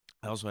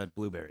also had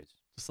blueberries.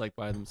 Just like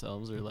by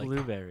themselves or like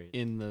Blueberries.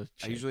 in the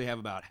I shake? usually have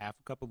about half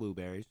a cup of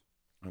blueberries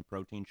on a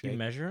protein You shake.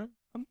 measure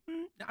them?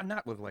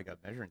 Not with like a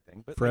measuring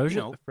thing, but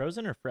Frozen, like,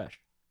 frozen or fresh?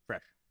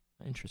 fresh.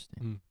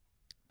 Interesting.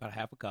 About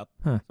half a cup.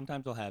 Huh.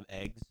 Sometimes I'll have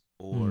eggs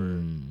or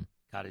Hmm.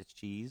 cottage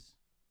cheese,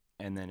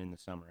 and then in the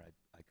summer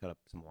I cut up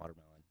some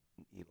watermelon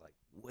and eat like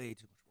way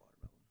too much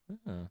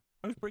watermelon. Oh.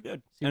 It was pretty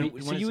good. So, And you,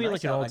 when so it's you eat nice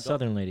like an out, old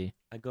Southern lady.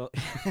 I go.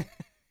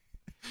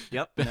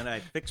 Yep. And then I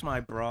fix my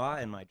bra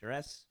and my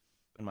dress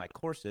and my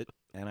corset,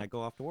 and I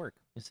go off to work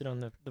You sit on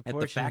the at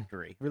porch the and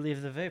factory.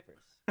 relieve the vapors.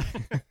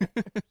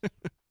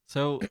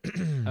 So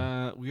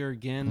we are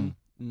again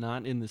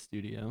not in the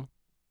studio,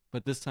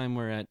 but this time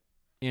we're at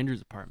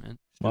Andrew's apartment.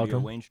 Studio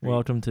Welcome. Wayne Street.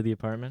 Welcome to the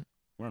apartment.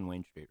 We're on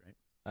Wayne Street, right?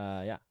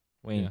 Yeah,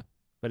 Wayne. Yeah.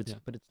 But it's Yeah.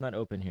 but it's not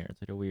open here.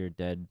 It's like a weird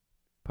dead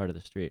part of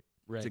the street.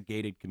 Right. It's a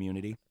gated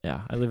community.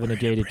 Yeah, I live in We're a in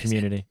a gated prison.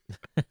 community.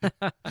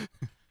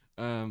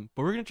 But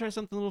we're gonna try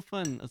something a little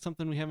fun,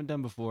 something we haven't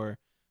done before.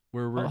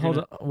 Where we're Hold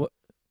gonna- on. What?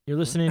 You're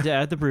listening to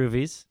At the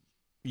Broovies.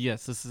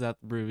 Yes, this is at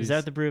the Broovies. Is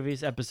that the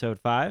Broovies episode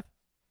 5?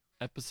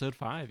 episode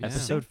 5? Yeah.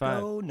 Episode 5.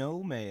 Cinco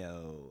no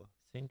mayo.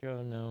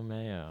 Cinco no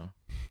mayo.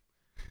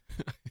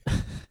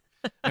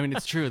 I mean,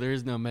 it's true. There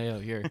is no mayo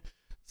here,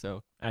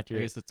 so I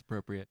Accurate. guess it's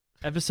appropriate.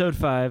 Episode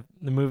 5.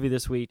 The movie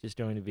this week is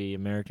going to be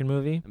American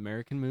Movie.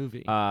 American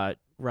movie. Rob,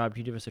 can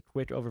you give us a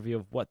quick overview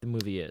of what the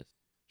movie is?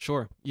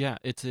 Sure. Yeah,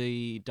 it's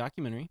a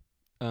documentary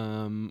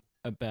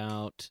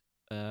about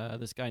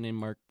this guy named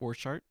Mark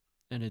Borchardt,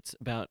 and it's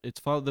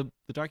followed the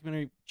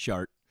documentary.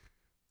 Chart.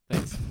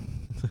 Thanks.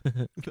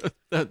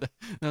 that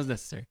was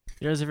necessary.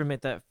 You guys ever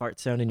make that fart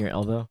sound in your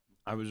elbow?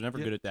 I was never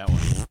Yeah. good at that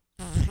one.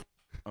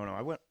 Oh no,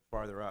 I went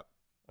farther up.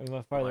 Oh, you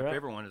went farther My up?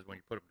 favorite one is when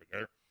you put them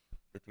together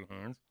with 2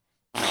 hands.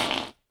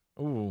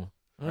 Ooh.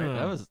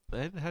 Right,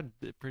 that had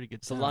a pretty good.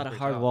 It's a lot of pretty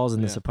hard tough. walls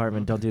in this Yeah.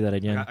 apartment. Don't do that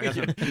again.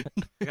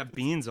 I got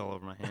beans all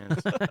over my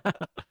hands.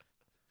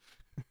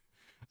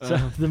 So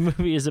the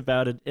movie is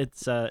about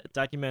it's a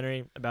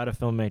documentary about a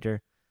filmmaker.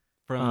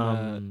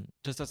 from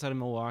just outside of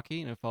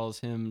Milwaukee, and it follows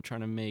him trying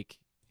to make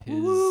his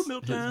Woo,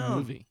 Milltown.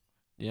 movie.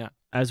 Yeah.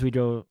 As we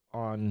go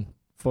on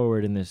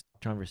forward in this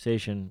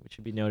conversation, it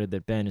should be noted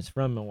that Ben is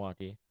from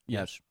Milwaukee.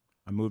 Yes.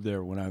 I moved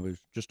there when I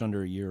was just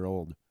under a year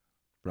old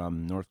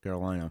from North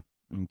Carolina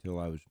until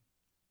I was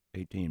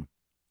 18.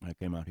 I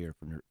came out here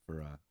for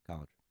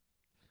college.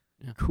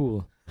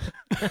 Cool.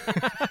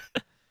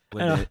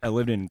 I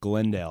lived in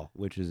Glendale,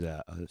 which is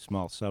a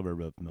small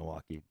suburb of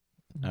Milwaukee.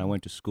 And I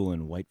went to school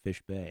in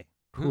Whitefish Bay.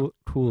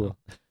 Cool.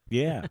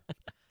 Yeah.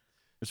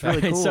 It's really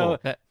Alright, cool. so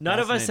That- none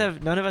of us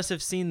fascinating.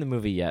 have seen the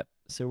movie yet.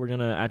 So we're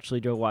gonna actually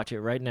go watch it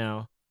right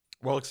now.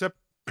 Well, except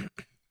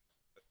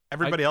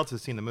everybody else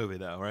has seen the movie,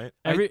 though, right?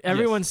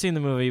 Everyone's seen the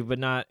movie, but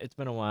not. It's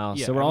been a while,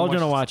 Yeah, so we're all everyone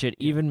gonna watches watch it.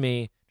 Even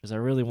me, because I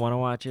really want to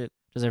watch it.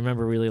 Because I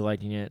remember really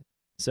liking it.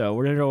 So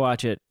we're gonna go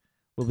watch it.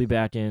 We'll be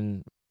back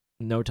in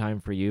no time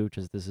for you,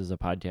 because this is a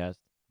podcast.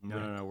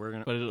 No. We're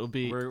gonna But it'll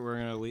be we're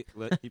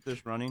gonna keep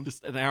this running.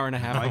 just an hour and a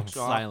half of Mics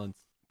off. silence.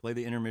 Play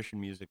the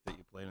intermission music that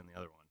you played on the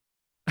other one.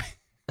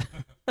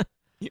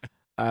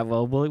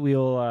 Well,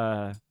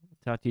 we'll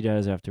talk to you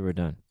guys after we're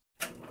done.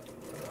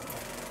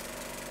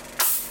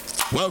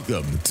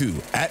 Welcome to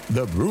At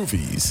the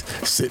Broovies.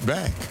 Sit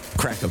back,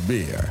 crack a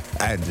beer,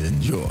 and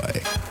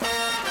enjoy.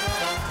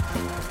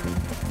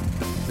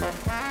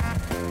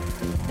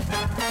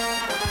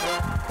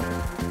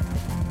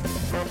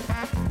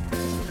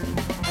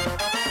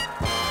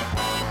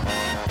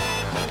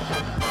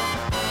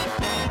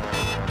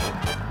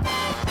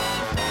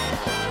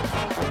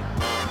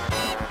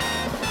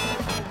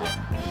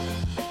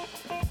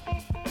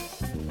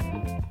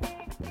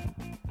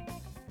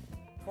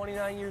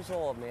 Years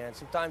old, man.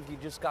 Sometimes you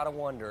just gotta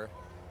wonder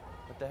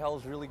what the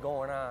hell's really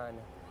going on.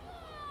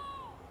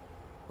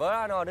 But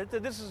I know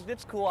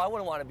it's cool. I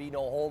wouldn't want to be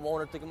no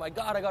homeowner thinking, my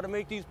God, I gotta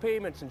make these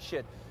payments and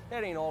shit.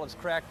 That ain't all it's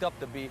cracked up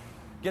to be.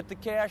 Get the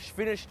cash,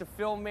 finish the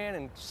film, man,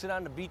 and sit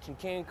on the beach in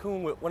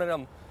Cancun with one of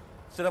them.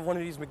 Instead of one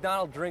of these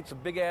McDonald's drinks, a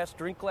big ass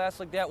drink glass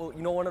like that. Well,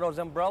 you know, one of those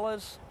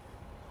umbrellas,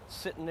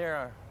 sitting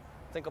there.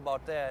 Think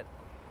about that.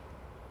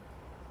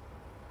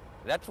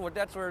 That's where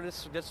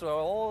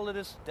all of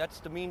this, that's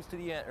the means to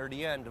the end, or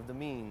the end of the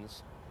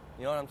means.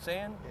 You know what I'm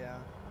saying? Yeah.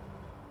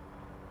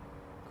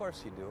 Of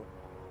course you do.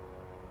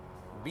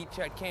 Beach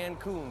at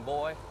Cancun,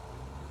 boy.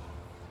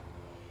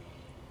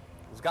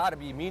 There's got to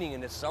be meaning in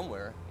this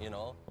somewhere, you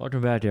know.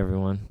 Welcome back,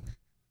 everyone.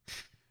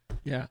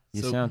 Yeah.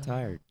 You so, sound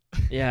tired.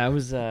 Yeah, it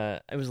was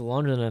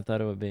longer than I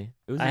thought it would be.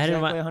 It was I had it in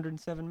exactly my-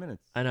 107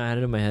 minutes. I know I had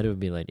it in my head. It would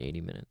be like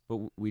 80 minutes. But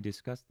we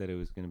discussed that it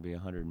was going to be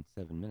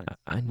 107 minutes.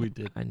 We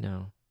did. I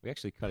know. We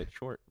actually cut it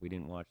short. We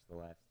didn't watch the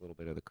last little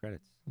bit of the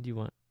credits. Do you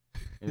want?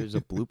 And there's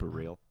a blooper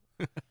reel.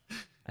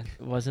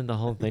 Wasn't the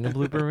whole thing a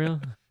blooper reel?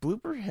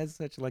 Blooper has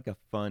such like a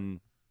fun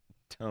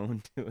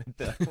tone to it,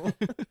 though.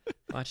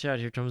 Watch out!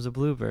 Here comes a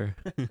blooper.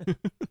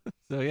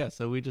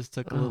 So we just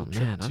took a Oh little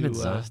man, trip I'm to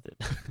exhausted.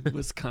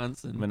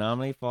 Wisconsin.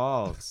 Menominee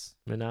Falls.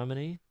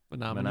 Menominee?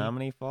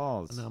 Menominee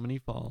Falls. Menominee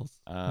Falls.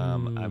 I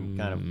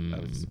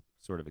was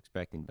sort of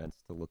expecting Vince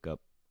to look up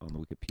on the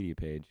Wikipedia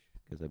page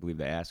because I believe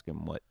they asked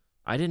him what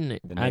I didn't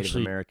the Native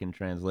actually American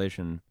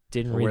translation.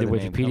 didn't or read where the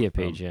the name Wikipedia comes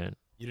from. page yet.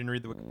 You didn't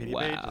read the Wikipedia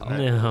Wow. page? Is that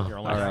No. your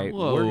only All right,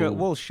 Whoa.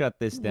 we'll shut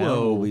this down.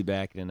 Whoa. We'll be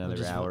back in another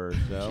just- hour or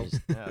so.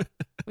 Jeez. Yeah.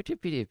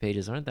 Wikipedia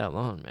pages aren't that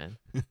long,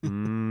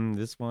 man.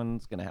 This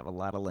one's gonna have a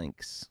lot of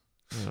links.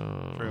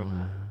 Oh. True.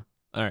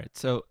 All right,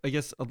 so I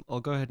guess I'll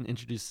go ahead and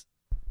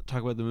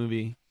talk about the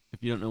movie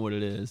if you don't know what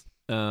it is.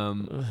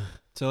 Ugh.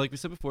 So like we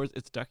said before,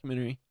 it's a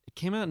documentary. It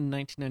came out in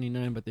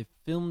 1999, but they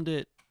filmed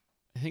it.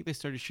 I think they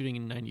started shooting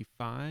in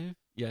 95.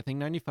 Yeah, I think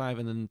 95,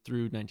 and then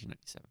through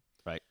 1997.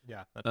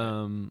 Yeah. That's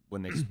right.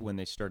 When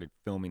they started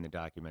filming the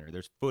documentary,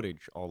 there's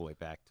footage all the way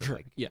back to Sure.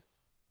 like Yeah.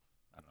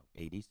 I don't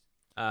know 80s,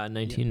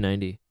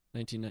 1990.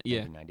 1990.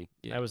 Yeah. 90.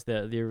 Yeah. That was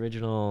the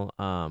original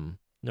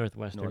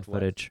Northwestern Northwest.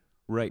 footage.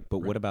 Right, but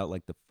Right. what about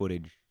like the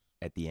footage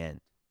at the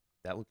end?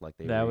 That looked like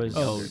they. That were was-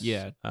 Oh younger.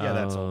 yeah. Yeah,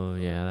 that's Oh, old.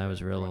 yeah, that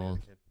was real Everyone old.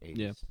 had a kid.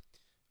 80s.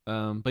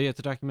 Yeah. But yeah, it's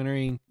a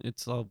documentary.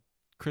 It's all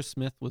Chris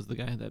Smith was the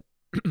guy that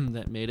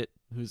that made it,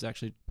 who's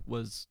actually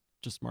was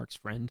just Mark's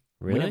friend.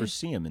 Really? We never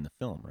see him in the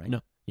film, right?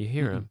 No. You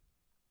hear Mm-mm. him.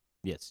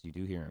 Yes, you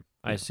do hear him.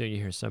 I assume you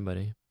hear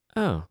somebody.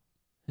 Oh,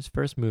 his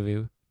first movie.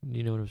 Do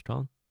you know what it was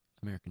called?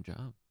 American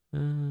Job.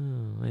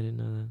 Oh, I didn't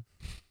know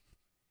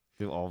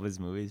Do all of his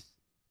movies?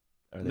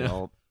 Are they No.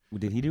 all?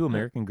 Did he do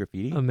American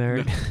Graffiti? that.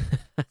 American.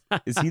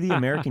 Is he the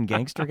American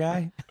gangster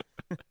guy?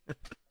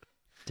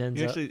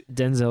 Denzel, actually-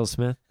 Denzel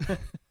Smith?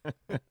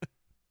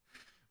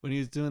 When he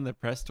was doing the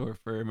press tour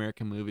for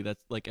American Movie,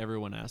 that's like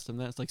everyone asked him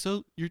that. It's like,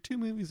 so your two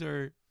movies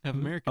have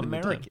American. in the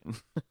title. American.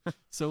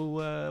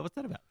 So what's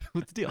that about?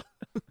 What's the deal?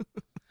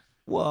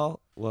 well,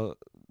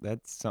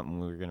 that's something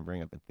we were going to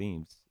bring up in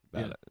themes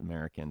about Yeah.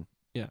 American.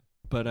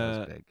 But That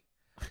was big.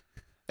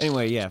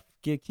 Anyway, yeah,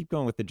 keep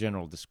going with the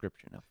general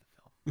description of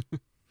the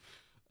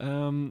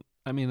film.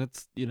 I mean,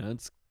 it's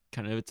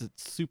it's a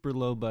super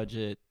low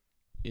budget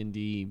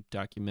indie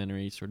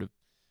documentary, sort of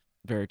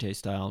verite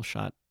style,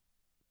 shot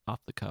off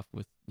the cuff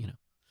with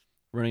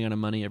running out of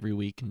money every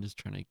week and just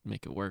trying to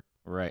make it work.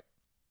 Right.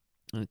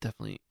 And it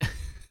definitely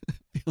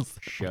feels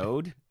that way.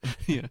 Showed?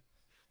 Yeah,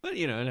 but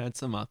it had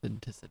some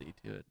authenticity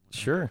to it.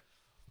 Sure.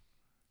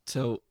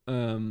 So,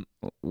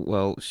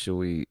 Well, shall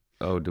we?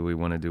 Oh, do we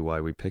want to do why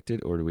we picked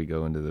it, or do we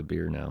go into the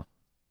beer now?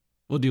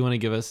 well, do you want to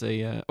give us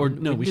a or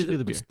no? We should do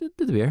the beer. let's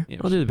do the beer. Yeah,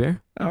 we I'll do the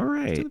beer. All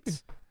right. do the beer.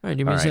 All right,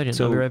 give me All a right, second. I'll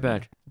so- be right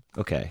back.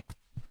 Okay.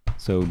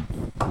 So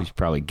we should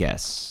probably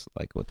guess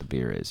like what the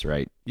beer is,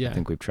 right? Yeah. I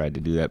think we've tried to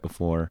do that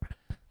before.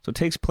 So it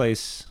takes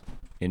place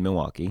in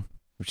Milwaukee,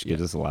 which gives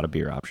Yeah. us a lot of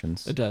beer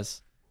options. It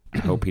does. I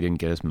hope he didn't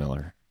get us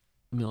Miller.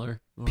 Miller.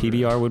 or-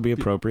 PBR would be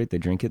appropriate. They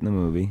drink it in the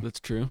movie. That's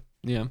true.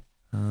 Yeah.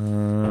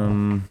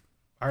 Um.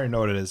 I already know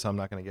what it is, so I'm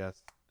not going to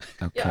guess.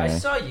 Okay. Yeah, I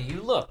saw you.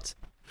 You looked.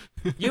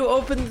 You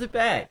opened the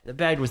bag. The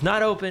bag was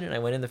not open, and I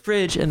went in the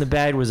fridge, and the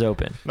bag was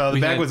open. No, the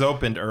We bag had- was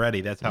opened already.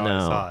 That's how I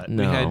saw it.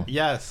 No. We had-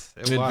 Yes,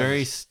 it We had was.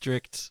 very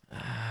strict.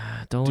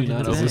 Don't Do look not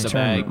at the Does open this bag. the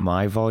turn bag.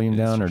 my volume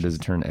down, or does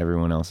it turn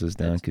everyone else's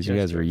down? That's Because you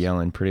guys just were yours.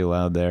 yelling pretty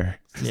loud there.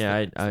 Yeah,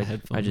 It's the I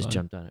headphone just volume.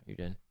 jumped on it. You're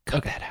good.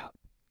 Cut that out.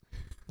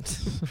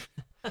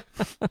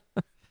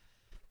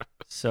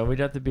 So we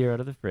got the beer out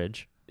of the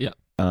fridge.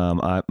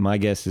 My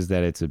guess is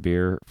that it's a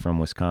beer from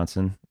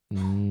Wisconsin.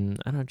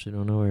 I actually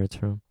don't know where it's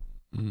from.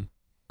 Mm.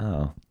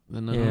 Oh,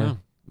 Then I Yeah. don't know.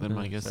 Then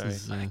my Oh, guess sorry.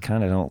 is, I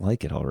kind of don't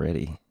like it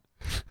already.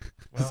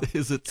 Well,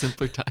 is it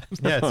simpler times?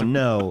 yeah, it's Oh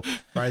no,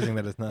 surprising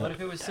that it's not. What if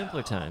it was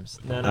simpler times?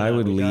 No, I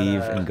would we got,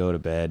 leave and go to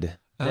bed.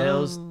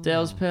 Dale's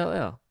Oh. Pale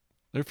Ale.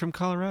 They're from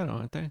Colorado,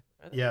 aren't they?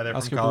 Yeah, they're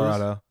Oscar from Blues?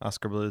 Colorado.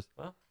 Oscar Blues.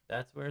 Well,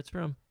 that's where it's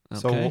from.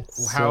 Okay.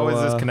 So how is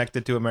So, this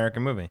connected to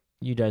American movie?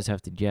 You guys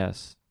have to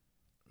guess.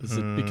 Is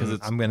it because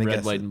it's I'm gonna red,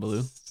 guess white, and blue?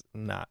 it's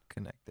Not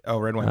connected. Oh,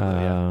 red, white,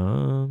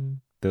 and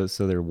blue. Yeah.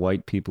 So they're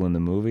white people in the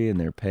movie and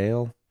they're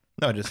pale.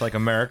 No, just like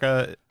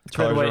America. It's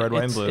colors are red, white,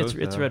 and it's, blue.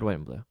 It's so- red, white,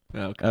 and blue. Oh,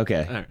 okay.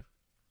 Okay, All right.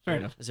 Fair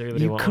enough. Does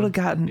everybody you want could have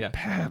one? gotten Yeah.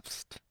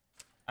 Pabst,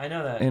 I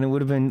know that, and it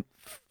would have been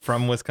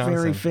from Wisconsin.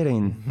 very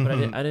fitting. but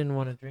I didn't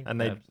want to drink. and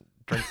they Pabst.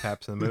 drink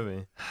Pabst in the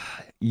movie.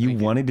 You Thank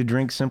you. wanted to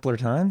drink Simpler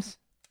Times?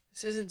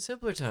 This isn't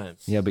Simpler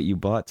Times. Yeah, but you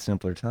bought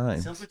Simpler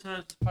Times. Simpler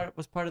Times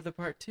was part of the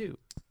part 2.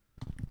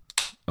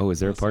 Oh, is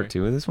there a Oh, part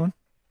sorry. 2 of this one?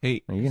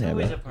 Hey, Oh, you can There's have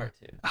always that. a part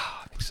 2. Oh,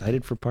 I'm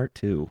excited for part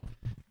 2.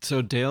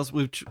 so Dale's,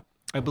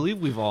 I believe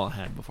we've all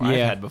had before. I've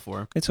Yeah. had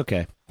before. It's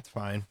okay. It's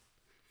fine.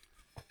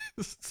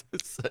 It's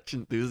such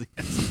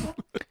enthusiasm.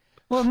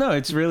 Well, no,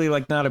 it's really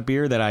like not a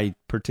beer that I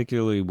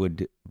particularly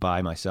would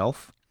buy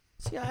myself.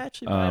 See, I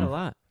actually buy it a Um,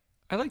 lot.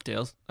 I like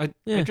Dale's. I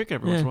Yeah, drink it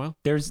every once in a while.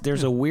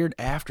 There's a weird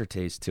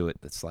aftertaste to it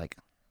that's like,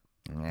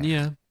 eh.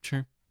 Yeah,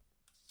 sure.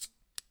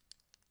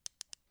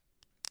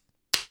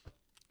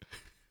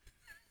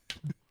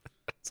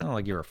 It sounded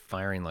like you were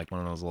firing like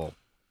one of those little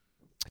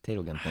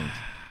potato gun things.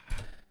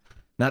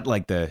 Not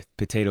like the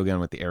potato gun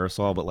with the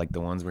aerosol, but like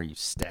the ones where you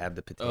stab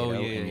the potato Oh, yeah,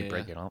 and you yeah,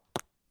 break yeah. it off.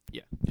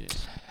 Yeah. Yeah.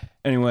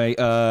 Anyway,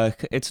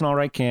 it's an all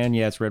right can.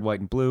 Yeah, it's red, white,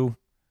 and blue.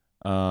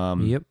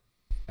 Yep.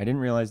 I didn't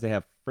realize they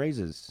have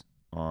phrases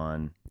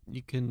on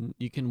You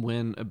can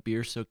win a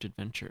beer soaked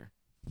adventure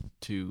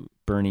to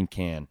burning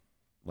can,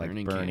 like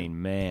Burning burning,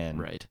 Can. man.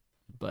 right,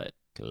 but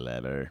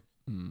Clever.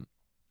 Mm.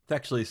 It's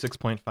actually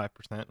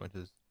 6.5%, which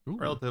is Ooh.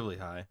 relatively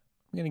high.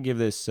 I'm gonna give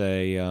this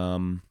a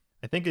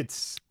I think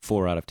it's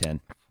 4 out of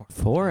 10.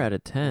 4 out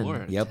of 10. 4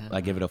 out of Yep, 10.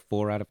 I give it a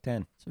 4 out of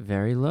 10. It's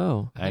very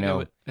low. I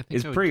know. I think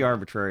It's I would- pretty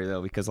arbitrary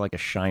though, because like a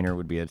Shiner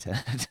would be a 10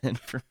 out of 10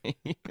 for me.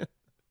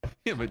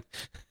 Yeah, but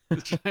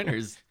the Shiner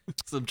is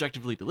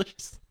subjectively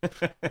delicious.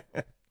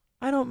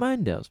 I don't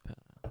mind Dale's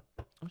Pale.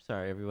 I'm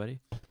sorry, everybody.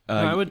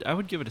 No, I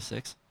would give it a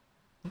 6.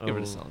 I'd give it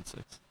a Oh. solid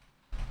 6.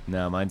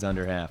 No, mine's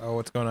under half. Oh,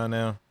 what's going on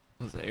now?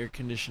 Was the air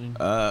conditioning?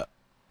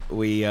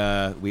 We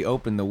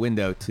opened the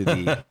window to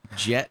the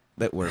jet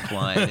that we're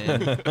flying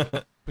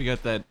in. We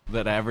got that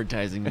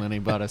advertising money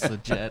bought us a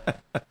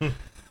jet.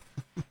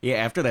 Yeah,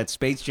 after that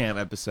Space Jam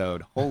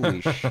episode,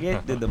 holy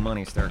shit, did the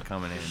money start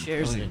coming in?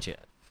 Shares in a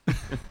jet.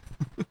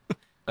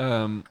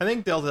 Um, I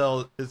think Del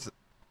Del is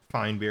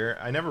fine beer.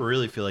 I never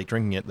really feel like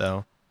drinking it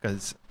though,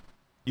 because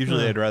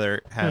usually I'd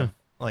rather have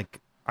like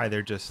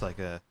either just like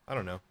a, I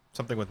don't know,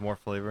 something with more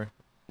flavor.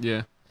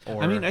 yeah.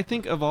 Or I mean, I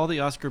think of all the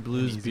Oscar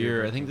Blues easier beer, I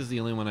drinking. think this is the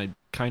only one I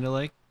kind of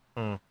like.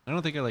 Mm. I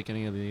don't think I like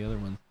any of the other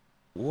ones.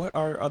 What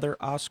are other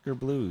Oscar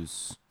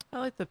Blues? I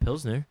like the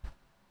Pilsner.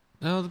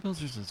 No, the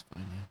Pilsner's is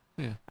fine.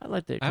 Yeah. I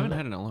like that. I haven't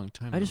had it in a long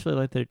time. I just really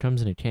like that it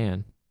comes in a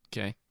can.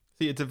 Okay.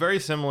 see, it's a very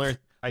similar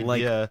Like-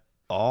 idea.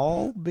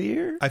 All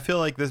beer? I feel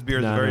like this beer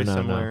is No, a very no, no,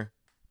 no. similar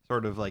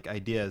sort of like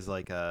idea as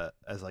like the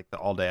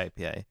all day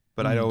IPA.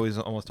 But I'd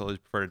almost always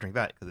prefer to drink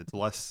that because it's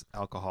less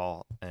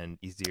alcohol and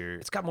easier.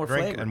 It's got more to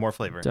drink flavor. and more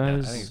flavor. Does- I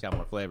Yes. think it's got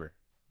more flavor.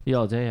 The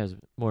All Day has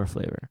more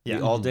flavor. Yeah.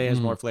 The All Day has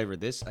Mhm. more flavor.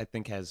 This, I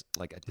think, has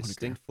like a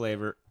distinct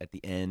flavor at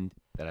the end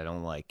that I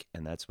don't like,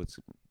 and that's what's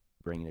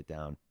bringing it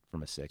down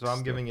from a 6. So I'm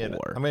to giving it.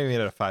 4. I'm giving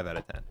it a 5 out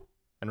of 10.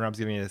 And Rob's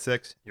giving it a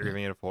 6. You're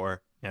giving it a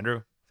 4.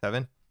 Andrew,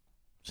 7,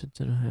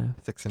 6.5.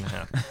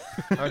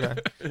 6.5.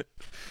 Okay.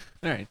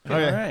 All right. All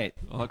right.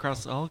 All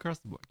across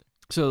the board.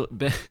 So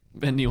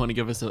Ben, do you want to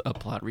give us a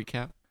plot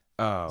recap?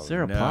 Oh, Is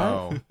there a no.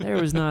 plot? There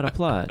was not a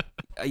plot.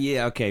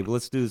 Yeah, okay, but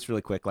let's do this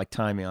really quick. Like,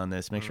 time me on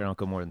this. Make sure I don't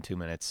go more than 2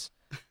 minutes.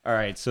 All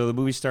right, so the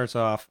movie starts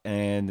off,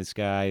 and this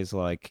guy is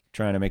like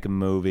trying to make a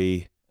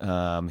movie.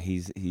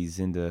 He's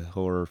into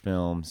horror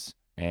films,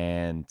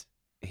 and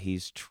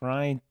he's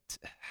trying to,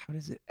 how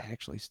does it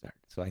actually start?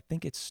 So I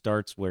think it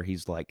starts where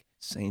he's like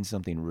saying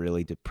something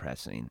really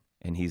depressing,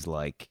 and he's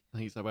like, I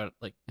think it's about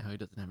like how he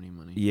doesn't have any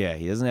money. yeah,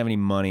 he doesn't have any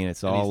money, and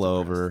it's And he's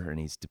all depressed. over, and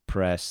he's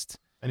depressed,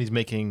 And he's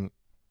making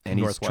and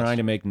he's Northwest. trying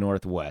to make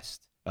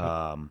Northwest.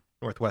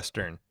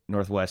 Northwestern.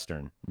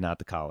 Northwestern, not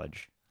the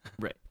college.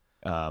 Right.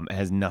 It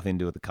has nothing to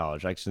do with the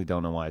college. I actually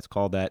don't know why it's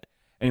called that.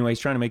 Anyway, he's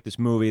trying to make this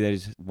movie that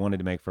he's wanted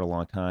to make for a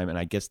long time, and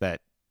I guess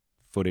that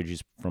footage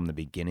is from the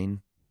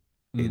beginning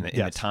in the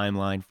Yes.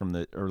 timeline from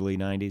the early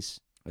 90s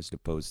as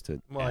opposed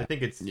to Well, I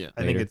think it's. Yeah.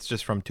 I think Later. it's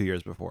just from 2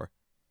 years before.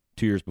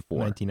 2 years before.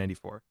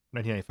 1994.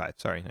 1995.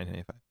 Sorry,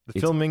 1995. The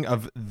It's- filming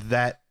of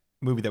that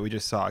movie that we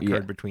just saw occurred Yeah.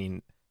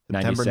 between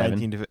September 97?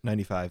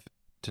 1995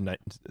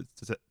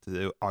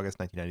 to August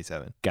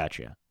 1997.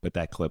 Gotcha. But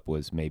that clip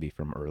was maybe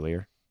from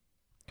earlier.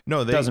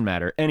 No, they Doesn't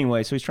matter.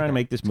 Anyway, so he's trying to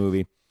make this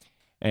movie,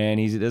 and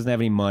he doesn't have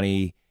any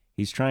money.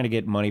 He's trying to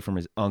get money from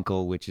his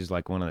uncle, which is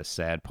like one of the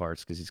sad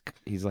parts because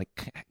he's like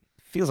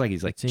feels like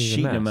he's like He's a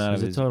cheating him mess. out of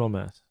He's his a total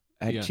mess.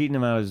 Yeah. cheating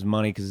him out of his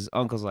money because his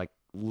uncle's like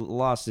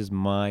lost his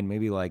mind,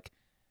 maybe like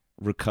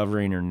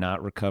recovering or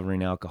not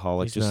recovering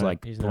alcoholic, He's just not-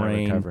 like he's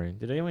brain not recovering.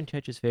 Did anyone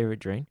catch his favorite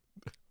drink?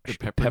 The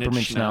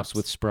peppermint schnapps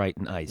with Sprite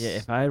and ice. Yeah,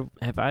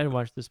 if I had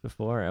watched this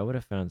before, I would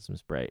have found some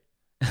Sprite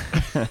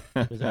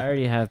because I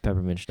already have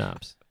peppermint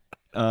schnapps.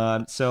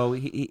 So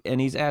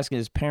he's asking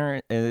his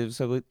parent.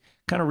 So it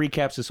kind of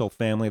recaps his whole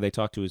family. They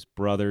talk to his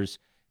brothers.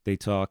 They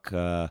talk.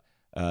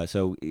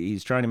 So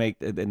he's trying to make,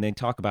 and they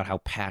talk about how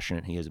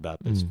passionate he is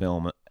about this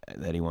film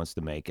that he wants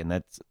to make, and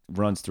that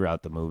runs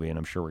throughout the movie. And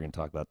I'm sure we're going to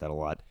talk about that a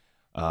lot.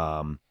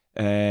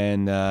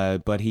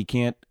 But he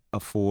can't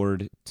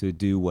afford to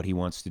do what he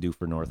wants to do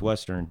for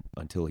Northwestern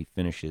until he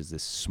finishes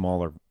this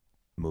smaller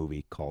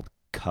movie called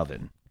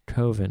Coven,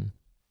 Coven.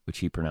 which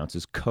he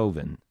pronounces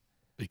Coven.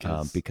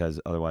 because Because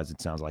otherwise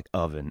it sounds like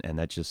oven, and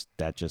that just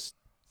That's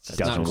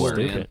doesn't not work.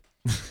 cool, Stupid.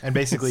 And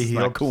basically, It's he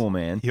not hopes, cool,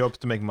 man. he hopes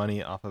to make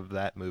money off of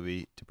that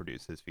movie to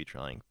produce his feature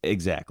length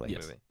Exactly.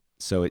 Yes. movie.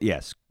 So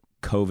yes,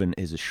 Coven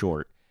is a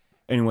short.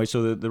 Anyway,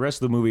 so the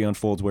rest of the movie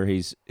unfolds where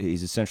he's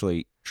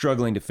essentially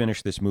struggling to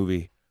finish this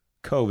movie,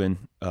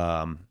 Coven,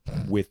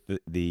 with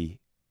the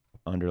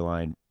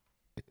underlying,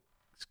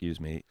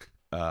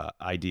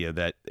 idea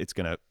that it's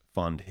going to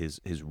fund his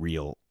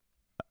real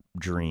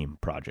dream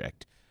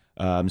project.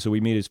 So we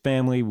meet his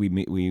family.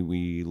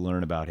 We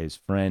learn about his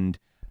friend,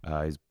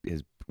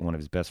 his one of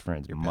his best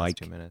friends, You're past Mike.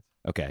 2 minutes.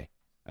 Okay,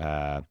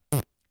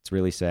 it's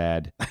really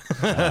sad.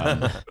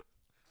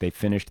 They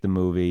finished the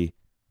movie.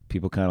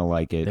 People kind of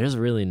like it. There's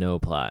really no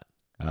plot.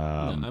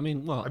 Um, I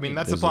mean, well, I mean, yeah,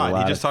 that's the there's a plot. lot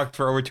He of- just talked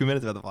for over 2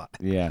 minutes about the plot.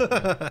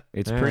 yeah,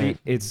 it's All pretty. right,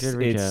 It's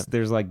good it's recap.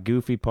 there's like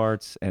goofy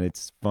parts and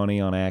it's funny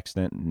on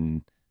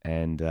accident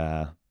and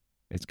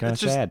It's kind of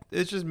It's just sad.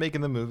 it's just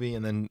making the movie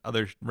and then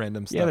other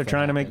random stuff. Yeah, they're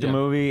trying to make the Yeah.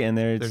 movie, and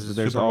There's a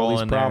there's Super all Bowl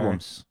these in there.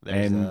 problems.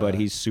 There's, But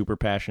he's super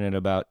passionate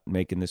about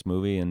making this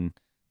movie, and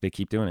they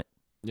keep doing it.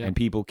 Yeah. And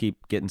people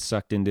keep getting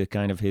sucked into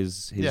kind of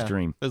his Yeah.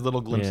 dream. There's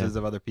little glimpses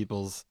of other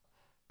people's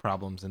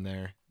problems in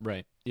there,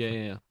 Right.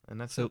 Yeah. and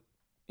that's So,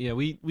 yeah,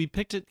 we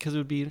picked it because it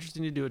would be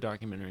interesting to do a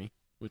documentary,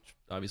 which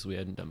obviously we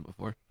hadn't done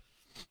before,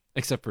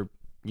 except for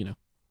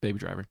Baby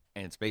Driver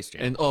And Space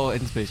Jam.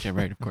 and Space Jam,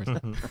 right? Of course.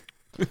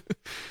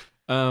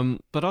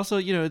 But also,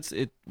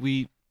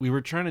 we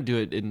were trying to do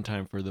it in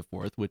time for the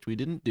 4th, which we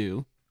didn't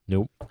do.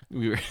 Nope.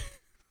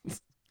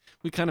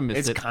 We kind of missed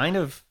it's it kind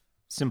of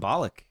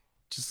symbolic,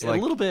 just a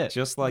like little bit,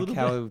 just a like little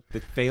how the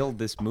failed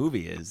this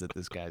movie is that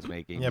this guy's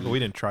making. yeah, but we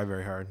didn't try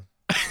very hard.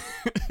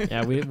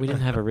 Yeah, we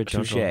didn't have a rich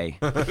uncle. Touche.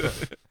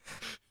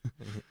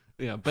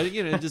 Yeah, but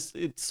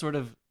it's sort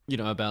of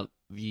about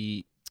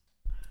the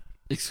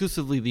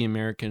exclusively the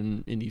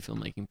American indie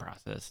filmmaking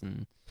process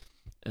and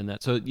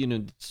that. So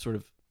it sort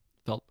of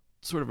felt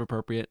sort of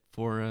appropriate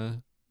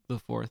for the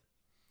 4th.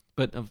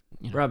 But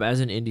Rob, as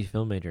an indie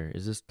filmmaker,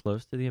 is this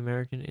close to the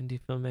American indie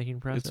filmmaking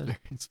process?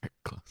 it's very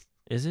close.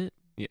 Is it?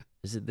 Yeah.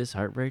 Is it this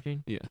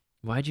heartbreaking? Yeah.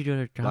 Why'd you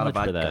go to A lot of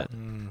college for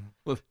vodka.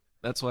 that?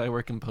 That's why I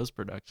work in post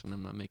production.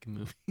 I'm not making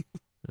movies.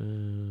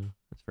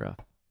 That's rough.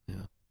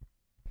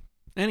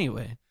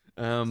 Anyway,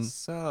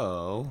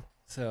 So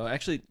so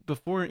actually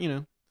before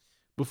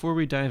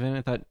we dive in,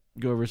 I thought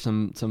go over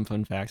some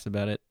fun facts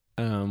about it.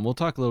 We'll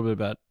talk a little bit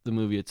about the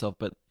movie itself,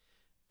 but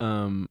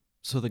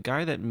so the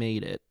guy that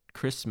made it,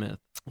 Chris Smith,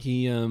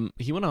 he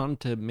went on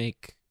to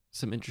make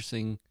some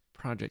interesting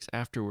projects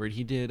afterward.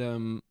 He did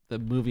the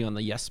movie on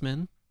the Yes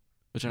Men,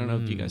 which I don't know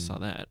if you guys saw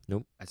that.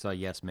 I saw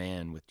Yes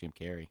Man with Jim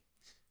Carrey.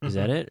 Is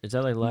that it? Is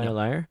that like Liar No.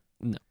 Liar?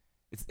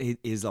 It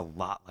is a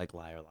lot like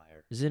Liar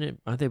Liar. Isn't it?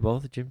 Aren't they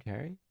both Jim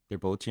Carrey? They're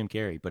both Jim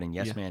Carrey, but in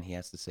Yes Yeah. Man, he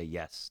has to say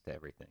yes to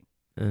everything.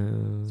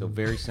 Uh, So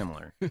very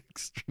similar.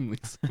 Extremely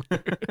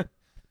similar.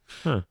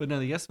 Huh. But no,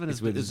 the Yes Men It's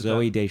is with is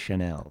Zoe about,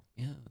 Deschanel.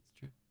 yeah, that's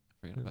true.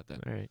 I forgot about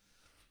that. All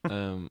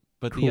right.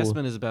 But the Yes Cool.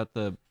 Men is about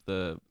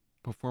the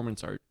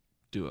performance art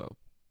duo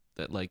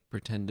that like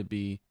pretend to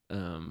be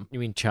You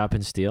mean Chop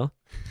and Steal?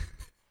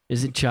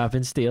 Is it Chop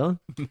and Steal?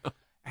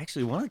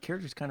 Actually, one of the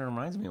characters kind of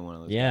reminds me of one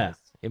of those. Yeah, guys.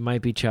 it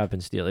might be Chop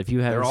and Steal. If you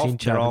They're haven't all seen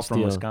Chop they're all and from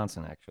Steal,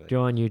 Wisconsin, actually.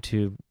 go on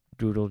YouTube,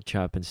 doodle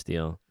Chop and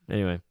Steal.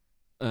 Anyway,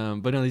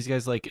 but no, these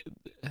guys like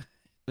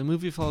the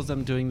movie follows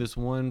them doing this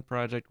one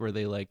project where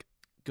they like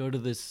go to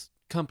this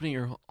company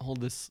or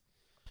hold this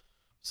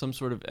some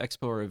sort of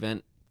expo or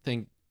event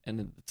thing,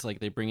 and it's like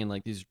they bring in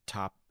like these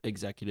top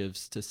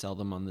executives to sell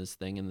them on this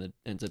thing, and it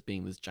ends up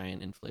being this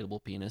giant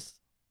inflatable penis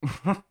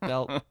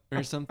belt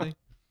or something.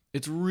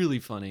 It's really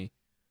funny.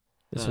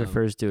 this Um,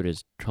 refers to it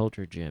as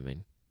culture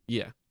jamming.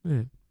 Yeah. Hmm.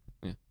 Yeah.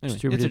 Anyway, it's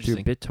Distributed through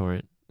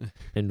interesting. BitTorrent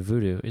and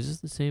Voodoo. Is this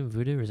the same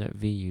Voodoo or is that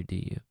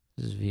VUDU?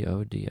 This is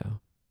VODO.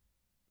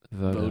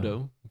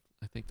 Vodo.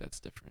 I think that's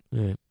different.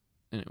 Yeah.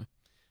 Anyway,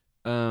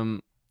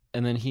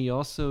 and then he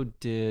also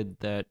did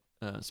that.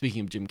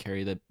 Speaking of Jim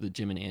Carrey, the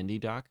Jim and Andy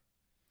doc,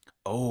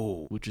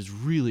 Oh, which is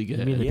really You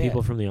good. mean the Yeah.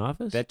 people from The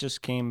Office? that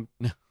just came.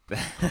 No.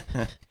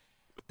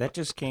 That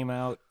just came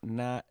out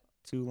not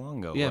too long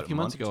ago. Yeah, a what, few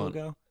months month or two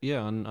ago. Yeah,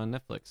 on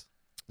Netflix.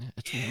 Yeah,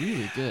 it's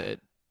really good.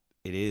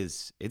 It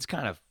is. It's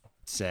kind of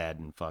sad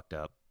and fucked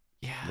up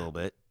a Yeah, little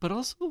bit. but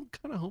also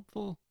kind of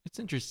hopeful. It's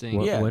interesting.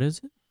 What, Yeah. what is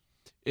it?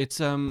 It's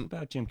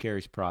About Jim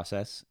Carrey's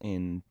process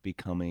in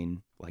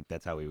becoming, like,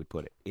 that's how we would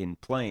put it,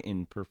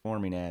 in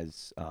performing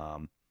as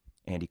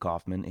Andy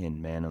Kaufman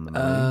in Man on the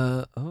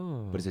Moon.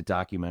 Oh. But it's a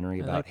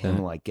documentary I about like him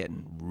that. like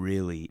getting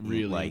really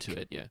like,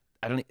 into it. Yeah,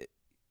 I don't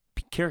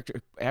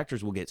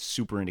actors will get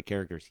super into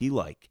characters. He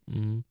like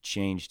Mhm.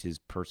 changed his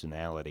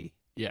personality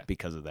yeah,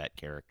 because of that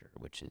character,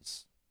 which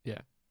is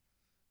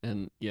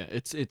and yeah,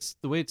 it's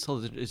the way it's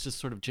told. It's just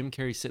sort of Jim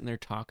Carrey sitting there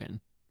talking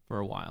for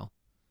a while,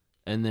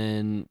 and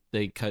then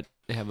they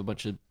have a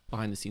bunch of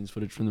behind the scenes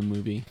footage from the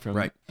movie from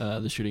Right.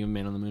 The shooting of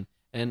Man on the Moon.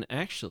 And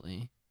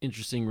actually,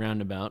 interesting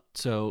roundabout.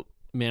 So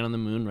Man on the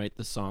Moon, right?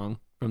 The song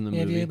from the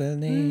movie. believe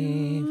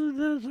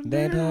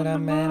they put a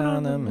man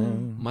on the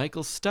moon.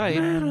 Michael Stipe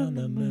on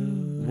the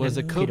moon. was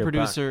a Peter Buck.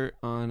 co-producer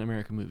on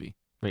American Movie.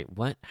 Wait,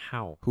 what?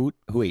 How?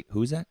 Wait,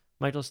 who's that?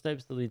 Michael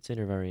Stipe's the lead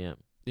singer of R.E.M.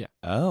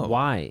 Oh,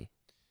 Why?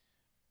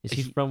 Is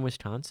he He- from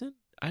Wisconsin?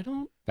 I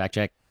don't. fact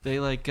check. They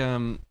like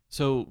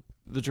So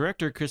the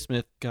director Chris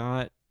Smith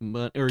got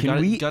got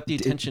the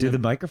attention. Do of, the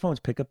microphones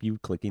pick up you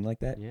clicking like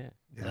that? Yeah.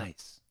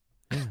 Nice.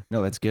 Yeah.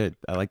 No, that's good.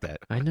 I like that.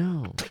 I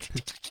know.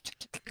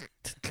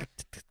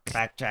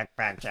 Fact check.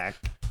 Fact check.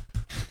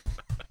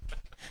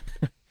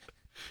 I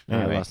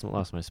Anyway.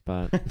 lost my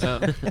spot.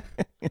 But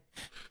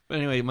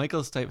anyway,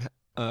 Michael Stipe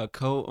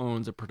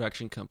co-owns a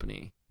production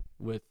company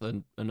with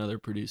another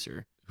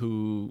producer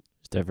who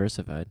It's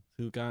diversified.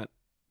 got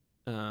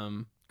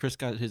Chris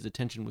got his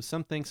attention with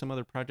some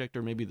other project,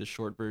 or maybe the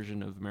short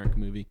version of American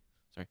Movie.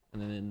 Sorry,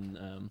 and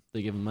then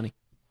they give him money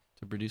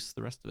to produce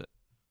the rest of it.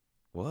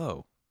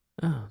 Whoa.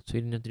 Oh, so he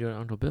didn't have to do it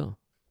on Uncle Bill.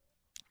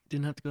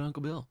 Didn't have to go to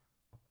Uncle Bill.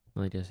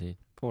 Well, I guess he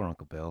Poor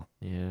Uncle Bill.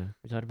 Yeah.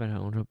 We talked about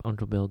how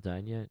Uncle Bill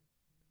died yet?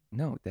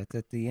 No, that's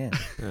at the end.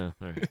 Oh,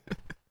 all right.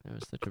 That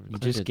was such a. You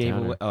such just a gave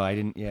downer. away. Oh, I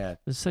didn't. Yeah, It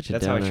was such a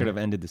that's how I downer. should have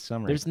ended the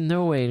summary. There's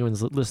no way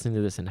anyone's listening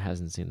to this and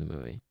hasn't seen the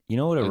movie. You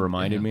know what it Yeah.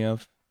 reminded me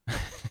of?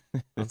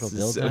 Uncle This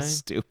Bill is so died?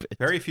 stupid.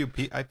 Very few.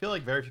 I feel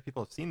like very few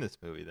people have seen this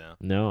movie though.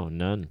 No,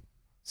 none.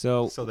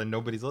 So So then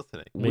nobody's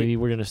listening. Maybe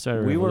we're gonna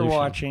start a we were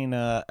revolution. watching.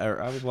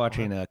 Or I was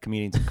watching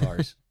Comedians in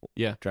Cars.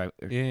 Yeah. Drive.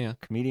 Yeah.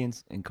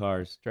 Comedians in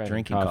Cars Driving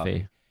drinking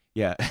coffee.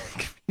 Yeah,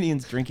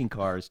 comedians drinking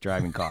cars,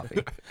 driving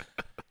coffee.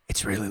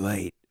 It's really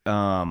late.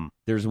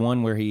 There's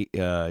one where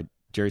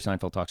Jerry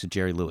Seinfeld talks to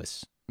Jerry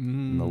Lewis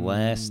in the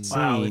last scene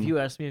Wow, if you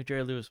asked me if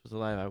Jerry Lewis was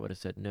alive, I would have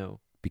said no.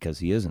 because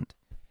he isn't.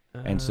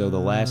 And so the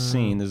last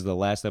scene, this is the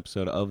last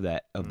episode of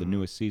the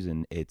newest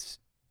season. It's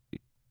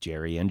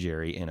Jerry and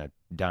Jerry in a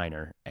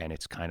diner, and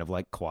it's kind of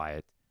like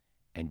quiet.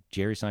 And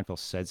Jerry Seinfeld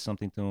said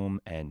something to him,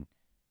 and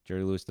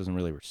Jerry Lewis doesn't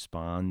really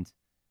respond,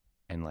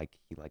 and like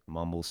he like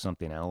mumbles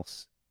something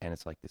else, and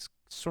it's like this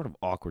sort of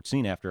awkward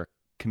scene after a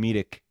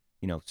comedic,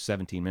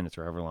 17 minutes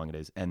or however long it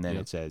is, and then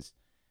Yeah. it says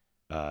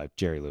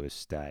Jerry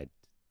Lewis died,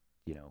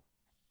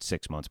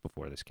 6 months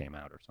before this came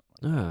out or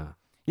something. Like that. Ah,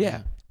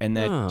 Yeah, and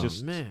that oh,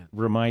 just man.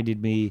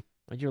 reminded me.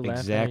 Like you're laughing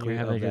exactly and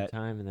you're having a of good that.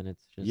 time, and then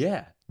it's just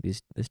Yeah,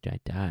 this guy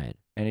died.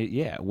 and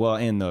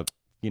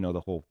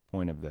the whole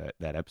point of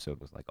that episode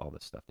was like all the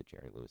stuff that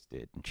Jerry Lewis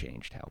did and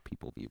changed how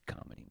people viewed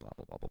comedy. Blah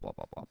blah blah blah blah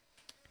blah blah.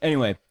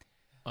 Anyway,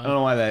 I don't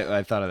know why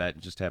I thought of that.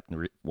 Just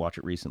happened to watch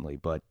it recently,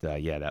 but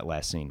yeah, that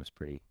last scene was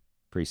pretty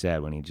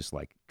sad when he just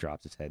like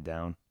drops his head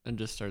down. And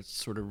just starts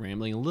sort of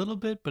rambling a little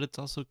bit, but it's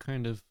also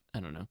kind of, I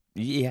don't know.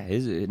 Yeah,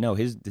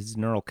 his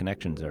neural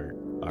connections are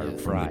Yeah.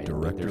 fried.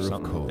 From the but there's director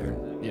of something there.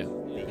 Code. Yeah.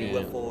 The Yeah.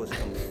 UFOs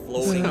come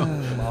floating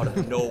from out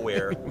of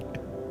nowhere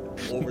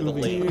over the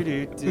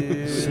lake.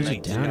 Such a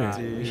Night downer.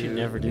 sky. We should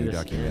never do New this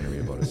documentary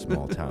about a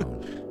small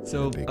town.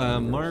 So, in a big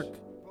universe. Mark.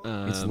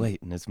 It's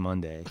late and it's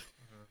Monday.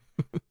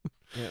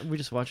 Yeah, we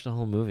just watched the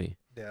whole movie.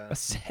 Yeah. A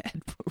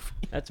sad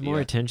movie. That's more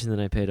Yeah. attention than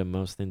I pay to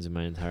most things in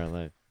my entire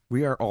life.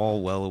 We are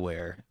all well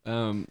aware.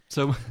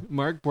 So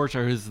Mark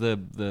Borchardt, who's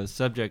the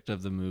subject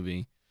of the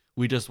movie,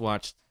 we just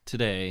watched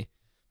today,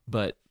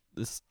 but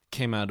this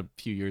came out a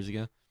few years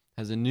ago,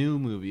 has a new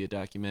movie, a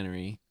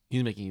documentary.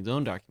 He's making his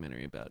own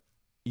documentary about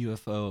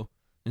UFO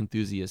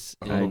enthusiasts,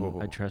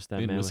 I trust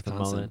that in man with a mullet.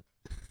 Wisconsin.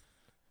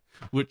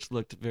 Which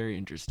looked very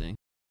interesting.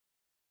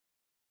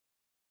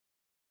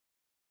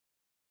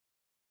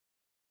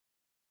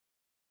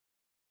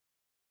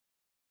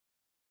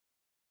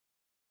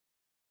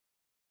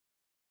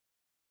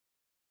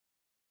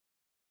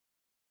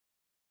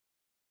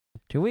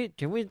 Can we?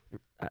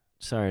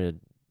 Sorry to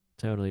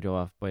totally go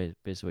off by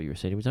basically what you were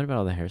saying. Did we talk about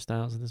all the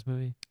hairstyles in this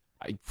movie?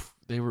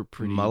 They were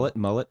pretty Mullet.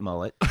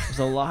 There's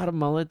a lot of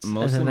mullets.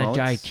 Most and of then the that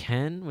guy mullets.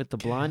 Ken with the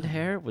blonde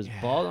hair was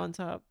Yeah. bald on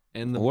top,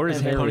 and the Or his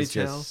and hair then was ponytail.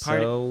 just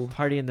Party- so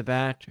party in the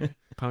back,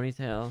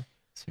 ponytail.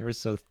 his hair was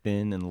so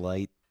thin and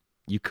light.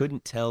 You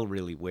couldn't tell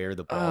really where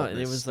the baldness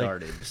it was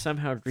started. like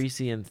somehow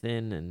greasy and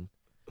thin, and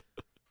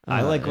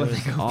I like it when they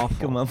was go awful. pick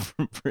him up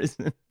from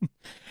prison.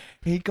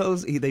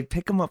 They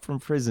pick him up from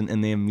prison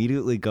and they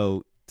immediately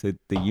go to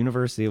the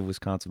University of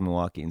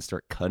Wisconsin-Milwaukee and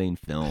start cutting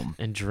film.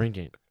 and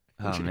drinking.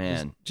 Oh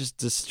man, just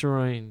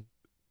destroying.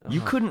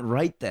 you Oh, couldn't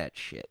write that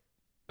shit.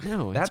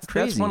 No, That's it's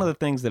crazy. that's one of the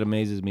things that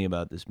amazes me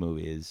about this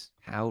movie is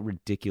how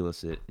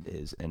ridiculous it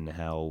is and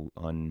how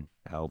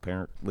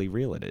apparently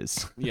real it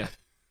is. Yeah.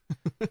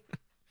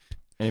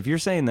 And if you're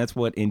saying that's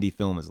what indie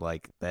film is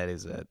like, that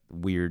is a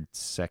weird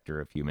sector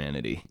of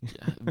humanity.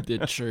 Yeah,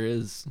 it sure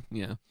is.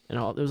 Yeah.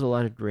 And there's a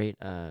lot of great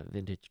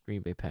vintage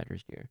Green Bay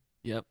Packers gear.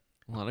 Yep.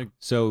 A lot of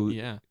So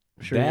yeah.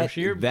 Sure, That-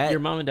 your that-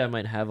 mom and dad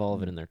might have all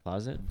of it in their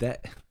closet.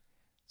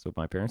 So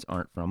my parents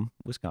aren't from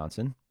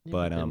Wisconsin, Yeah,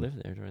 but they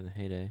lived there during the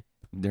heyday.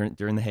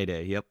 during the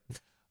heyday, yep.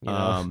 You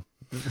know,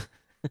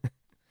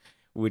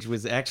 Which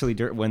was actually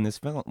when this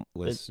film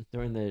was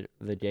during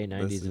the gay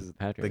 '90s this of is the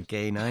Packers. the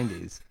gay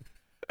 90s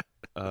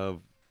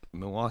of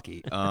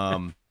Milwaukee.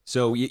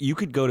 So you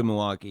could go to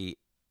Milwaukee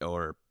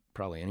or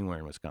probably anywhere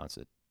in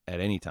Wisconsin at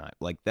any time.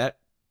 Like that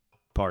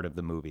part of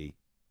the movie,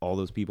 all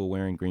those people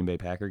wearing Green Bay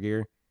Packer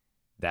gear,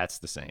 that's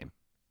the same.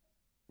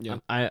 Yeah.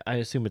 I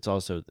assume it's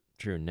also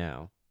true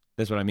now.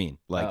 That's what I mean.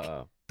 Like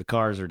Uh-oh. the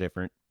cars are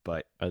different,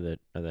 but are the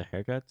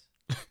haircuts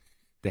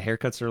the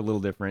haircuts are a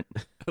little different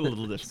A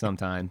little different.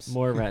 sometimes.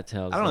 more rat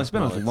tails? I don't know. less It's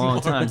been a mullets.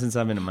 long time since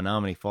I've been to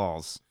Menominee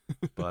Falls,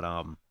 but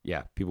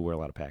yeah, people wear a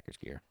lot of Packers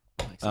gear.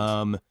 Makes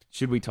sense.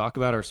 Should we talk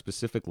about our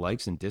specific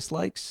likes and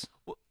dislikes,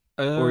 or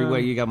Um,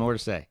 wait, you got more to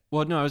say?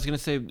 Well, no, I was gonna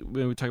say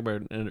when we talk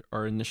about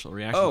our initial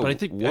reaction, Oh, but I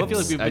feel like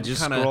whoops. we've I been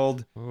just kind of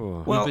scrolled.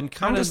 Ooh. Well, been I'm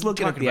kinda just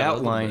looking at talking the about it a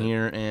little outline bit.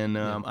 here, and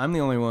Yeah. I'm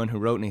the only one who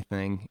wrote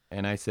anything,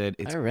 and I said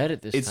I it's read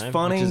it this it's time.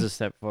 funny which is a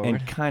step forward.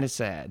 and kind of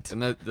sad.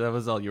 and that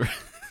was all you were.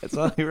 That's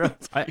all he wrote.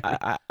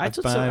 I took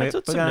some, find I it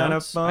took some kinda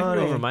notes. I can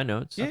go over funny. my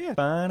notes. Yeah.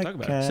 Find Talk it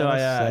about it. So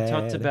kinda I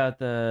talked sad. about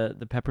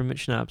the peppermint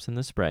schnapps and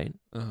the Sprite,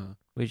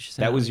 which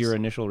That was sounds your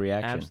initial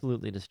reaction.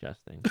 absolutely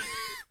disgusting.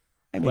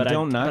 I mean, but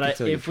don't knock but it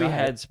till you if we try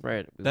had it.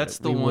 Sprite,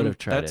 That's we the would one. have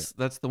tried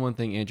That's the one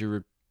thing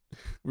Andrew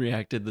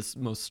reacted this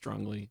most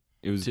strongly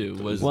It was to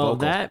was Well,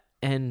 vocals. that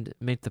and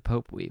make the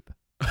Pope weep,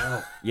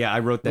 Yeah, I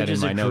wrote that which in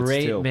is my a notes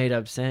great too.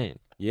 made-up saying.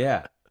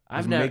 Yeah,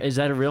 I've Make- never. Is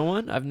that a real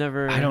one? I've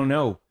never. I don't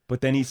know. But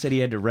then he said he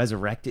had to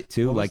resurrect it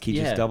too. What was- Like he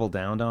yeah. just doubled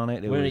down on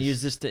it. We're gonna was-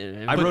 use this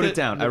to. I But wrote the- it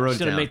down. I We're wrote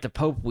just it gonna down. make the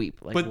Pope weep.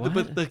 Like but what?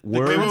 the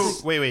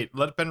Words- Wait.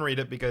 Let Ben read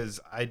it because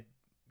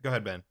go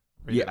ahead, Ben.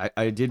 Read Yeah,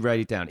 I did write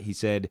it down. He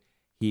said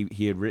he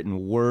had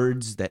written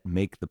words that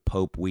make the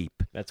Pope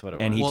weep, That's what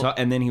it and was. he Well-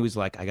 and then he was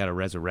like, I got to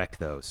resurrect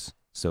those,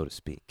 so to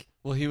speak.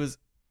 Well, he was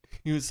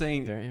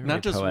saying Very- very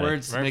not just poetic.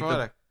 words to Very make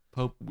poetic. the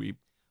Pope weep,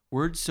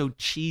 words so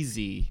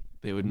cheesy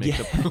they would make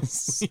the Pope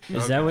Yes. weep,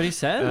 Is that what he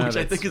said? Uh, which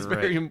I that's think is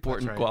very right.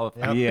 important That's right.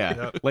 qualifier. Yep.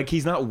 Yeah, Yep. like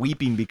he's not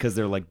weeping because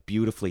they're like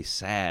beautifully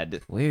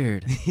sad.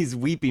 Weird. He's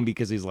weeping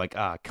because he's like,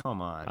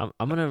 come on.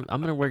 I'm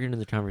gonna work into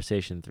the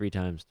conversation 3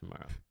 times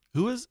tomorrow.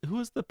 Who was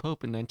the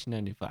Pope in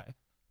 1995?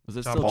 Was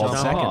it John still Paul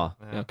John II. Paul.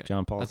 Yeah. Okay.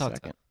 John Paul I thought II.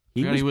 so.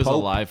 He was Pope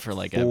alive for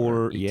like ever.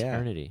 for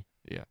Eternity.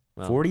 Yeah.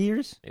 Well, 40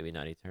 years. maybe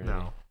not eternity.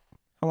 No.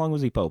 How long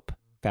was he Pope?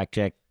 Fact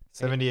check.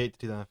 78 to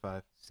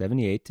 2005.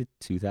 78 to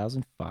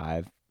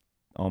 2005,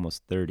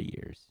 almost 30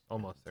 years.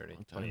 Almost 30.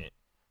 Long time. 28.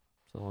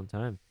 It's a long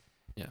time.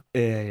 It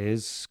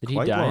is Did he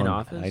quite die in long.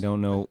 office? I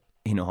don't know.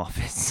 In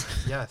office.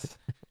 Yes.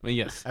 Well,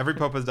 yes. Every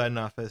pope has died in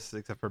office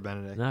except for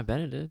Benedict. Not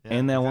Benedict. Yeah,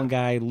 And that one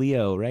exactly. guy,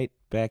 Leo, right?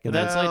 Back in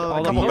But that's like No, all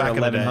a the couple popes. back in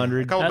the day.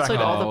 1100. A couple That's back like in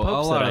the all day. the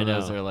popes a lot that I of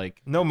those know. are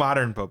like No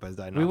modern pope has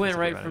died in We office went except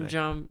right for from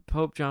Benedict.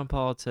 Pope John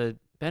Paul to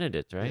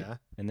Benedict, right? Yeah.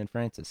 And then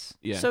Francis.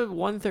 yeah. So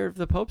 1/3 of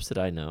the popes that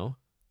I know.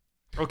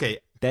 Okay,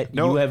 That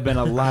No. you have been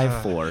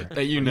alive for.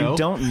 that you know. You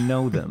don't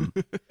know them.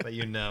 but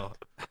you know.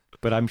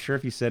 But I'm sure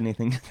if you said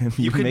anything to them,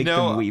 you could make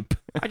know- them weep.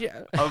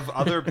 Of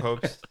other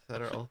popes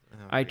that are old.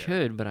 I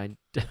could, but I.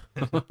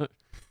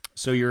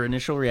 So your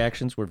initial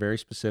reactions were very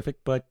specific,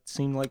 but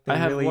seemed like they I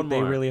have really, one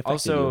they more. really affected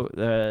Also,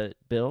 you.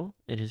 Bill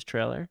in his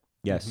trailer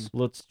Yes.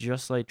 looks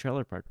just like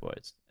Trailer Park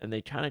Boys, and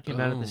they kind of came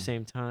out at Oh. the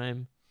same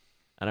time.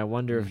 And I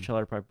wonder if Mm.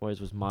 Trailer Park Boys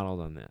was modeled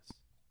on this.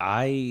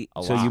 I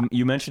A so lot.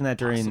 you mentioned that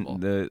during Possible.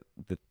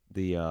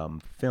 the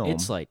film.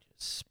 It's like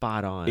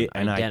spot on,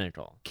 And I-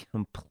 identical.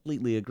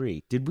 completely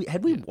agree.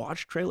 Had we Yeah.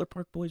 watched Trailer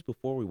Park Boys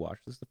before we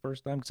watched this the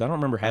first time? Because I don't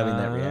remember having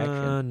that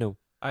reaction. No.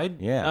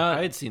 Yeah.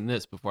 I had seen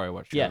this before I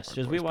watched. Yes, Trailer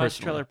because Park we Boys, watched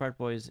personally. Trailer Park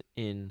Boys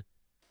in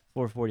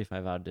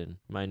 445 Ogden,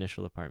 my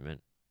initial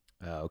apartment,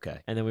 Oh,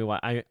 okay. and then we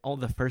watched.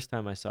 The first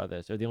time I saw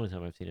this, or the only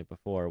time I've seen it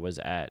before, was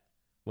at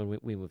when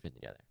we moved in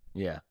together.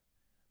 Yeah.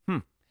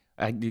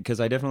 Because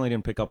I definitely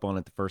didn't pick up on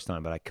it the first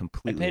time, but I I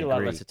completely paid a agree.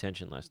 lot less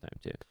attention last time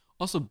too.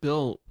 Also,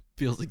 Bill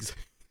feels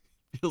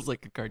feels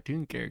like a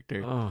cartoon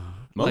character. Oh,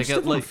 Most like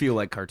of them like- feel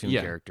like cartoon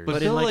yeah, characters. but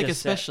But in Bill like like a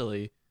set-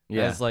 especially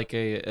yeah. as like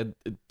a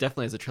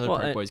definitely as a Trailer Well,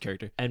 Park and- Boys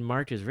character. and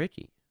Mark is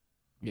Ricky.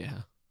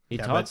 Yeah. He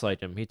Yeah, talks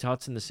like him. He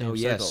talks in the same Oh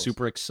yeah, circles.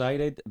 super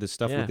excited. The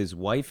stuff Yeah. with his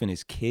wife and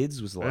his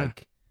kids was Yeah.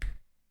 like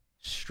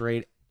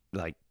straight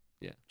like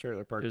Yeah.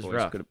 Trailer Park It was Boys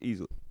rough. could have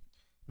easily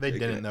They Okay.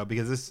 didn't though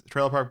because this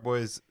Trailer Park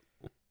Boys.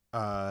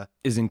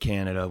 is in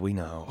Canada. We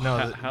know. No,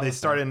 How they the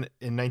started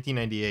in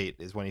 1998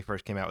 is when he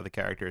first came out with the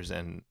characters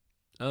and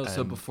Oh,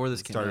 so And before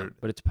this came started. out.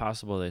 But it's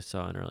possible they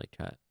saw an early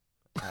cut.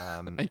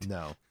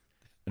 No,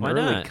 An Why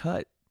early not?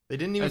 cut. they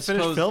didn't even I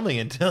finish suppose filming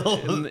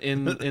until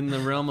in the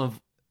realm of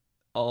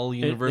all they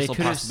universal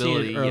could have seen an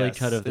possibility. early yes,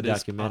 cut of the it is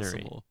documentary.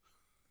 possible.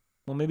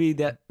 Well, maybe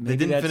that They maybe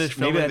didn't that's, finish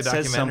maybe filming that the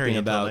says documentary something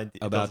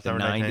until about the December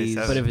 90s.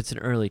 1997. But if it's an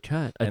early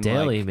cut, a And,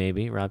 daily like,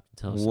 maybe. Rob can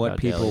tell us what about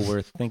people dailies.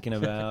 were thinking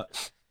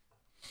about.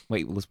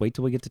 Wait, let's wait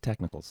till we get to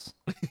technicals.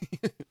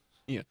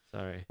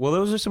 Sorry. Well,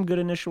 those are some good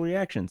initial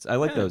reactions. I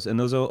like Yeah. those, and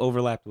those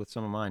overlapped with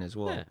some of mine as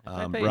well. Yeah, if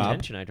I pay Rob,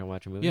 attention, I don't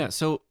watch a movie. Yeah,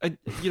 so I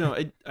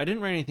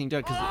didn't write anything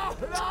down because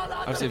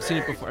obviously I've seen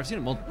it before. I've seen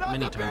it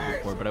many times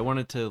before, but I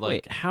wanted to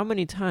like Wait, how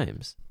many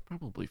times?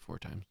 probably 4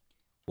 times.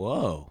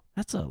 whoa!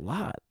 That's a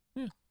lot.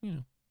 Yeah,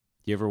 Do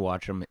you ever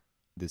watch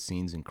the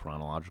scenes in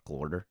chronological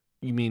order?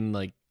 You mean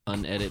like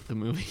unedit the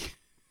movie?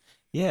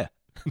 Yeah.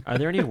 Are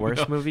there any worse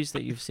No. movies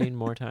that you've seen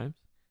more times?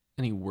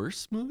 Any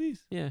worse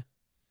movies? Yeah.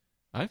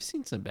 I've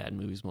seen some bad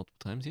movies multiple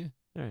times. Yeah.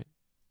 All right.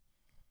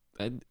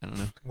 I don't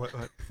know. what?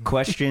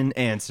 Question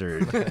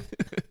answered.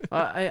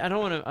 I don't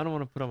want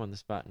to put them on the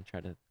spot and try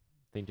to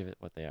think of it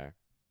what they are.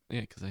 Yeah,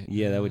 because I.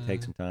 Yeah, that would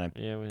take some time.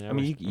 Yeah, I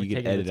mean, you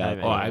could edit out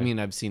Oh, I Anyway. mean,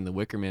 I've seen The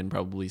Wicker Man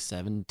probably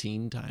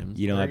 17 times.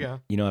 You know, There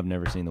you go. I've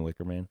never seen The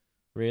Wicker Man.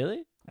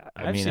 Really? I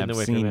I've mean, seen I've The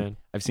Wicker seen- Man.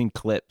 I've seen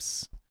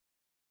clips.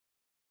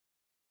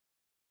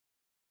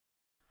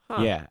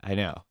 Huh. Yeah, I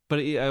know. But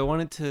I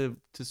wanted to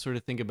sort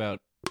of think about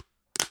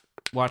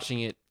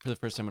watching it for the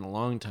first time in a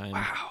long time.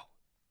 Wow.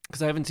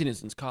 Because I haven't seen it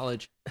since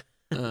college.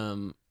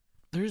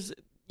 There's,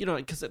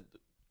 because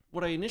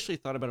what I initially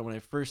thought about it when I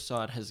first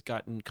saw it has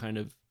gotten kind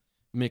of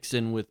mixed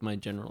in with my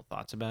general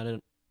thoughts about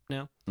it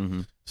now.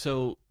 Mm-hmm.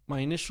 So my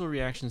initial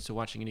reactions to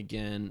watching it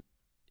again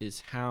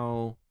is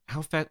how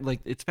fat, like,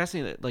 it's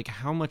fascinating, like,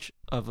 how much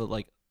of a,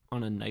 like,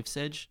 on a knife's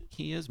edge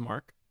he is,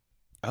 Mark.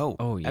 Oh,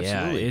 Oh yeah,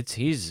 absolutely.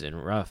 he's in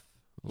rough.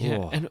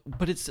 Yeah, Ugh.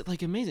 but it's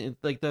like amazing.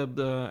 Like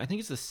the I think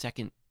it's the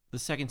second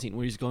scene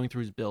where he's going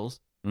through his bills.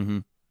 Mm-hmm.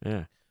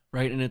 Yeah.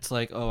 right? And it's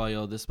like, oh, I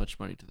owe this much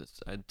money to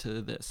this,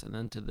 and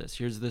then to this.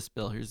 Here's this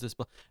bill.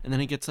 And then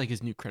he gets like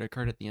his new credit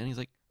card at the end. He's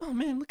like, oh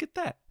man, look at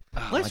that.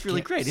 Life's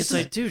really great. It's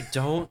like, dude,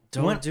 don't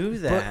do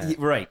that.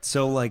 Right.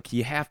 So like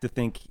you have to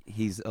think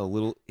he's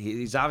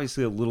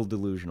obviously a little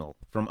delusional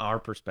from our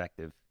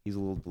perspective. He's a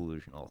little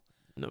delusional.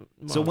 No,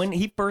 So when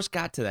he first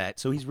got to that,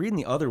 so he's reading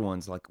the other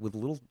ones like with a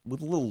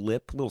little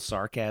lip, little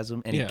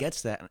sarcasm, and he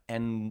gets that.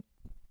 And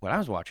when I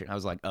was watching, I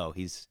was like, oh,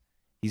 he's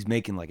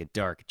making like a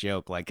dark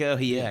joke, like, oh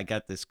yeah, I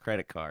got this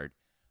credit card.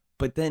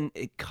 But then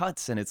it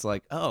cuts, and it's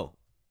like, oh,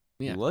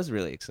 he was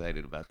really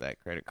excited about that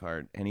credit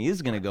card, and he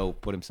is gonna go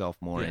put himself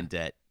more in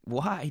debt.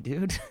 Why,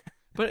 dude?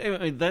 But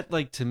anyway, that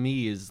like to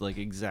me is like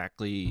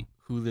exactly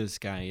who this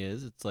guy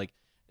is. It's like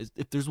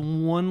if there's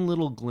one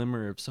little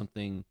glimmer of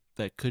something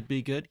that could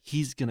be good,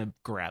 he's gonna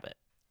grab it,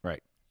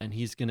 Right. and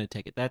he's gonna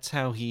take it. That's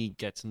how he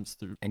gets him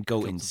through And go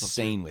gets himself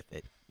insane with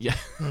it. Yeah.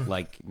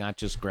 Like not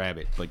just grab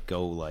it, but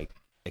go like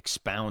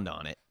expound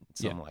on it in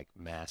some like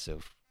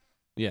massive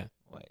Yeah.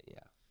 way.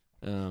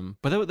 Yeah.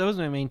 But that was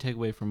my main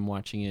takeaway from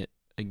watching it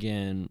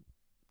again.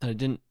 That I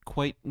didn't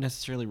quite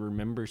necessarily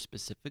remember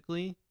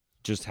specifically.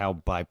 Just how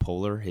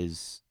bipolar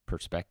his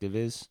perspective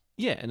is.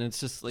 Yeah, and it's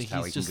just like Just how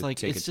he's he can just go like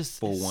take it's a just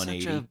full such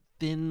 180. a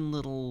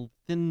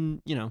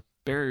thin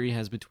barrier he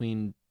has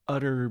between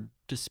utter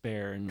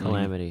despair and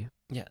calamity.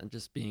 yeah, and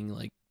just being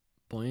like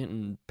buoyant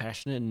and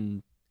passionate,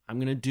 and I'm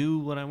gonna do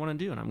what I want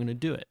to do, and I'm gonna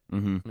do it.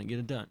 Mm-hmm. I'm gonna get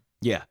it done.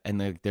 Yeah, and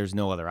there's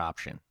no other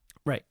option.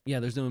 Right. Yeah.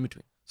 There's no in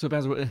between. So,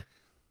 Baz,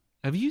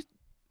 have you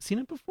seen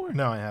it before?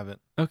 No, I haven't.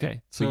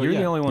 Okay. So So you're yeah.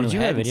 the only one Did who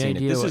you have hasn't any seen it.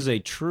 idea This what- is a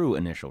true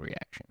initial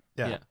reaction.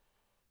 Yeah. Yeah.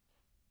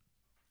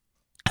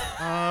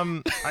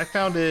 I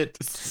found it.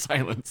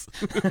 Silence.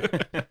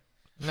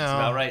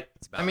 No. right.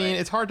 I mean,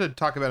 it's hard to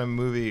talk about a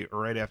movie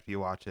right after you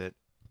watch it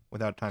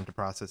without time to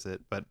process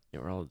it. But Yeah,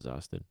 we're all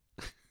exhausted.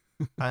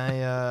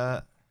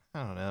 I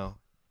don't know.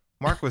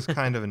 Mark was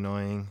kind of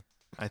annoying.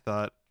 I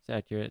thought, It's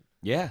accurate.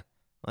 yeah.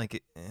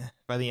 like,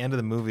 by the end of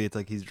the movie, it's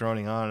like he's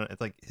droning on.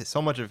 It's like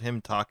so much of him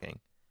talking.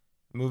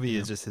 The movie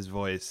is just his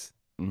voice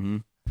Mm-hmm.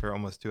 for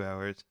almost 2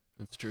 hours.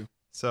 That's true.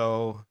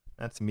 So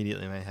that's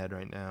immediately in my head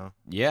right now.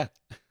 Yeah.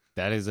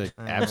 That is a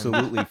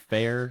absolutely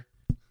fair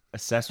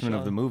assessment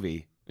of the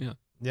movie.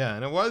 Yeah,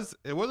 and it was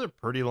a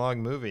pretty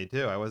long movie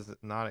too. I was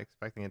not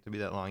expecting it to be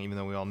that long, even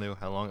though we all knew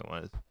how long it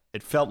was.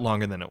 It felt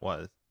longer than it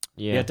was.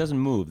 Yeah, Yeah. it doesn't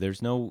move.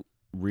 There's no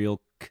real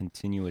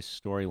continuous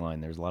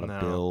storyline. There's a lot of No.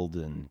 build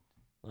and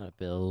A lot of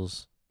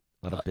bills.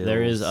 a lot of bills.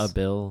 There is a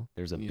bill.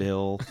 There's a Yeah.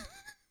 bill.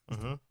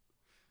 Mm-hmm.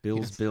 Bills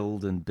Yes.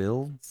 build and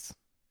builds.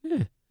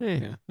 Hey.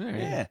 Yeah. All right.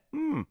 Yeah.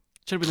 Should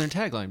have been their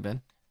tagline,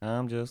 Ben.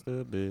 I'm just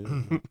a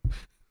bill.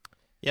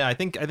 Yeah, I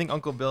think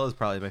Uncle Bill is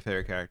probably my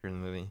favorite character in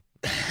the movie.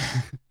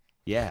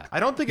 Yeah. I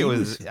don't think He it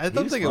was- was. I he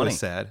don't was think it funny. was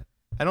sad.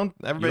 I don't.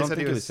 You Everybody don't said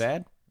think he it was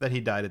sad? that he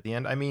died at the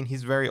end. I mean,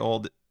 he's very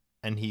old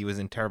and he was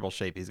in terrible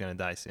shape. He's gonna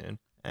die soon,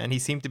 and he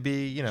seemed to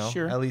be,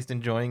 Sure. at least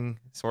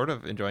sort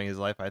of enjoying his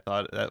life. I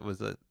thought that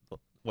was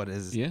what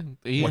his Yeah.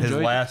 He what his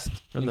enjoyed- last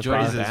From the enjoyed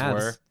five phrases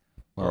ads.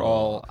 were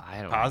all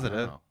I don't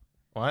positive. know.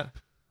 what I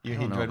you don't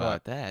know enjoyed about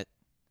what that.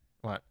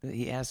 what.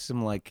 He asks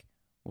him like,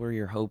 "What are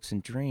your hopes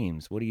and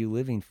dreams? What are you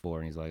living for?"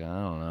 And he's like, "I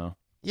don't know."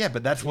 Yeah,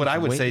 but that's what He's I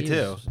would wait- say he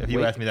too was if you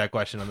wait- asked me that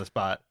question on the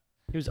spot.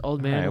 He was old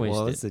All man right, wasted.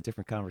 well, it's a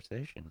different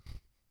conversation.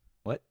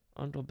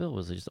 Uncle Bill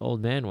was just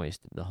old man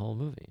wasted the whole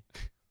movie.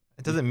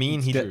 It doesn't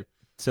mean he True.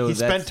 So he that's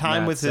spent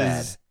time not with sad.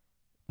 his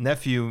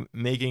nephew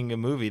making a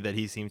movie that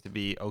he seemed to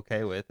be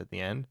okay with at the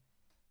end,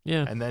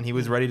 Yeah. and then he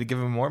was ready to give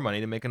him more money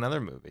to make another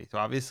movie. So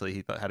obviously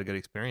he had a good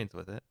experience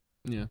with it.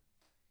 Yeah.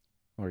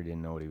 Or he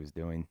didn't know what he was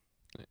doing.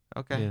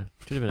 Okay, Yeah.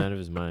 Should have been out of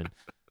his mind.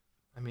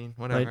 I mean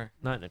Like, whatever.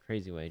 not in a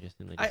crazy way, just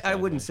in like a I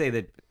sad wouldn't way. say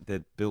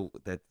that Bill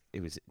that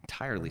it was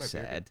entirely Where's my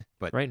beer? sad,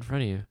 but Right in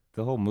front of you.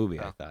 the whole movie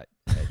I Oh. thought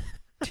had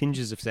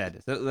tinges of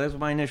sadness. That's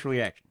my initial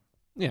reaction.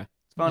 Yeah.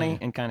 It's funny Yeah.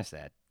 and kind of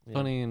sad. Yeah.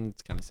 Funny and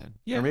it's kind of sad. Or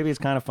Yeah. maybe it's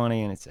kind of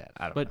funny and it's sad.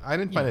 I don't But know. I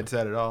didn't find yeah. it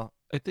sad at all.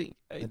 I think.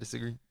 I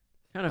disagree.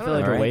 Kind of I feel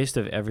don't like know, a right? waste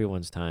of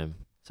everyone's time.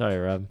 Sorry,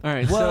 Rob. All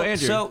right. Well,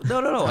 so Andrew.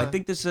 no. I Uh,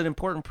 think this is an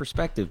important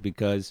perspective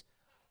because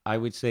I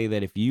would say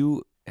that if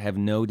you have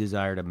no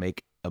desire to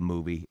make a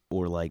movie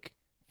or like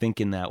think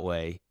in that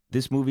way,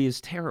 this movie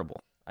is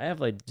terrible. I have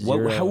like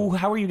zero.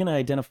 How are you going to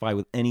identify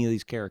with any of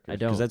these characters? I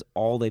don't. Because that's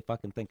all they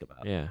fucking think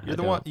about. Yeah. You're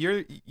the one.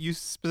 You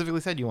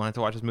specifically said you wanted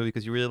to watch this movie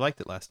because you really liked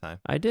it last time.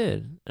 I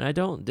did, and I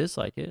don't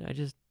dislike it. I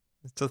just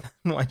So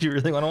then why'd you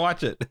really want to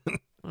watch it? I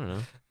don't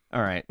know.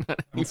 All right,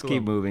 let's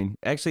keep moving.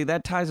 Actually,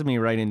 that ties me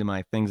right into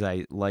my things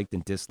I liked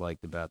and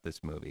disliked about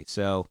this movie.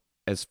 So,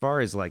 as far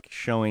as like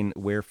showing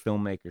where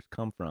filmmakers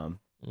come from,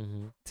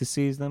 Mm-hmm. to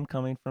see them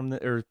coming from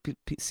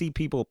see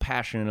people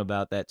passionate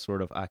about that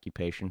sort of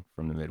occupation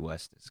from the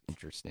Midwest is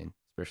interesting,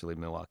 especially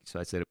Milwaukee. So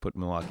I said it put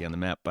Milwaukee on the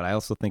map, but I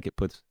also think it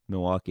puts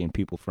Milwaukee and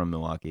people from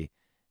Milwaukee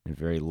in a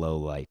very low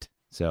light.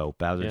 So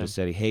Bowser Yeah. just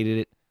said he hated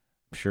it.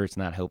 I'm sure it's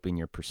not helping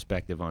your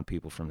perspective on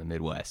people from the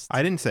Midwest.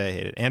 I didn't say I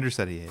hated it. Andrew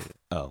said he hated it.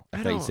 Oh, I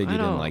I thought you don't- said I you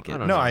didn't don't- like I it.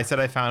 don't No, know. I said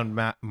I found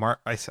Mark.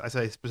 I said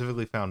I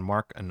specifically found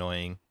Mark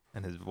annoying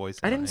and his voice.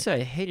 I annoying. didn't say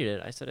I hated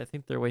it. I said I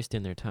think they're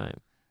wasting their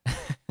time.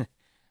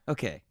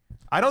 Okay.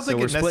 I don't So think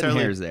we're it splitting necessarily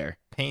hairs there.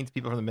 paints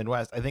people from the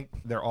Midwest. I think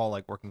they're all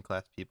like working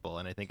class people,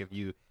 and I think if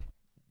you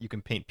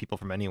can paint people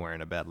from anywhere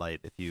in a bad light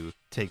if you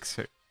take.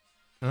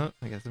 Oh,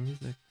 I got some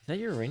music. Is that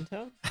your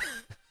ringtone?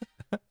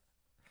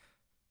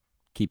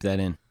 Keep that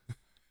in.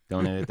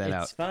 Don't edit that It's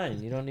out.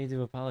 fine. You don't need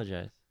to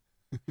apologize.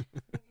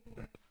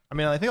 I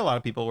mean, I think a lot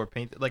of people were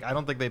painted. Like, I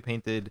don't think they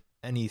painted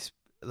any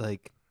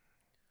like.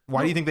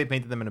 Why do you think they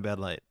painted them in a bad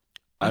light?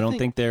 I don't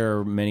think there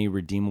are many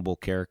redeemable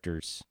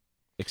characters,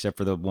 except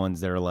for the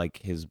ones that are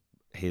like his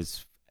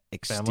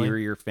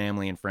exterior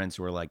family and friends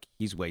who are like,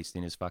 he's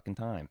wasting his fucking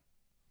time.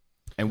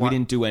 And we Why-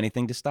 didn't do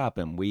anything to stop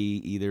him. We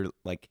either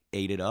like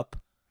ate it up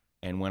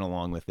and went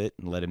along with it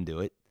and let him do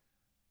it,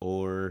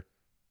 or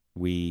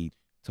we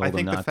told him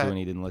think the not to fact- and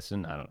he didn't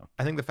listen. I don't know.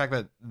 I think the fact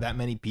that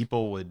many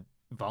people would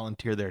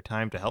volunteer their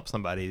time to help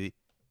somebody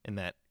in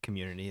that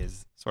community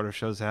is sort of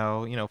shows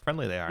how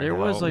friendly they are. There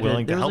and was how like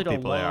willing there to was help like a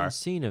people they long are.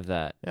 scene of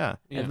that, Yeah,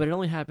 Yeah. but it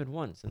only happened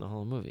once in the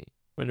whole movie.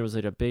 When it was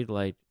like a big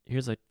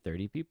here's like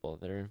 30 people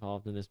that are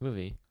involved in this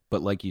movie.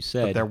 But like you but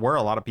said, there were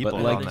a lot of people but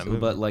involved like, in that movie.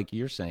 but like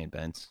you're saying,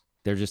 Benz,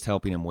 they're just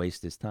helping him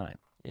waste his time.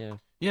 Yeah.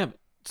 Yeah.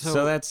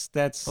 So that's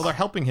well, they're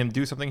helping him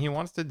do something he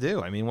wants to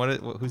do. I mean,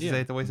 who's to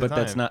say it's a waste but of time?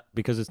 that's not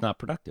because it's not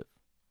productive.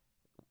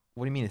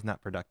 What do you mean it's not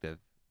productive?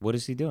 What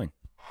is he doing?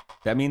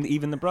 I mean,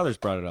 even the brothers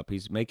brought it up.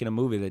 He's making a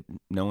movie that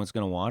no one's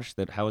going to watch.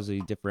 That how is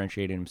he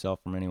differentiating himself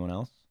from anyone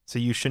else? So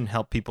you shouldn't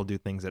help people do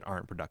things that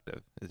aren't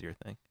productive, is your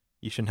thing.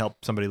 You shouldn't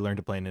help somebody learn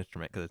to play an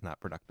instrument because it's not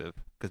productive,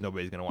 because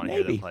nobody's going to want to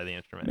hear them Maybe. play the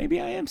instrument. Maybe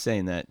I am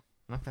saying that.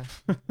 Okay,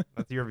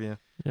 that's your view.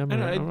 Yeah, I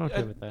know, I'm I-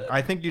 okay with that.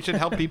 I think you should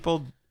help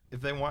people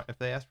if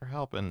they ask for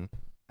help. And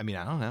I mean,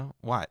 I don't know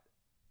what.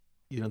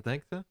 You don't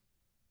think so?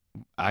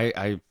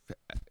 I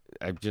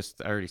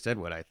already said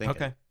what I think.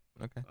 Okay.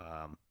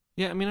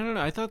 Yeah, I mean, I don't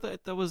know. I thought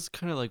that was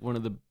kind of like one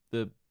of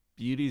the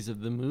beauties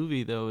of the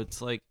movie, though.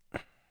 It's like,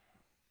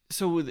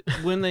 so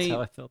when That's they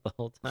how I felt the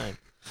whole time.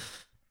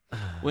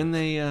 when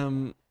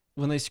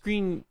they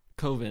screen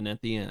Coven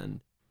at the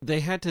end, they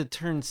had to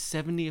turn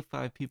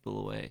 75 people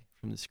away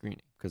from the screening.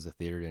 Because the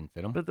theater didn't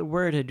fit him. But the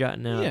word had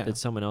gotten out Yeah, that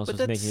someone else but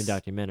was making a that's-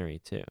 documentary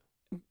too.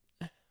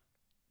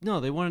 No,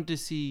 they wanted to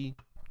see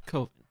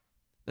Coven.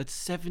 That's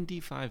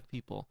 75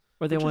 people.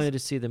 Or they Which is- wanted to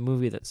see the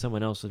movie that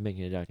someone else was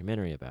making a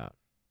documentary about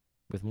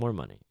with more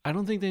money. I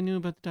don't think they knew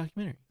about the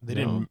documentary. They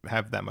No. didn't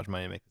have that much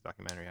money to make this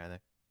documentary either.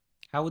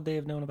 How would they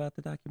have known about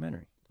the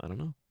documentary? I don't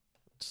know.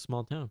 It's a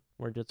small town.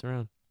 Word gets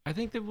around. I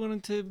think they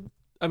wanted to.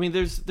 I mean,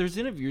 there's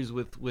interviews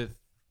with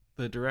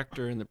the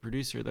director and the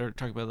producer that are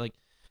talking about like,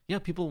 yeah,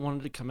 people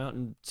wanted to come out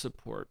and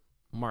support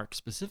Mark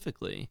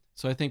specifically.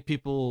 So I think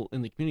people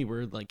in the community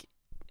were like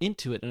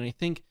into it, and I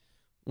think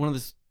one of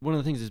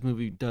the things this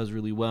movie does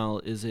really well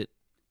is it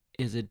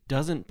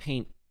doesn't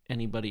paint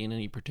anybody in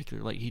any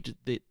particular light.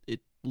 It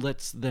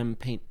lets them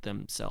paint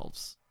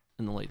themselves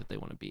in the light that they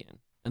want to be in,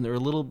 and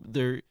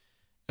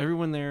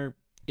everyone there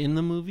in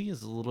the movie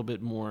is a little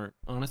bit more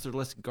honest or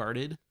less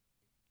guarded.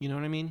 You know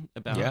what I mean?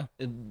 About Yeah.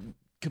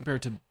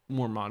 Compared to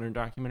more modern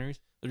documentaries,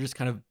 they're just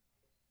kind of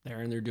there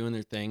and they're doing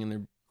their thing and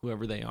they're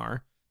whoever they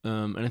are.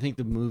 And I think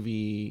the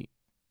movie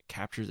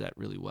captures that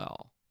really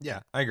well. Yeah,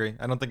 I agree.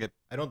 I don't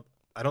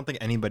think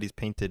anybody's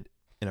painted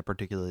in a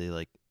particularly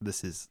like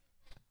this is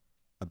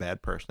a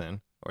bad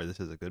person or this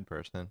is a good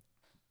person.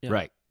 Yeah.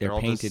 Right. They're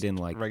all painted just in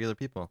like regular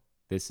people,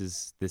 this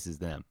is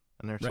them.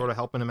 and they're Right. sort of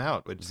helping him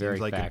out, which Very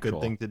seems like a factual.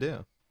 good thing to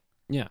do.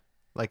 Yeah.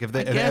 Like if I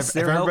they, if, guess if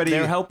they're, everybody,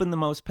 they're helping the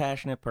most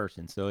passionate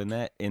person. So in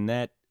that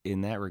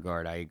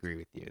regard, I agree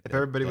with you. If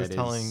everybody was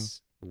telling-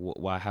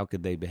 why, how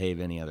could they behave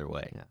any other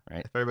way? Yeah.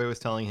 Right. if everybody was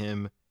telling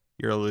him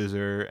you're a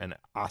loser and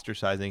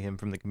ostracizing him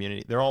from the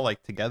community, they're all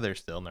like together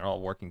still, and they're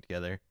all working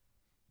together.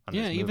 On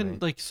Yeah, this even movie.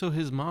 like so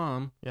his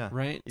mom, yeah,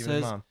 right, even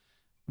his says, mom.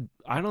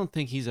 I don't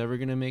think he's ever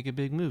gonna make a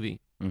big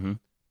movie. Mm-hmm.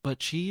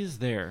 But she is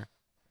there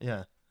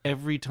Yeah,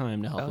 every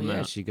time to help Oh him yeah,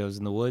 out. she goes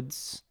in the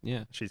woods.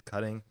 Yeah. she's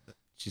cutting.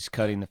 She's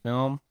cutting the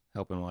film,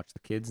 helping watch the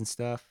kids and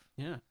stuff.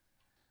 Yeah.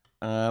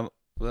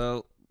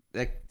 Well,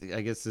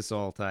 I guess this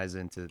all ties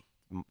into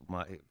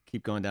my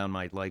keep going down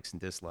my likes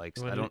and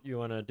dislikes. I don't You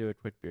want to do a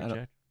quick beer I don't-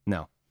 check?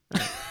 no.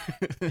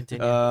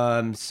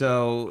 Continue.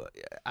 So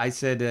I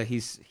said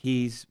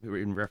he's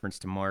in reference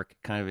to Mark,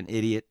 kind of an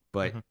idiot,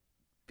 but Mhm.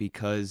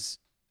 because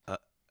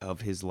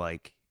of his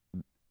like,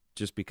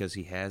 just because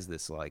he has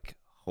this like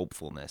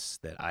hopefulness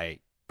that I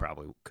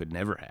probably could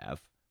never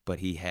have, but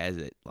he has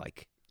it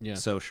like Yeah.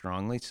 so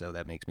strongly, so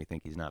that makes me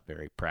think he's not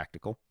very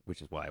practical,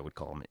 which is why I would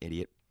call him an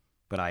idiot.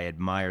 But I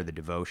admire the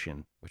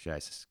devotion, which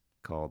I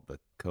called the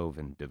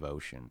Coven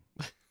devotion.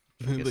 which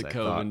I guess The I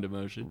Coven thought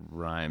demotion.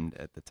 rhymed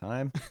at the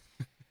time.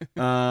 But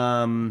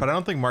I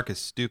don't think Mark is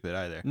stupid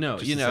either. No,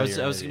 Just you to know, say I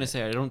you're was an gonna idiot.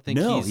 say I don't think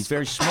no, he's he's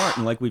very smart,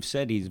 and like we've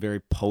said, he's very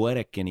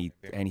poetic, and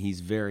he's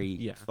very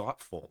Yeah.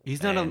 thoughtful.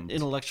 he's not an and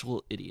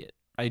intellectual idiot.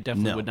 I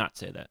definitely No. would not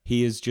say that.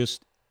 He is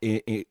just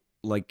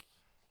like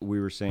we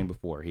were saying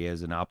before. He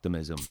has an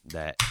optimism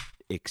that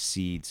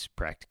exceeds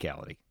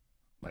practicality.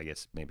 I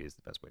guess maybe is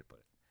the best way to put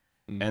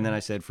it. Mm-hmm. And then I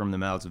said from the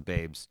mouths of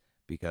babes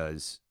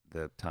because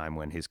the time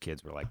when his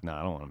kids were like, "No,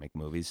 I don't want to make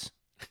movies.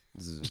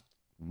 This is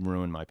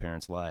ruin my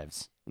parents'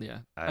 lives. Yeah.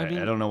 I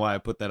don't know why I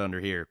put that under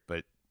here,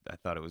 but I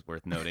thought it was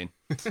worth noting.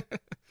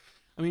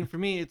 I mean, for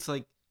me, it's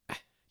like,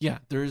 yeah,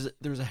 there's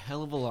a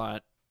hell of a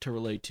lot to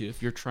relate to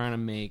if you're trying to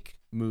make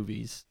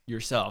movies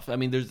yourself. I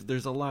mean,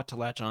 there's a lot to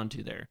latch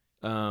onto there.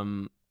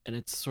 And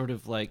it's sort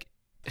of like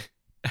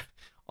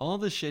all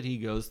the shit he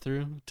goes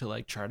through to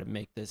like try to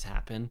make this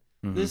happen.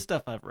 Mhm. This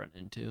stuff I've run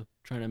into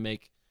trying to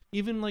make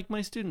even like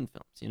my student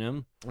films, you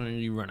know, when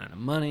you run out of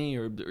money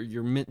or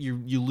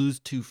you lose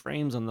 2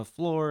 frames on the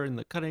floor in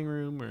the cutting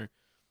room or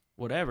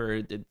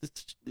whatever.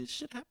 This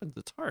shit happens.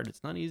 It's hard.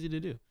 It's not easy to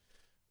do.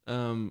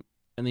 And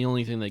the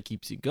only thing that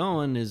keeps you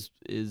going is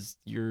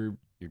your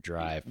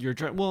Drive. Your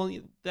drive. Well,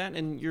 that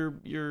and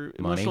your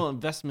emotional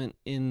investment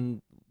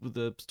in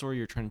the story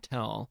you're trying to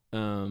tell.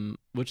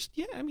 Which,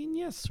 yeah, I mean,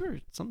 yes, sure.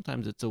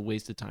 Sometimes it's a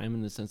waste of time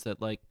in the sense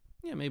that, like,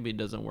 yeah, maybe it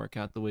doesn't work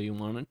out the way you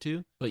want it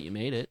to, but you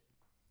made it.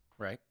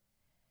 Right.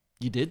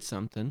 You did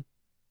something.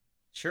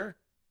 Sure.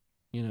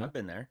 You know. I've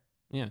been there.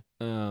 Yeah.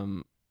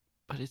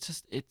 But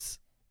it's.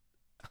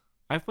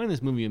 I find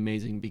this movie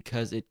amazing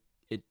because it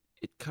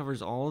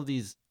covers all of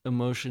these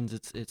emotions.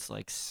 It's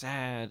like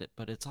sad,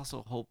 but it's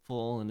also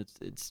hopeful, and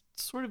it's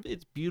sort of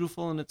it's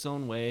beautiful in its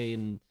own way.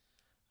 And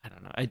I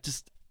don't know.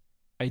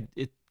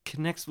 It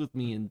connects with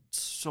me in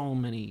so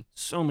many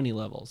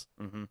levels.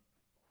 Mm-hmm.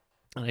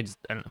 And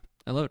I don't know.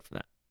 I love it for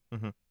that.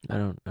 Mm-hmm. I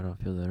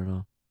don't feel that at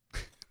all.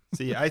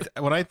 See,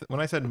 when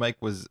I said Mike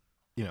was,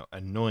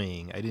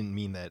 annoying, I didn't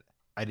mean that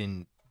I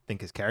didn't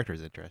think his character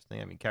is interesting.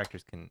 I mean,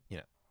 characters can,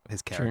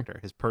 his character,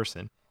 his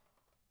person.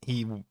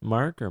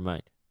 Mark or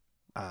Mike?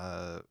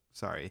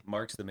 Sorry,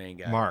 Mark's the main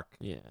guy. Mark.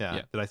 Yeah.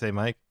 Yeah. Did I say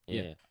Mike?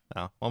 Yeah.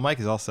 Oh, well, Mike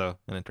is also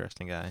an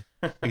interesting guy.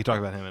 We can talk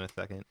about him in a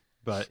second.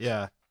 But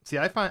yeah, see,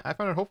 I find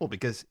it hopeful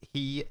because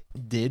he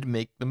did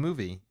make the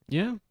movie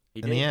Yeah.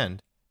 He in did. the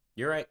end.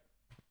 You're right.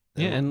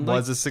 Yeah, It and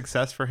was a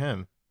success for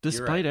him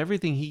Despite right.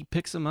 everything, he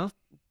picks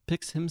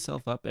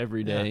himself up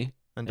every Yeah, day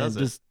and does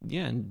it.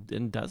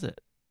 and does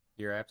it.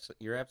 You're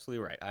absolutely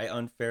right. I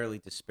unfairly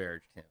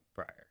disparaged him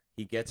prior.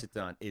 He gets it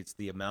done. It's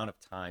the amount of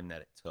time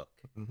that it took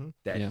Mm-hmm.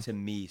 that Yeah. to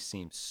me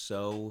seems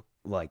so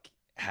like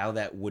how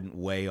that wouldn't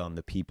weigh on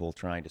the people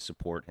trying to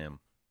support him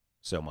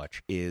so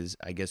much is,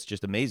 I guess,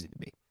 just amazing to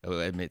me.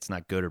 I mean, it's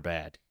not good or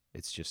bad.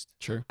 It's just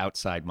Sure.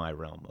 outside my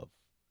realm of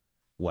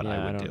what Yeah,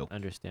 I would don't do.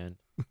 understand.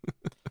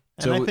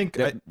 And I think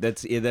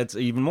that's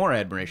even more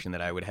admiration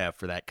that I would have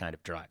for that kind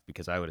of drive,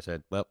 because I would have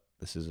said, well,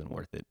 this isn't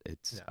worth it.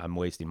 I'm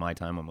wasting my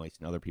time. I'm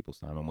wasting other people's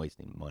time. I'm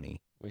wasting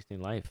money.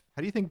 Wasting life.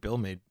 how do you think Bill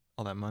made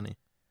all that money?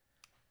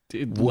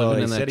 Dude, Well, living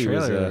they in that said he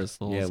was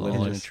trailer.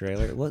 living in a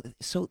trailer. Well,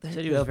 so Said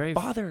he the was very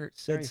father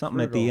said very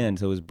something at the frugal. end.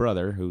 So his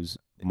brother, who's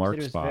Said Mark's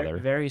he was father, Very,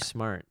 very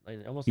smart.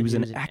 Like almost he like was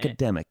an an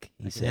academic.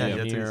 He like said an Yeah, that's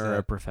what he engineer or a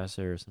said.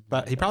 professor or something. But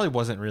like he that. probably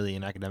wasn't really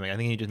an academic. I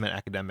think he just meant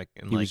academic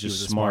and he like was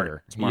just a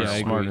smarter, smart. Yeah, I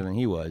agree. smarter than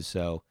he was.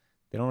 So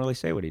they don't really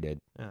say what he did.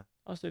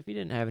 Also, if he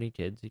didn't have any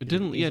kids, he It could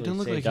didn't- have yeah, it easily didn't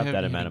look like saved he up had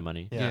that any- amount of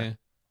money. Yeah. Didn't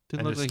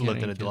And look just like he had lived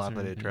in any a kids or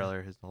dilapidated anything.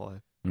 trailer his whole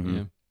life. Mhm.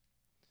 Yeah.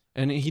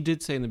 And he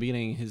did say in the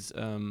beginning, his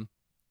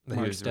That he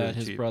Mark's was dad, really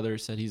his cheap. brother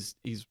said he's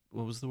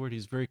what was the word?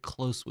 He's very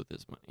close with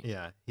his money.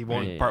 Yeah, he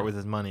won't Yeah, part yeah. with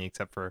his money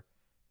except for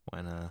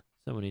when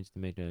Someone needs to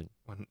make a.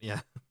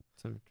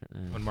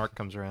 when Mark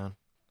comes around.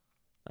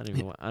 I don't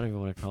even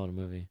want to call it a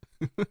movie.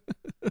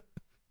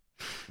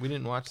 We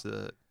didn't watch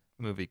the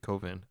movie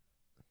Coven.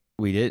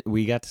 We did.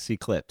 We got to see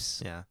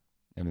clips. Yeah.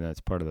 I mean, that's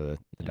part of the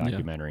Yeah.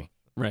 documentary.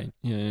 Right.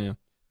 Yeah.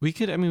 We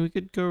could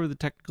go over the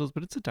technicals,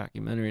 but it's a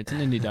documentary. It's an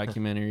indie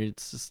documentary.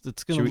 It's gonna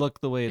Should we-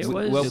 look the way it's. It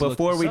was- Well, Just look-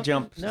 before we something-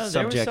 jump no, there was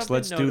subjects, something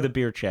let's do the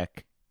beer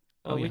check.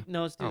 Oh, yeah.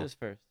 No, let's do Oh. this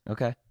first.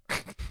 Okay.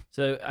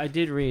 So I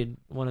did read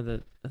one of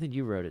the. I think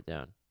you wrote it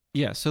down.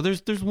 Yeah, so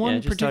there's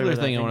one just talk particular about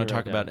that thing I thing want to you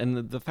talk wrote about, down.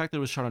 and the fact that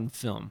it was shot on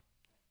film,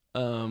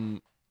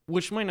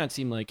 which might not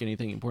seem like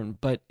anything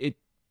important, but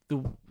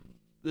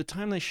the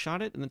time they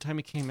shot it and the time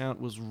it came out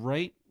was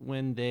right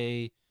when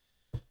the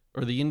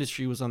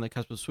industry was on the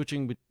cusp of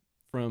switching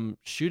from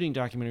shooting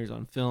documentaries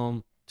on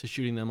film to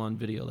shooting them on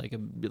video, like a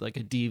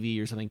DV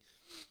or something.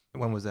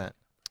 When was that?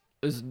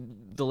 It was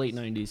the late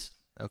 90s,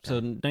 Okay. so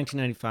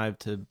 1995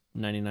 to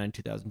 99,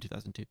 2000,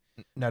 2002.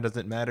 Now, does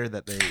it matter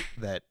that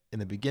that in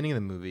the beginning of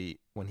the movie,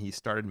 when he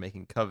started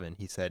making Coven,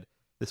 he said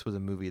this was a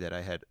movie that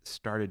I had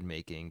started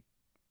making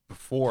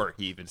before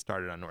he even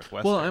started on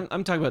Northwestern? Well,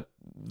 I'm talking about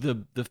the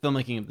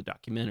filmmaking of the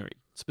documentary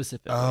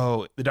specifically.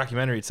 Oh, the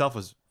documentary itself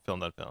was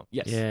filmed on film.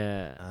 Yes.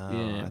 Yeah. Oh,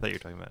 Yeah. I thought you were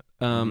talking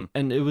about.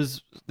 And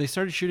they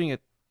started shooting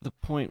at the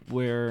point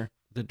where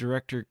the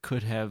director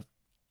could have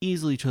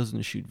easily chosen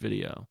to shoot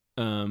video,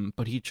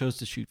 but he chose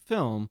to shoot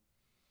film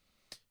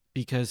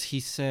because he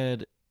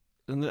said,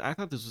 and I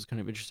thought this was kind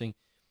of interesting.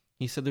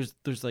 He said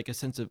there's like a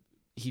sense of,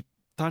 he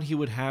thought he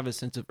would have a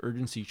sense of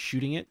urgency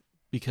shooting it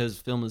because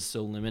film is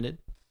so limited.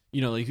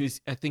 You know, like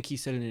I think he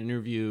said in an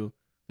interview,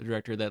 the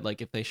director, that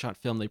like if they shot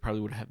film, they probably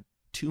would have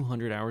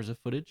 200 hours of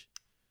footage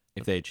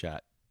If they'd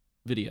shot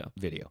video,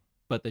 video.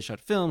 but they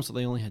shot film, so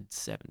they only had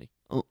 70.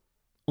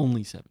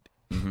 Only 70.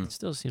 Mhm. It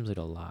still seems like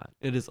a lot.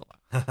 It is a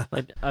lot.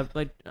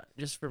 Like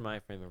just for my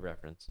frame of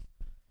reference,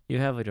 You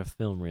have like a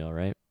film reel,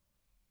 right?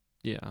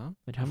 Yeah.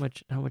 Like how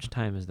much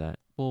time is that?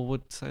 Well,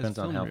 what size Depends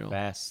on film how reel?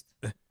 fast.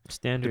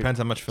 Standard. Depends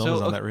how much film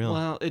is on that reel.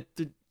 Well,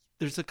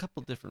 there's a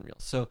couple different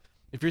reels. So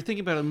if you're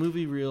thinking about a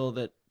movie reel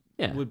that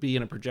Yeah. would be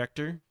in a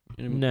projector,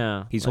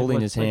 No. He's Like holding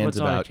what's- his like hands what's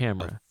on a about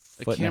camera.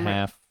 a foot and a camera-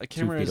 half, a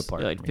 2 camera feet is,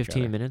 apart. Like from each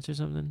 15 other. minutes or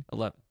something.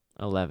 11.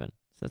 11.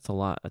 So that's a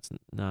lot. That's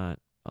not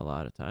a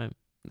lot of time.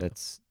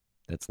 That's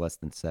less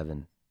than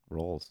 7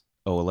 rolls.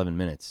 Oh, 11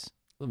 minutes.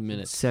 A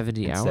minute.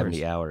 70 And hours.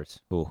 70 hours.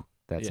 Ooh,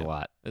 that's Yeah. a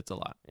lot. It's a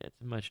lot. Yeah,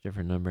 it's a much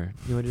different number.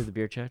 You want to do the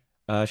beer check?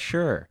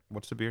 Sure.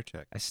 What's the beer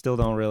check? I still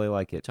don't really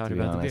like it, Talk to be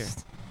about the beer.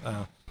 honest.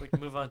 Oh. We can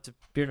move on to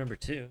beer number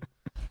 2.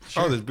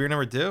 Oh, there's beer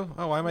number 2?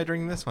 Oh, why am I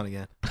drinking this one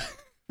again?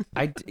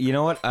 You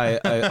know what?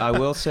 I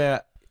will say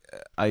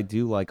I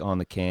do like on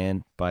the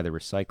can by the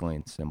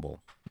recycling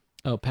symbol.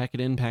 Oh, pack it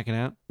in, pack it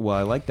out. Well,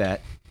 I like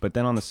that, but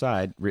then on the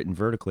side, written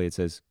vertically, it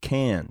says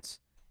cans,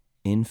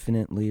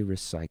 infinitely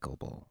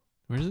recyclable.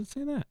 Where does it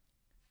say that?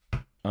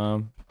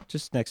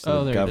 Just next to Oh,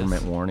 the there it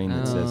government is. warning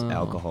that says Oh.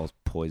 alcohol's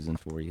poison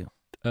for you.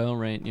 Oh,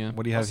 right, yeah.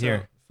 What do you have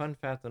here? Fun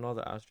fact on all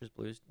the Ostrich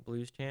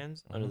Blues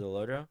cans under the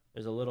logo,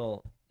 there's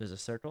a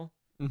circle.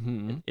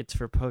 Mm-hmm. It's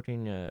for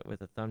poking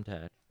with a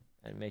thumbtack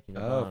and making a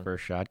Oh, bomb. for a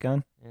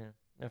shotgun? Yeah,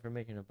 no, for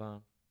making a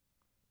bomb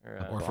or,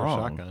 Or for a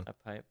Wrong. shotgun. a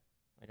pipe.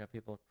 Like how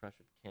people crush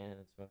a can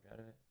and smoke out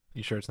of it.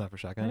 You sure it's not for I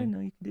shotgun? didn't know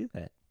you could do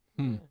that.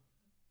 Hmm.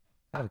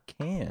 Out of a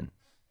can.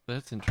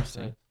 That's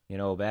interesting. You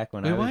know, back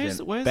when Wait, I why was is-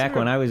 in, why is back there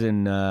when a- I was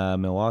in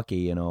Milwaukee,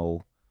 you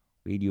know,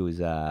 we'd use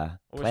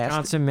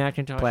Wisconsin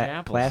Macintosh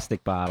apples.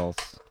 plastic bottles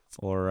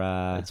or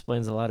That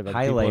explains a lot about the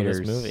people in this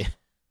highlighters. movie.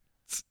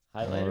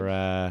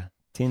 Highlighter. or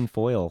tin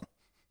foil.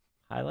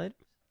 Highlighter?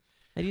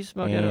 How do you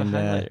smoke out of a And,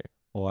 highlighter?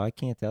 Well, I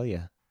can't tell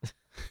you.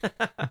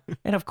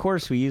 And of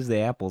course, we use the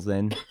apples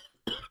then.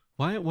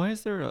 Why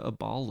is there a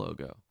ball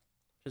logo?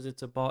 Because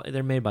it's a ball.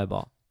 They're made by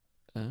Ball.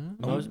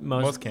 Oh.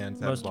 Most cans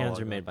have most Ball cans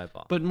are logo. made by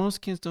Ball. But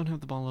most cans don't have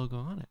the ball logo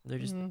on it. They're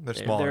just They're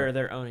smaller.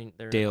 they're owning.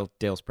 They're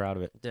Dale's proud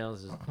of it.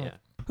 Dale's is yeah.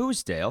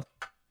 Who's Dale?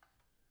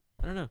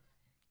 I don't know.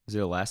 Is it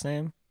a last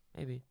name?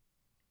 Maybe.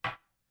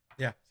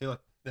 Yeah, see,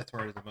 look. That's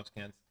where it is in most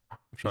cans. I'm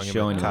He's him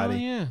showing a it. Oh, Toddy.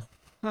 yeah.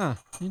 Huh.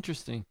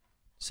 Interesting.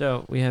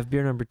 So we have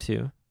beer number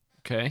 2.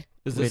 Okay.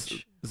 Is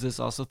this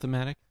also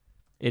thematic?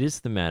 It is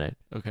thematic.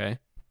 Okay.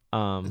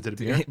 Is it a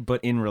beer?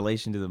 But in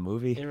relation to the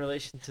movie? In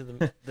relation to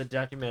the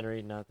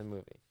documentary, not the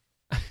movie.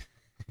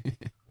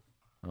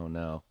 Oh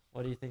no.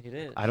 What do you think it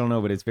is? I don't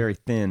know, but it's very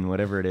thin,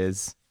 whatever it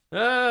is.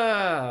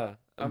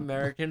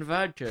 American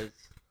vodkas.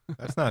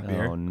 That's not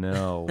beer. Oh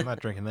no. I'm not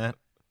drinking that.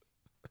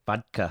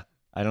 Vodka.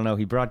 I don't know.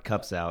 He brought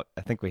cups out.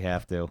 I think we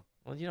have to.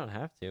 Well, you don't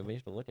have to, but you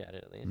have to look at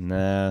it at least.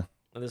 Nah.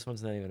 Well, this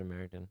one's not even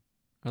American.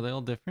 Are they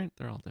all different?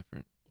 They're all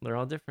different. They're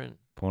all different.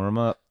 Pour them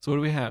up. So what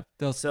do we have?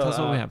 Tell So us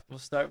what we have. We'll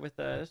start with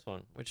this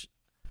one, which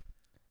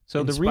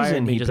So the inspired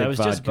reason me he because picked I was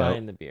just vodka,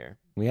 buying the beer.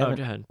 we Oh, haven't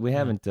go ahead. we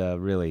haven't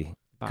really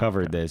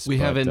covered this. We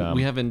but,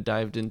 haven't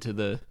dived into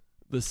the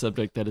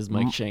subject that is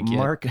Mike Shank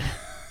yet.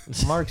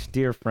 Mark's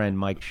dear friend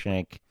Mike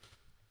Shank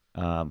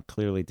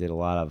clearly did a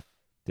lot of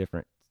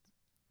different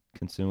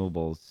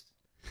consumables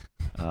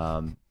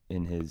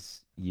in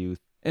his youth,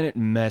 and it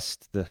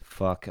messed the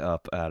fuck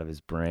up out of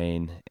his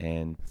brain,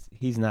 and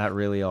he's not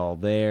really all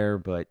there,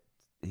 but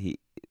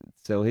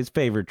so his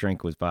favorite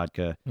drink was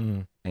vodka,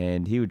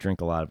 and he would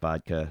drink a lot of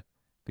vodka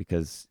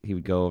because he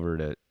would go over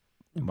to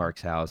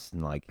Mark's house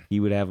and like he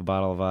would have a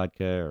bottle of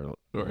vodka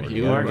Or or he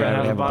the would other Mark guy had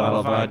would a have bottle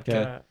of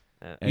vodka.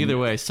 And Either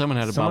way, someone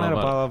had a someone had a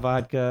bottle bottle of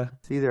vodka.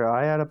 It's either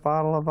I had a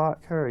bottle of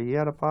vodka or you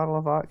had a bottle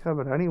of vodka,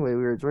 but anyway,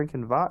 we were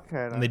drinking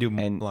vodka. And they do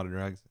And- a lot of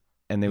drugs.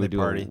 And they would They do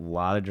party. a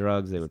lot of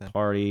drugs. They would So-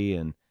 party,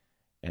 and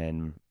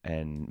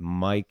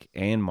Mike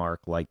and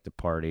Mark liked to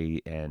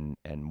party, and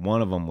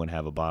one of them would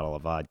have a bottle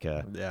of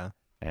vodka, Yeah.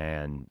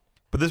 and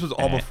But this was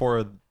all Eh.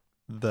 before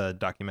the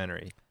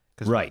documentary.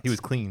 'Cause Right. He was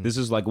clean. this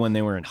is like when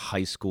they were in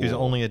high school. He was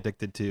only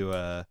addicted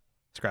to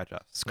scratch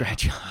offs.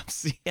 scratch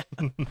offs, yeah.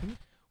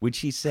 Which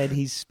he said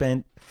he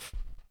spent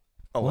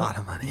A what? lot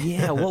of money.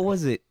 Yeah, what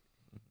was it?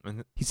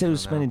 He said he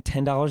was I don't know. spending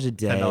 $10 a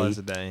day $10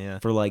 a day, yeah.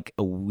 for like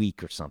a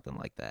week or something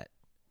like that,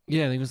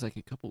 Yeah, I think it was like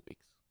a couple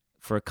weeks.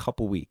 for a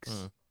couple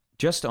weeks,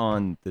 just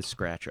on the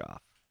scratch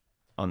off,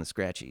 on the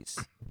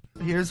scratchies.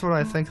 Here's what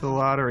I think of the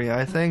lottery.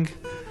 I think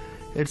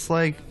it's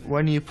like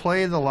when you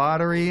play the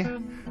lottery,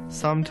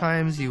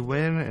 sometimes you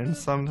win and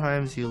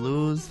sometimes you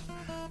lose.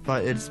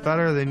 But it's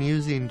better than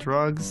using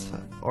drugs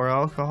or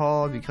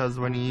alcohol because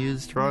when you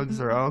use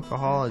drugs or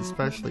alcohol,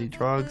 especially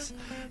drugs,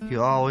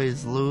 you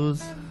always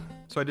lose.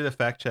 So I did a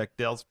fact check.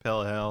 Dale's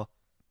Pale Ale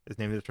is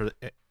named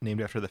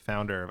after the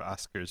founder of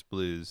Oscar's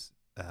Blues.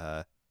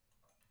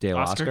 Dale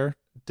Oscar?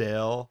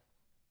 Dale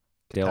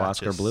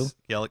Oscar Blue?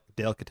 Dale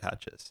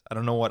Katachis. I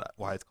don't know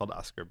why it's called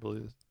Oscar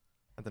Blues.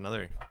 That's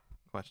another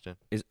question.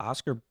 Is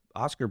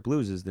Oscar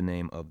Blues is the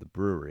name of the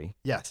brewery.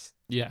 Yes.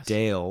 Yes.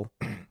 Dale.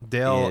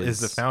 Dale is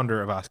the Is-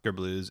 founder of Oscar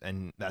Blues,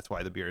 and that's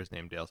why the beer is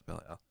named Dale's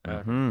Pale Ale.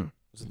 Mhm.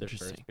 Was it their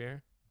Interesting. first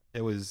beer?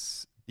 It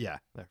was, yeah.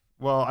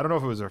 Well, I don't know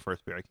if it was their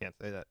first beer. I can't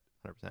say that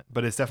 100%.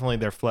 But it's definitely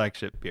their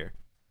flagship beer.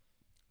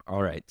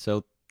 All right.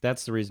 So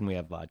That's the reason we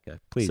have vodka.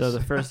 Please. So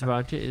the first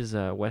vodka is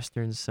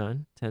Western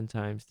Sun, 10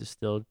 times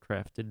distilled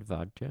crafted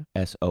vodka.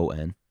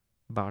 SON.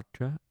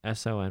 Vodka,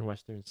 SON,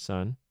 Western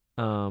Sun.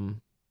 Like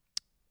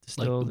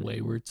Distilled the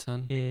Wayward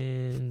Son.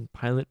 in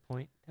Pilot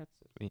Point,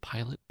 Texas.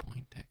 Pilot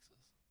Point, Texas.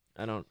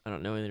 I don't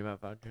know anything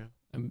about vodka.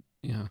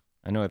 Yeah.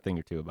 I know a thing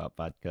or two about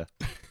vodka.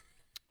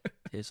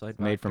 Tastes like It's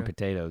made from vodka.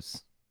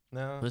 potatoes.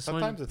 No, This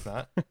one- sometimes it's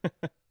not.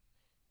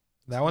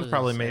 That What one's does it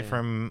probably made say?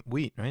 from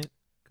wheat, right?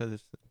 Because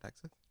it's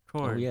Texas.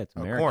 Corn. Oh yeah, it's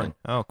Oh, American. corn.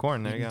 Oh,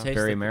 corn. There You you can go. taste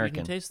Very the, American.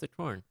 You can taste the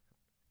corn.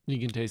 You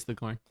can taste the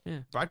corn.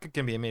 Vodka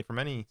can be made from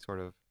any sort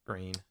of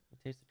grain.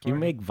 Taste the Can you corn.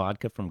 make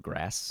vodka from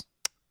grass?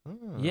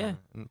 Yeah.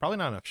 Probably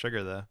not enough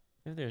sugar though.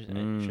 If there's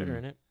any sugar Mm.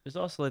 in it. There's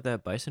also like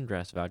that bison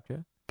grass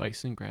vodka.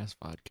 Bison grass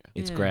vodka.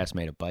 It's Yeah. grass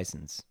made of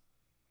bisons.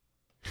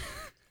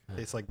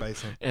 Tastes like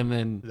bison. And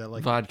then Is that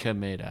like- vodka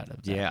made out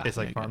of that. Yeah. Tastes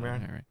like Okay, got it.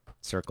 farmyard? All right.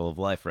 Circle of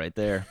life right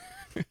there.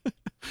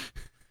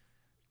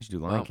 You should do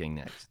Lion Wow. King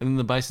next. And then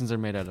the bisons are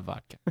made out of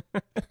vodka.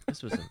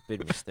 This was a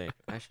big mistake.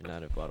 I should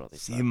not have bought all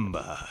these. vodkas.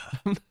 Simba.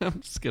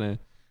 I'm just gonna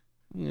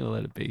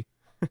let it be.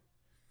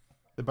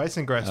 The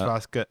bison grass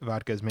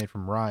vodka is made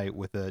from rye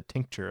with a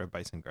tincture of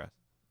bison grass.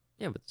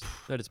 Yeah,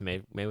 but it's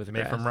made with Made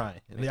grass. from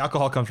rye. The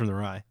alcohol comes from the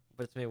rye.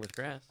 But it's made with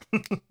grass.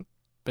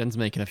 Ben's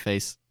making a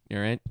face. You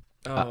all right?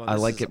 Oh, I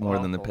this like is it more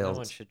than the awful. No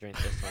one Pils. should drink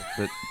this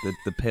one.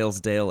 The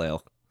Palesdale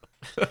Ale.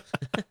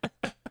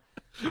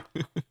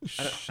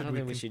 I don't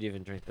think we should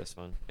even drink this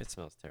one. It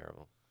smells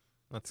terrible.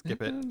 Let's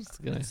skip it. I'm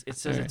just gonna- It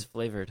says all it's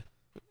flavored.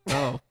 right.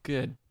 Oh,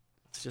 good.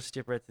 Let's just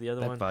skip right to the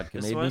other That one. vodka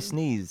This made one, me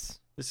sneeze.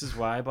 This is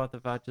why I bought the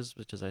vodkas,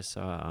 because I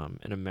saw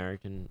an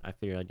American. I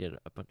figured I'd get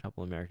a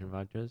couple American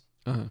vodkas.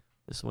 Uh-huh.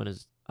 This one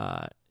is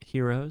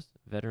Heroes,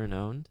 veteran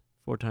owned,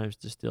 4 times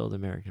distilled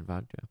American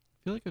vodka. I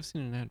feel like I've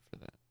seen an ad for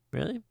that.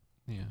 Really?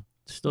 Yeah.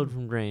 Distilled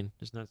from grain.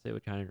 Does not say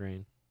what kind of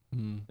grain.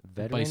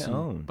 Veteran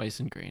owned.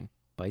 Bison grain.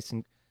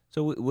 Bison.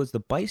 So was the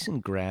bison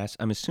grass?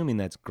 I'm assuming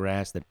that's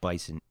grass that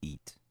bison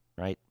eat,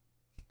 right?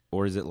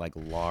 Or is it like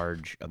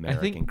large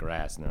American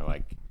grass? And they're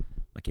like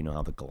you know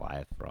how the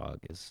Goliath frog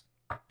is.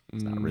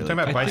 It's not really. Talking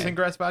about I bison think-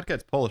 grass vodka?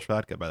 It's Polish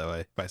vodka, by the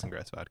way. Bison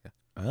grass vodka.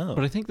 Oh.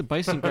 But I think the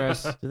bison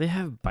grass Do they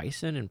have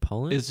bison in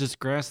Poland? is just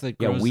grass that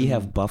Yeah, grows we in-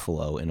 have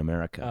buffalo in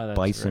America. Oh, that's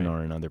Bison right.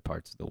 are in other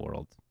parts of the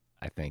world.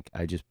 I think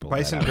I just pulled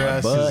Bison that out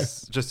of grass my butt.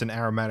 is just an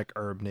aromatic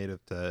herb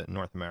native to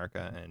North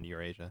America and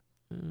Eurasia.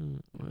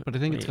 But I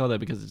think it's wait. called that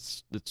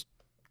because it's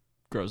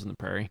grows in the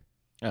prairie.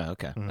 Oh,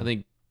 okay. Mhm. I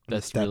think the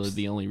that's really steppes.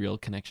 the only real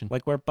connection.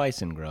 Like where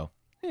bison grow.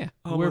 Yeah,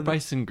 Oh, where when the-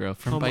 bison grow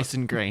from oh, my-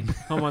 bison grain.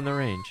 home on the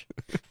range.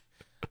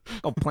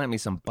 Oh, plant me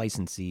some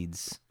bison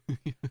seeds.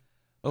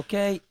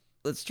 Okay,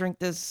 let's drink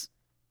this.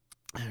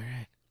 All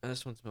right, Oh,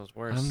 this one smells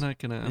worse. I'm not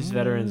gonna. These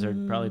veterans are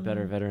probably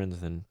better veterans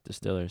than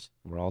distillers.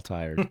 We're all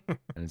tired, and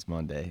it's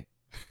Monday.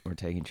 We're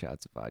taking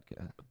shots of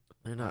vodka.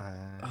 They're not.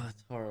 Oh, Ah.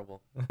 it's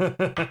horrible.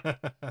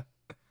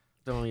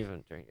 Don't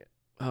even drink it.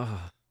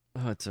 Oh,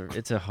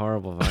 it's a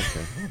horrible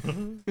vodka.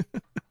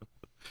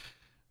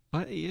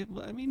 But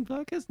well, I mean,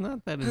 vodka's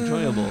not that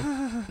enjoyable.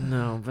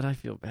 No, but I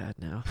feel bad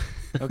now.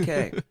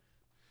 Okay,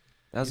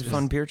 that was a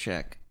fun beer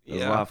check. It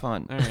was a Yeah. lot of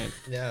fun. All right.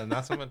 Yeah,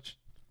 not so much.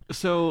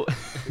 So,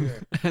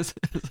 as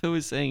I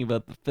was saying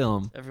about the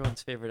film,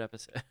 Everyone's favorite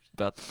episode.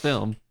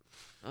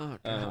 Oh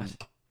god.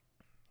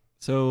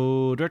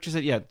 So director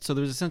said, yeah. So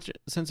there was a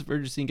sense of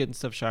urgency in getting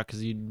stuff shot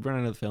because you'd run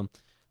out of the film,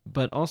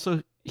 but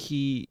also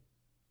he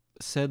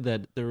said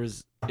that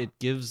it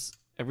gives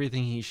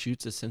everything he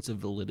shoots a sense of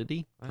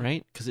validity, Wow.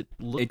 right? Because it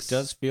It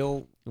does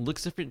feel.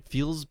 looks different,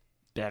 feels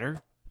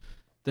better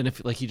than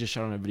if like he just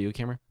shot on a video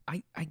camera.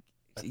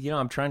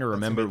 I'm trying to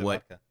remember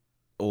what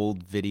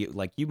old video.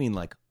 Like you mean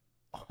like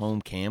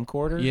home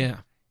camcorder? Yeah,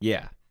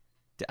 Yeah,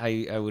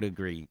 I would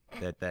agree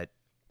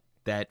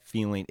that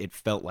feeling. It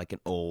felt like an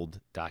old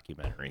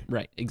documentary,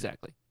 right,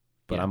 exactly.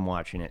 but Yeah. I'm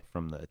watching it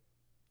from the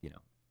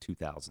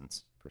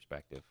 2000s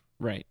perspective.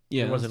 Right,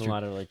 yeah. there wasn't that's a true.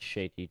 lot of like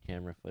shaky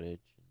camera footage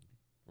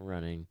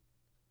running.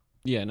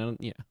 Yeah, no,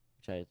 yeah.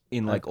 Which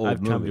In like old I've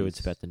come to movies.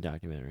 expect in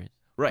documentaries.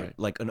 Right.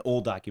 Like an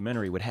old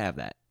documentary would have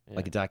that.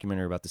 Like Yeah. a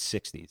documentary about the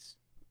 60s.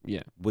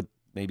 Yeah. Would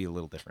maybe a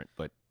little different,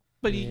 but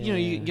But you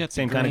Yeah. get the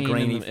same kind of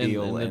grain grainy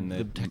feel and, and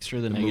the texture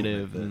of the movement,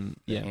 negative, the and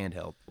yeah.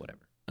 handheld, whatever.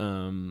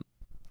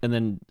 And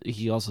then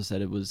he also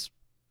said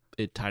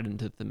it tied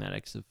into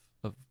thematics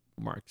of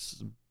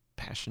Mark's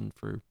passion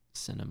for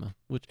cinema,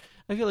 which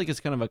I feel like is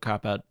kind of a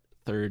cop out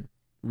third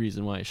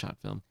reason why I shot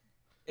film.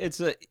 It's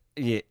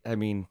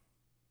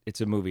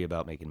a movie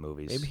about making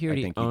movies. Maybe he I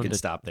already think you owned could a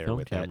stop there film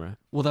with camera.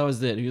 Well, that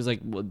was it. He was like,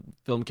 well,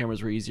 film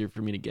cameras were easier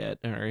for me to get.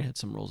 I already had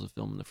some rolls of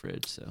film in the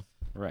fridge, so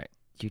that. Right.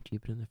 Do you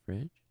keep it in the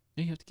fridge?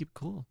 yeah, you have to keep it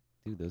cool.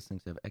 Dude, those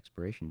things have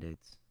expiration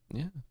dates.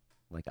 Yeah.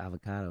 Like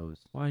avocados.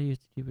 Why do you have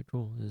to keep it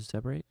cool? Does it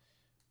separate?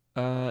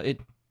 It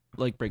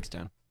like breaks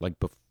down. Like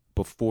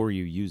before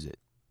you use it.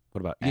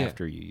 What about Yeah.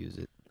 after you use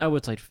it? Oh,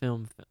 it's like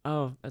film.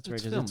 Oh, that's right.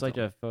 It's 'Cause film it's like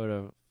film. a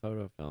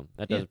photo film.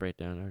 That Yeah. does break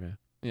down. Okay.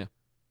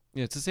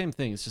 Yeah, it's the same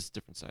thing. It's just a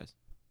different size.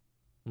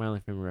 My only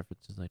frame of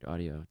reference is like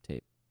audio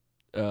tape.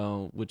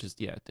 Which is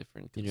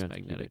different. 'cause You It's don't have to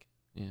keep it magnetic.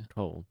 Yeah.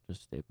 Cold,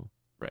 just stable.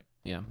 Right.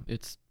 Yeah,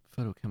 it's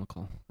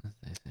photochemical, as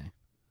they say.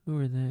 Who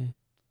are they?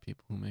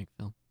 People who make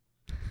film.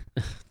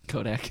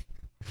 Kodak.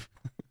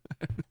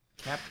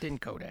 Captain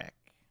Kodak.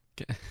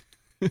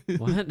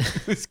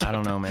 What? I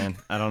don't know, man.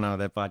 I don't know.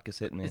 That vodka's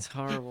hitting me. It's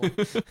horrible.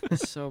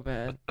 It's so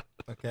bad.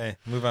 Okay,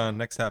 move on.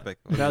 Next topic.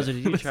 What is Bowser, it?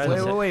 did you try Wait,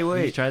 the wait, Did you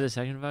wait. try the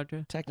second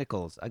vodka?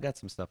 Technicals. I got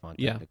some stuff on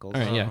Yeah. technicals.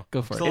 All right, yeah,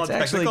 go for Still it. on It's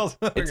actually- technicals?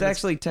 We're It's gonna-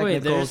 actually Wait,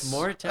 technicals. there's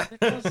more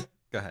technicals?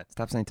 Go ahead.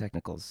 Stop saying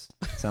technicals.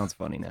 Sounds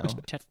funny now.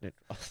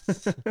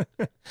 Technicals.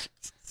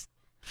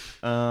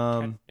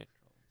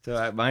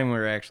 So mine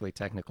were actually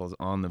technicals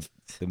on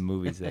the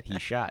movies that he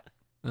shot,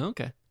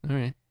 Okay, all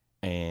right.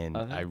 and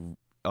Oven?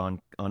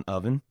 on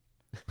Oven,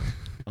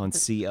 on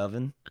Sea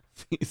Oven.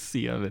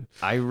 See of it.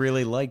 I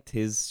really liked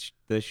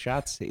the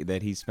shots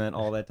that he spent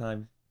all that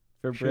time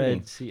For shooting.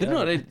 bread. See,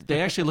 No, they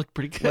actually look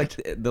pretty good. Like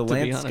the be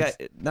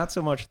landscape, not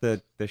so much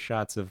the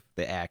shots of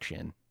the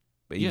action,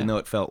 but even Yeah. though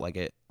it felt like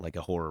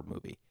a horror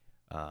movie.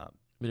 I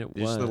mean, it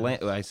Just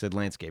was. I said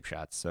landscape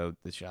shots, so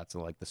the shots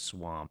of like the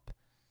swamp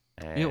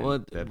and Yeah,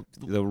 well,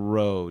 the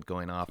road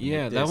going off. in the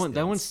yeah, that one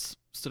distance.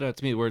 stood out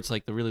to me, where it's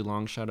like the really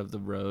long shot of the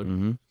road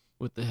Mhm.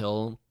 with the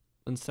hill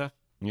and stuff.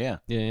 Yeah,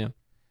 Yeah.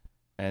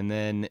 and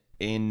then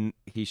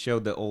he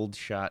showed the old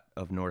shot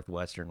of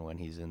Northwestern when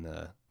he's in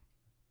the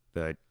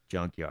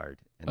junkyard,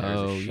 and there's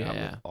Oh, a shot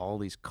yeah. with all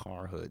these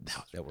car hoods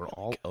that were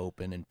all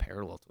open and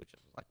parallel to each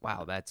other. Like,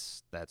 wow,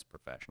 that's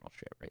professional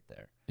shit right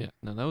there. Yeah.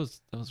 No, that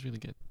was really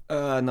good.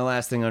 And the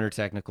last thing under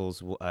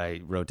technicals,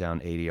 I wrote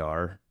down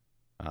ADR,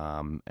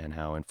 and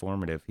how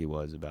informative he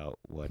was about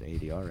what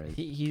ADR is.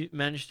 He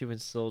managed to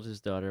insult his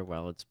daughter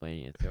while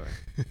explaining it to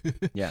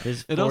her. Yeah,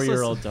 His It also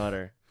 4-year-old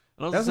daughter.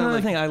 It also that was sounded another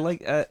like- thing I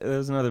like. That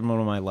was another one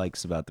of my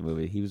likes about the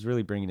movie. He was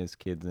really bringing his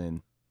kids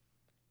in,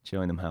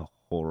 showing them how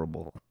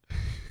horrible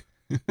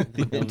the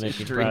filmmaking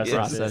industry is.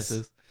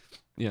 processes.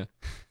 Yeah.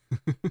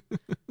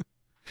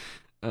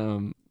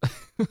 I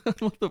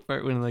love the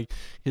part when like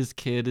his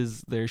kid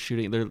is there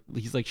shooting.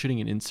 He's like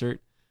shooting an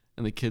insert,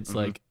 and the kid's Mhm.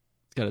 like,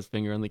 he's got his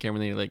finger on the camera,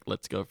 and they like,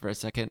 let's go for a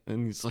second,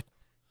 and he's like,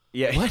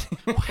 Yeah, what?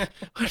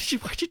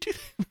 Why'd you do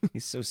that?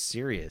 He's so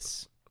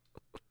serious.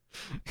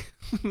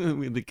 I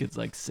mean, the kid's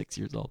like 6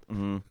 years old.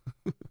 hmm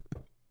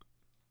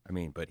I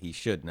mean, but he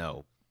should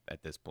know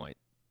at this point.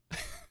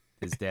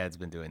 His dad's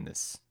been doing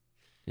this.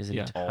 His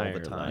Yeah. All the entire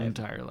time. life.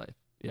 Entire life.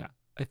 Yeah.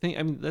 I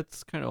mean,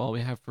 that's kind of all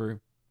we have for.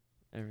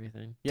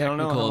 Everything. Yeah, I don't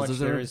know how Technicals, much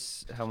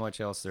is there- how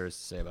much else there is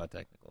to say about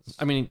technicals.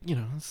 I mean,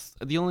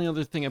 the only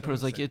other thing I put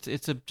was like Understand.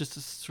 it's just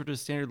a sort of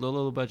standard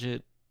low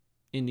budget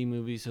indie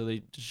movie, so they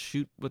just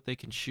shoot what they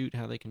can shoot,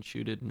 how they can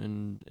shoot it,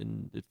 and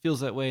it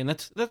feels that way, and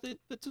that's a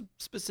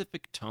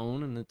specific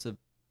tone, and it's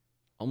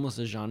almost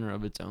a genre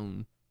of its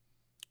own,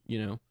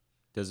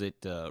 Does it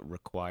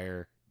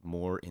require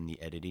more in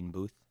the editing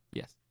booth?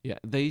 Yes, yeah.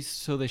 They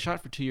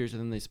shot for 2 years, and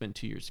then they spent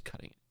 2 years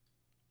cutting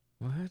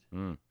it. What?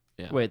 Mm.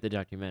 Yeah. Wait, the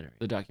documentary.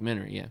 The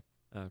documentary, yeah.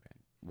 Okay.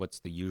 What's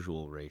the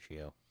usual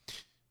ratio?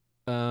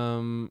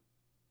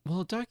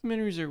 Well,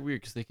 documentaries are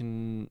weird because they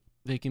can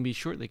be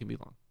short, they can be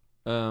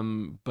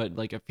long. But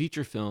like a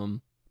feature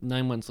film,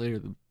 9 months later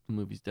the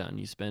movie's done.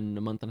 You spend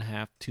a month and a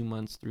half, 2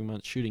 months, 3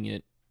 months shooting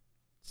it.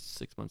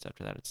 6 months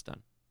after that, it's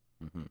done.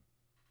 Mm-hmm.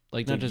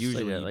 Like So not just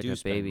usually like you do a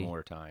spend baby.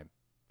 more time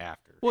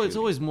after. well, it's shooting.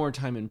 always more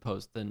time in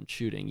post than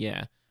shooting,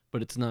 yeah.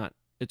 But it's not.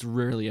 It's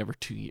rarely ever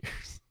 2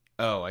 years.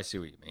 Oh, I see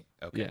what you mean.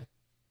 Okay,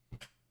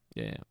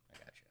 Yeah. I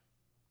got you.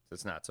 So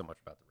it's not so much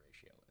about the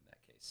ratio in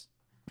that case.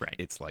 Right.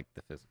 It's like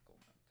the physical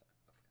amount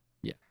of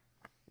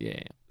time.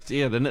 Yeah. So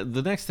yeah,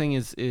 the next thing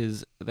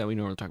is that we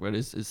normally talk about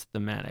is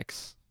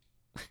thematics.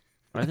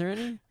 Are there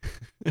any?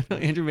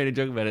 Andrew made a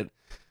joke about it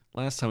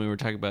last time we were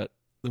talking about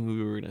the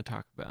movie we were going to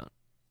talk about,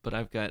 but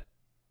I've got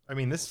I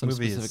mean, this some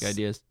movie specific is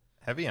ideas.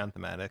 heavy on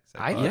thematics.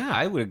 I thought. yeah.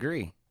 I would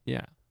agree. Yeah,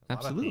 A lot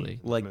of absolutely. themes in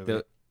this Like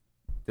movie.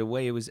 the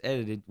way it was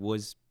edited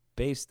was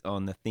based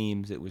on the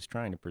themes it was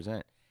trying to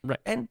present. Right.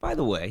 And by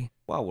the way,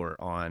 while we're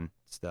on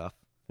stuff,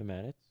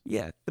 Thematics?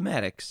 yeah,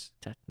 thematics.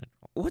 Technical.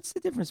 What's the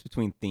difference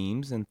between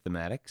themes and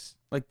thematics?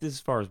 Like this as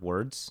far as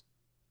words?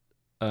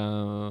 What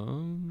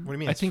do you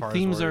mean, I as think far as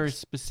themes are words?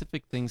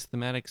 specific things.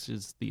 Thematics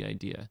is the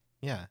idea.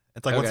 Yeah,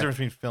 it's like what's the Okay. difference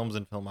between films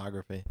and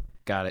filmography?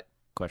 Got it.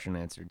 Question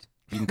answered.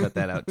 You can cut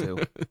that out too.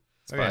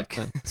 It's Okay.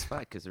 fine. It's fine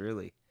because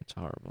really. It's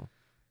horrible.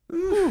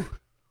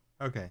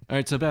 Okay. All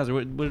right, so Bowser,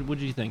 what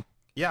did you think?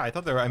 Yeah, I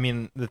thought there were. I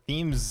mean, the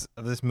themes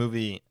of this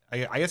movie.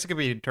 I guess it could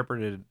be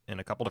interpreted in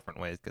a couple different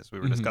ways because we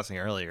were Mhm. discussing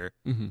earlier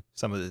Mm-hmm.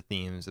 some of the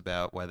themes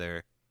about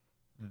whether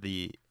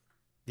the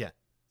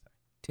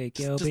Take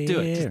Just do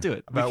it. Just do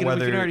it. About we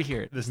whether can already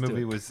hear it. this Just do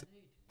movie it. was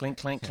Clink,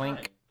 clink,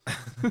 clink.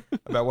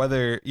 about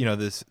whether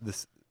this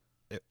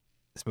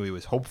movie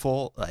was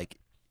hopeful. Like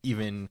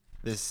even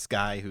this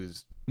guy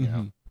who's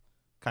Mhm.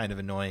 kind of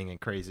annoying and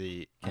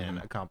crazy can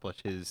Mhm. accomplish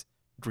his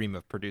dream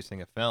of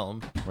producing a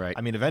film. Right.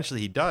 I mean,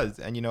 eventually he does,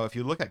 and if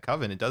you look at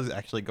Coven, it does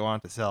actually go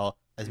on to sell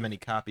as many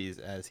copies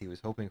as he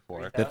was hoping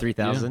for. The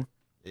 3,000?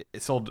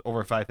 It sold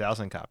over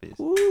 5,000 copies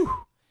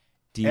Woo!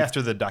 Do you,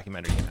 after the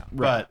documentary came out.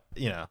 Right.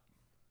 But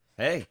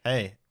hey,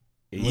 hey,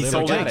 he Whatever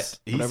sold takes. it.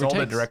 He Whatever sold it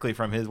takes. directly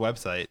from his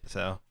website.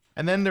 So,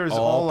 And then there's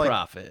all like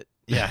profit.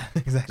 yeah,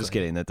 exactly. Just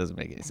kidding. That doesn't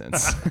make any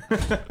sense.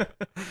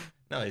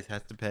 No, he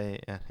has to pay.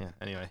 Yeah.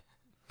 Anyway,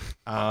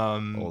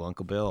 Old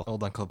Uncle Bill.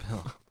 Old Uncle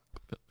Bill.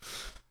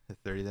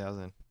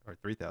 30,000 or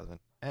 3,000.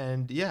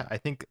 And yeah, I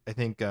think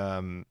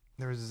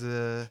there was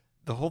the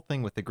whole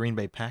thing with the Green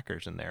Bay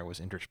Packers in there was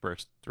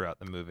interspersed throughout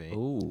the movie.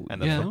 Ooh.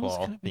 And the yeah, that was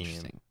football kind of theme.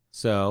 interesting.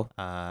 So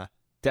Uh,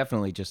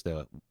 definitely just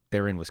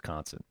they're in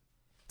Wisconsin.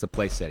 It's a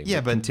place setting.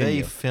 yeah, but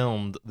continue, they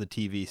filmed the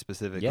TV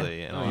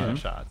specifically in a lot of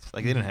shots.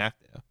 Like they didn't have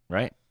to.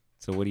 right.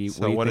 So what do you?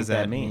 So what do you what think does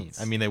that mean? mean?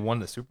 I mean, they won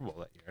the Super Bowl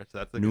that year, so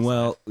that's a good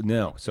Well,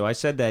 no. So I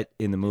said that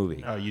in the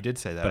movie, sign. Oh, you did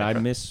say that. but I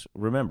forgot.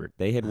 misremembered.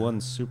 They had won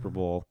the Super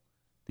Bowl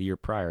the year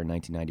prior, in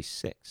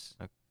 1996.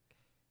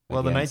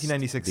 Well, the against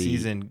 1996 the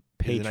season is the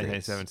Patriots.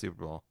 1997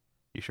 Super Bowl.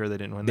 You sure they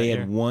didn't win They that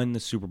had year? won the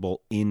Super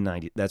Bowl in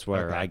 90. That's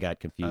where Okay. I got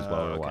confused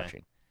while we were okay.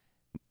 watching.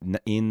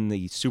 In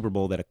the Super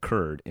Bowl that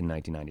occurred in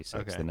 1996,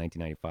 Okay. the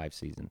 1995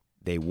 season,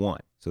 they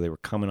won. So they were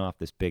coming off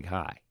this big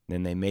high.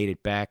 Then they made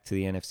it back to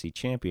the NFC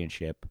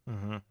Championship,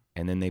 Mm-hmm.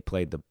 and then they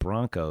played the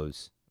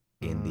Broncos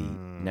in the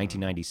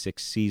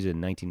 1996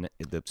 season.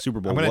 The Super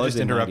Bowl I'm going to was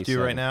just in interrupt you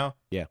 97. right now.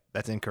 Yeah.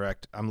 That's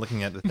incorrect. I'm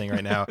looking at the thing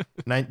right now.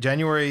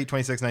 January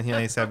 26,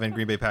 1997,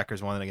 Green Bay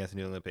Packers won against the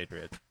New England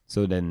Patriots.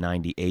 So then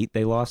 98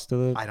 they lost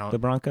to I don't- the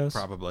Broncos?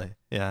 Probably.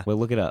 Yeah. Well,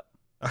 look it up.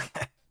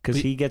 Okay. Because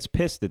he gets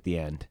pissed at the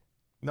end.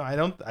 No, I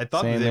don't. I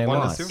thought Saying they they won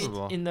lost. the Super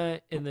Bowl. In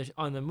the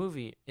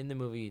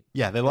movie.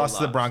 Yeah, they lost to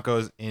the lost.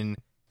 Broncos in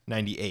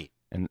 98.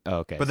 And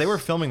okay. But they were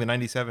filming the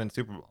 97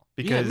 Super Bowl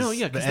because the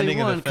because ending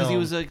they won of the film. he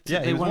was like yeah,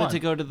 they he was wanted won. to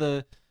go to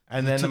the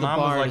And then to the the mom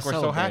was bar like, to "We're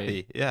so celebrate."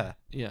 happy." Yeah,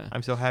 yeah.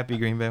 I'm so happy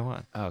Green Bay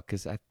won. Oh,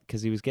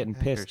 because he was getting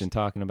pissed Packers. and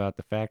talking about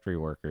the factory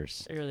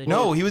workers.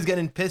 No, he was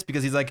getting pissed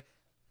because he's like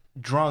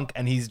drunk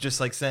and he's just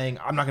like saying,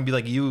 "I'm not gonna be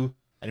like you,"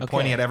 and Okay.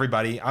 pointing at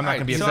everybody. I'm not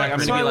gonna be a so factory.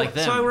 I'm gonna be like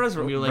them. So I was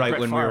I'm gonna be like right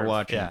Brett when we were Favre.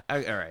 watching. Yeah. All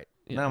right.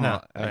 Yeah. Now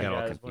No, I got all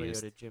guys want to go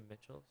confused. to Jim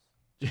Mitchell's?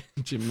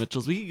 Jim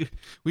Mitchell's.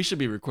 We should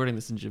be recording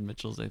this in Jim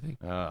Mitchell's, I think.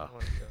 Oh, I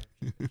want to go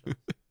to Jim Mitchell's.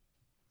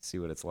 see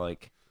what it's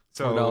like. $4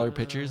 So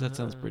pitchers. That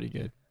sounds pretty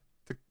good.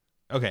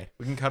 okay,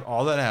 we can cut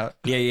all that out.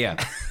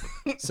 Yeah.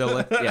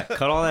 So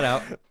cut all that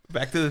out.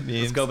 Back to the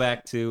memes. Let's go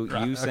back to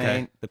Right, you okay.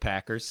 saying the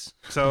Packers.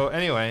 So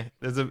anyway,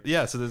 there's a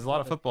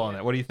lot of football in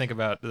it. What do you think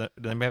about? Do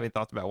anybody have any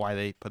thoughts about why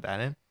they put that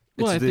in?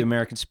 It's Well, I the think-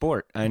 American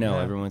sport. I know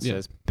Yeah. everyone Yeah.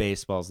 says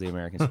baseball's the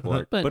American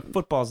sport, But- but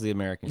football's the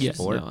American Yes,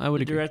 sport. no, I would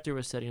The agree. director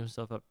was setting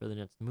himself up for the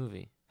next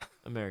movie,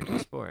 American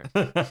Sport.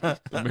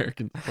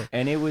 American.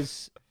 And it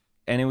was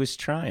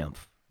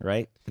triumph,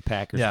 right? The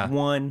Packers Yeah.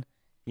 won.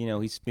 You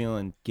know, he's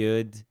feeling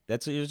good.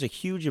 There's a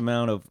huge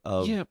amount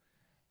of Yeah,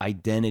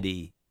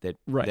 identity that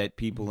Right. that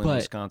people in But-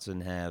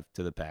 Wisconsin have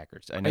to the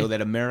Packers. I know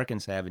that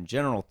Americans have in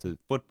general to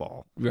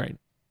football, right.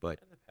 but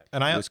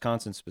And I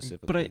Wisconsin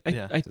specifically. But I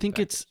Yeah. I to the think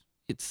Packers.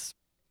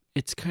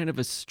 it's kind of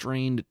a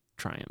strained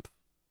triumph.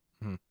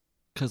 Mhm.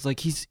 Because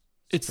like it's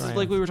like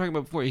Triumph. we were talking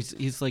about before.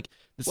 He's like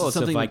this well, is it's a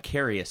something.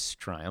 vicarious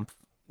triumph.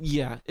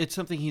 Yeah, it's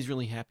something he's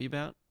really happy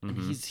about, and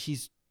Mhm.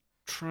 he's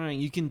trying.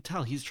 You can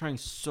tell he's trying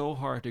so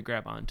hard to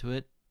grab onto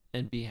it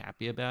and be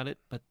happy about it.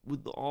 But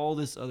with all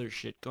this other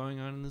shit going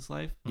on in his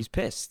life, He's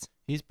pissed.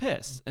 he's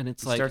pissed, and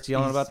it's He like starts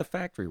yelling he's- about the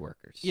factory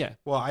workers. Yeah,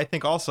 well, I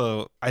think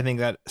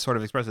that sort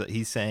of expresses that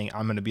he's saying,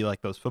 "I'm going to be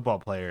like those football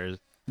players.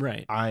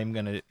 right. I'm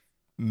going to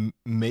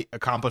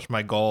accomplish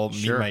my goal,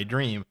 Sure. meet my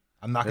dream.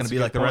 I'm not going That's to a be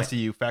good like the rest point.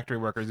 of you factory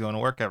workers going to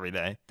work every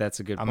day. That's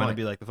a good I'm point. going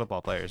to be like the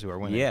football players who are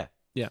winning." Yeah.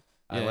 Yeah.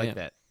 I Yeah, like yeah.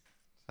 that.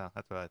 So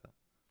that's what I thought.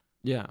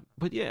 Yeah,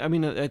 but yeah, I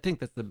mean, I think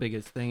that's the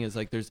biggest thing is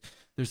like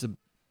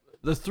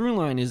the through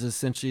line is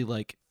essentially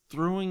like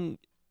throwing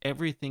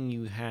everything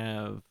you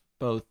have,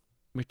 both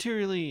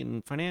materially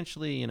and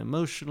financially and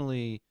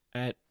emotionally,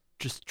 at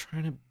just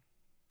trying to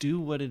do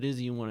what it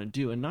is you want to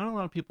do, and not a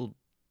lot of people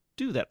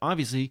do that.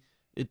 Obviously,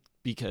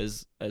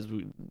 because as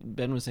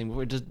Ben was saying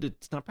before,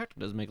 it's not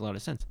practical. It doesn't make a lot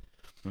of sense,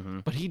 Mm-hmm.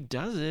 but he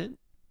does it,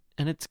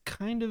 and it's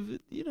kind of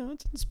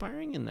it's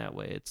inspiring in that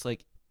way. It's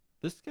like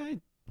this guy.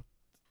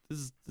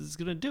 This is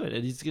gonna do it,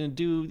 and he's gonna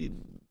do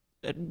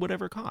at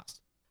whatever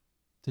cost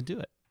to do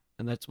it,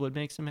 and that's what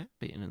makes him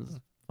happy, and it's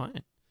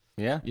fine,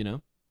 Yeah.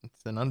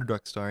 It's an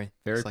underdog story.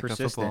 Very it's like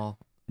persistent. A football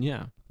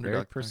yeah. Very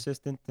underdog story.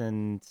 persistent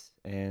and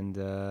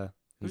he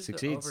Who's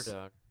succeeds. the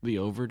overdog? The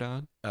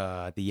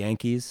overdog. The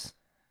Yankees,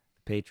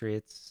 the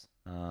Patriots,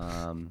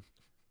 the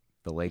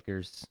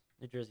Lakers,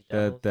 New Jersey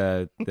the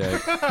Devils.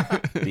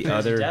 the Jersey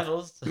other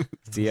Devils.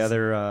 the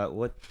other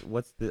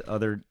what's the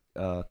other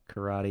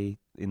karate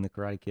in the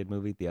Karate Kid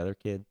movie? The other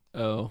kid,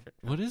 Oh,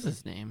 what is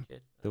his name?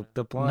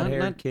 the blonde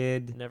haired not-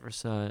 kid. Never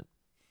saw it.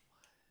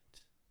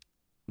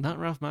 Not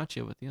Ralph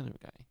Macchio, but the other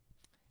guy.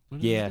 What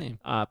is Yeah. his name?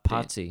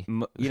 Potsy.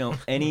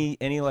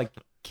 Any like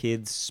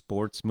kids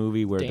sports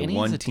movie where Danny? the Is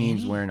one it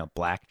team's Danny? wearing a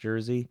black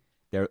jersey,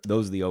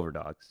 those are the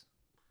overdogs.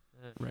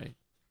 Right.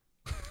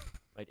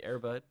 Like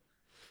Airbud.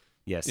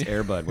 Yes,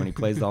 Airbud when he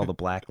plays all the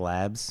black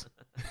labs,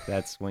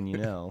 that's when you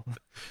know.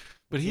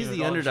 But he's Yeah,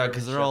 the all underdog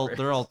because German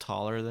they're all Shepherds.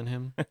 taller than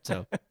him.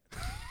 So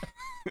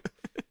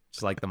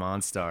Just like the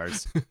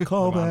Monstars. The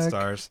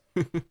Monstars.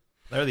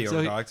 They're the So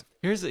overdogs.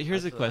 Here's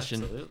a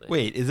question. Absolutely.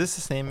 Wait, is this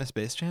the same as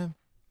Space Jam?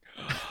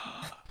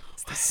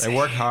 They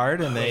work hard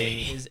and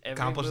they Is every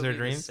accomplish their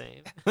movie the dreams.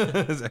 same?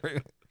 Is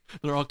every-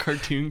 They're all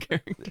cartoon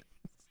characters.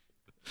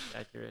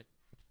 Accurate.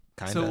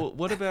 Kinda. So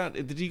what about?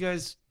 Did you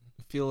guys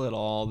feel at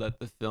all that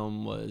the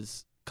film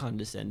was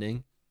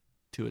condescending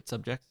to its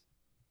subjects?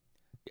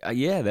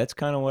 Yeah, that's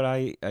kind of what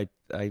I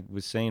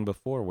was saying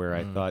before, where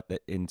I Mm. thought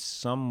that in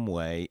some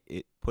way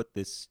it put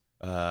this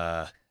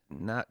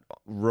not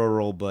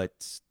rural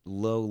but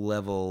low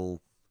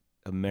level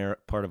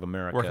part of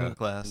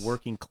America,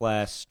 working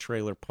class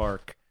trailer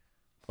park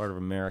part of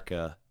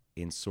America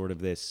in sort of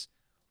this.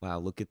 Wow,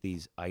 look at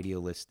these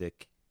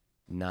idealistic,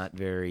 not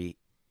very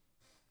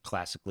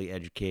classically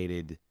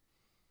educated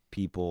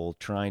people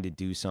trying to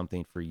do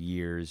something for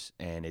years,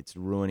 and it's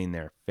ruining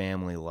their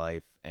family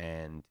life,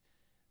 and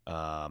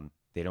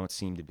they don't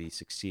seem to be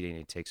succeeding.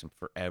 It takes them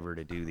forever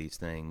to do these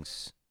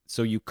things.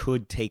 So you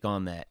could take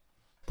on that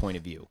point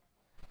of view.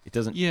 It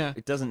doesn't. Yeah.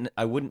 It doesn't.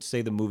 I wouldn't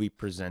say the movie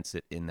presents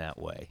it in that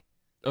way.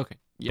 Okay.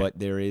 Yeah. But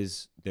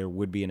there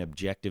would be an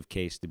objective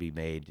case to be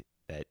made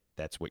that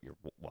that's what you're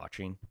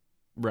watching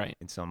right.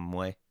 in some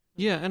way.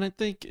 Yeah, and I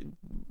think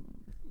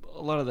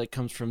a lot of that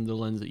comes from the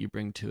lens that you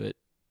bring to it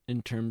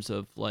in terms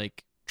of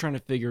like trying to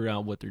figure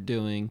out what they're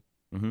doing.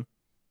 Mhm.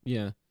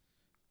 Yeah.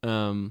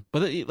 But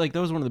that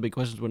was one of the big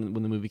questions when the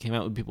movie came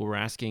out, when people were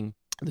asking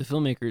the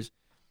filmmakers,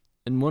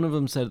 and one of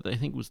them said, I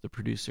think it was the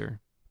producer.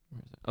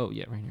 Where is it? Oh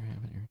yeah, right here, I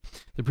have it here.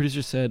 The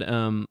producer said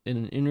in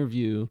an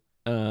interview,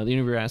 the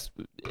interviewer asked,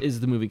 "Is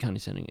the movie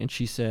condescending?" And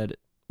she said,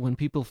 "When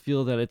people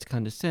feel that it's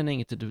condescending,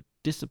 it's a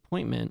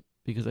disappointment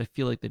because I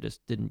feel like they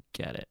just didn't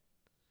get it."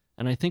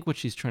 And I think what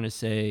she's trying to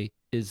say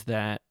is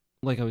that,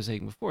 like I was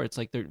saying before, it's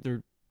like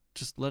they're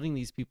just letting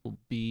these people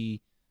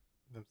be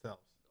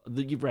themselves.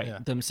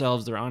 right,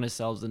 themselves, their honest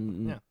selves,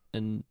 and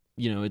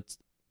it's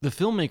the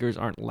filmmakers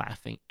aren't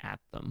laughing at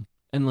them,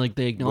 and like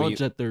they acknowledge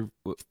that they're.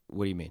 What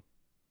do you mean?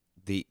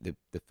 The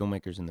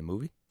filmmakers in the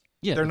movie?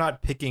 Yeah, They're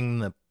not picking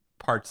the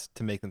parts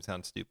to make them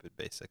sound stupid,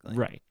 basically.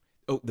 right.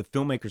 Oh, the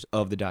filmmakers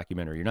of the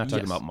documentary. You're not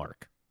talking Yes. about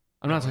Mark.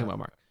 I'm not talking about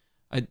Mark.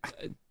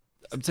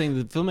 I'm saying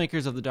the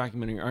filmmakers of the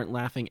documentary aren't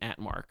laughing at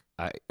Mark.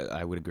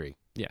 I would agree.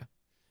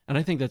 And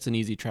I think that's an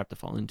easy trap to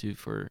fall into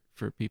for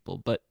people.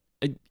 But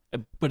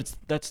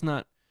that's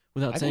not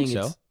without I saying think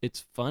so. it's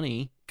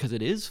funny, because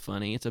it is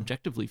funny. It's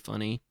objectively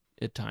funny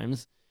at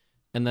times,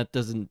 and that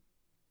doesn't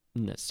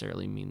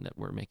necessarily mean that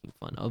we're making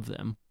fun of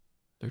them.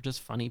 They're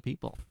just funny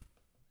people.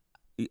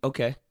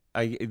 Okay.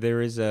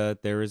 There is a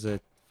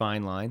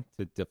fine line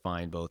to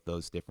define both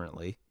those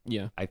differently.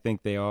 Yeah. I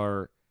think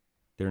they're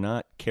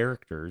not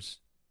characters,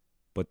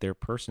 but their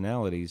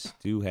personalities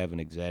do have an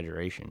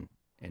exaggeration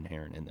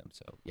inherent in them.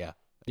 So yeah, I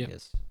Yeah.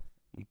 guess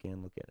you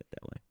can look at it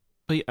that way.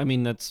 But I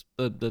mean, that's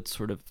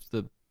sort of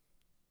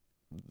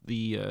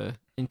the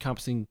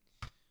encompassing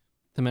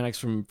thematics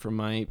from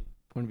my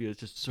point of view. It's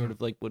just sort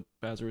of like what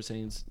Bowser was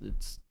saying.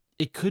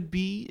 It could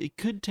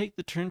take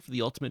the turn for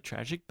the ultimate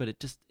tragic, but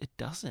it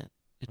doesn't.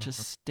 It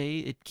just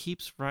it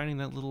keeps riding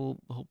that little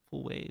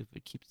hopeful wave. He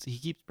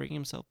keeps bringing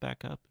himself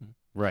back up. And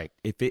Right.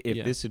 If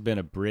Yeah. this had been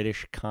a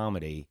British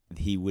comedy,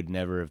 he would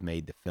never have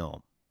made the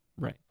film.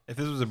 right. If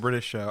this was a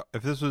British show,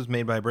 if this was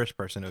made by a British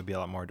person, it would be a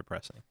lot more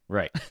depressing.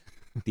 Right.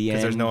 The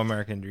Because there's end. no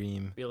American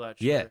dream. Be a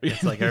lot Yeah. shorter.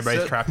 It's like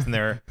everybody's So- trapped in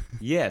their.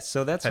 Yeah,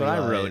 so that's what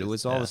Petty I wrote. It lies,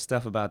 was all yeah. the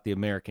stuff about the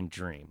American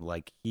dream.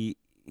 Like he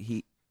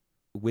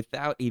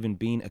without even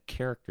being a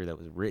character that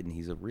was written,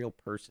 he's a real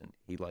person.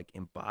 He like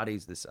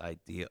embodies this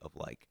idea of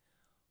like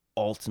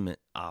ultimate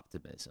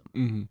optimism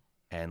Mm-hmm.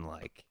 and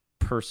like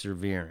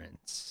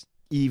perseverance,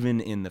 even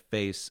in the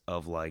face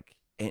of like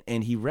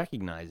and he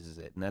recognizes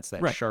it, and that's that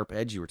Right. sharp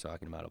edge you were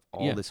talking about of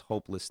all Yeah. this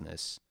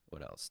hopelessness.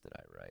 What else did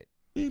I write?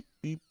 Beep,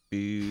 beep,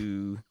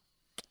 boo.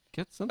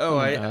 Get something. Oh,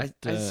 I about,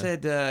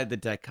 said the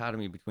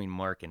dichotomy between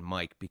Mark and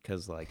Mike,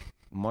 because like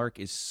Mark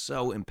is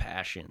so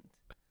impassioned,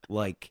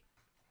 like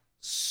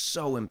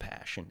so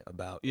impassioned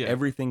about Yeah.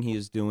 everything he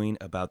is doing,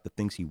 about the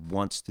things he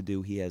wants to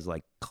do. He has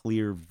like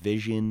clear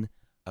vision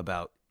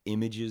about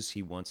images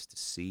he wants to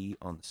see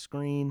on the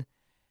screen,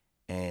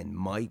 and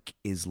Mike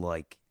is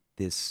like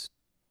this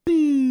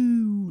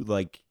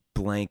like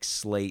blank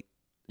slate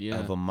yeah.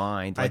 of a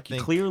mind. I Like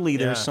think- clearly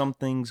there's yeah. some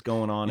things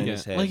going on in Yeah.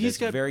 his head. Like he's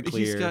that's got very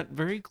clear. He's got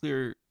very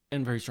clear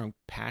and very strong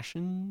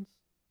passions.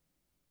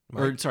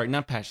 Mike. Or sorry,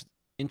 not passions,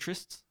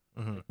 interests.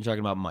 Mhm. You're talking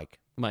about Mike.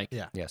 Mike.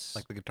 Yeah. Yes.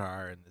 Like the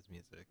guitar and his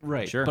music.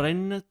 Right. Sure. But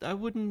I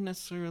wouldn't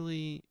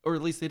necessarily, or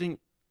at least they didn't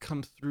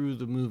come through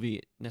the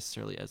movie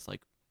necessarily as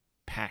like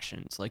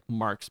passions, like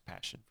Mark's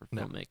passion for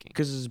No. filmmaking.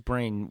 because his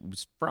brain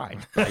was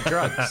fried by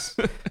drugs.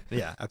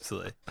 Yeah,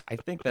 absolutely. I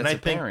think And that's I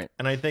think, apparent.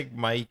 and I think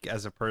Mike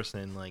as a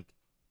person like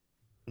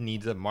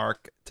needs a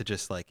Mark to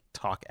just like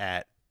talk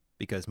at,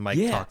 because Mike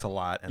Yeah. talks a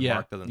lot and Yeah,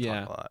 Mark doesn't yeah.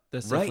 talk a lot.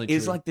 That's Right? definitely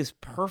Is true. like this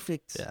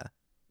perfect Yeah.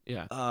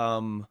 yeah.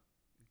 um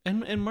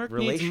And Mark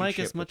needs Mike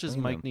relationship as much as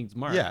between Mike them. needs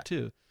Mark Yeah.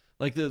 too.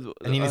 Like the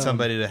And he needs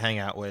somebody to hang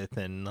out with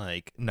and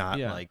like not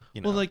yeah. like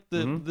you know. Well, like the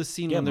Mhm. the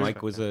scene Yeah, when there's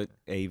Mike was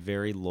a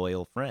very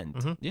loyal friend.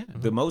 Mhm. yeah.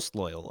 The most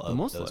loyal of The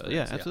most those loyal,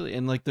 yeah, friends, absolutely.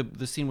 And like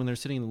the scene when they're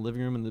sitting in the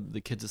living room and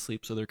the kid's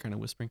asleep, so they're kind of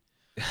whispering.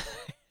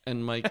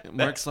 And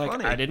Mark's like,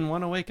 funny. I didn't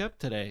want to wake up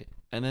today,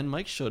 and then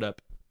Mike showed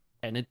up,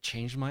 and it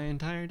changed my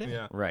entire day.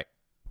 Yeah. Right.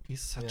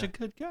 He's such Yeah. a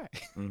good guy.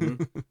 hmm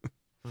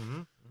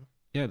Mm-hmm.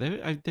 Yeah,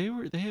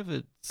 they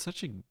have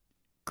such a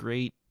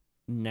great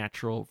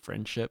natural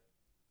friendship.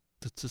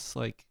 That's just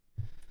like,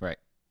 Right.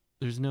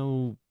 there's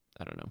no,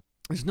 I don't know,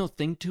 there's no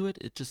thing to it.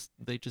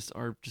 They just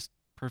are just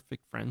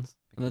perfect friends.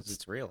 And Because that's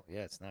it's real.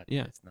 Yeah, it's not.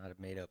 Yeah. It's not a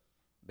made up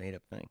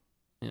thing.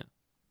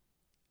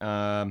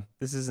 Yeah.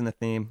 This isn't a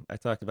theme. I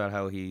talked about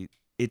how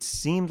it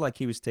seemed like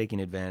he was taking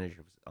advantage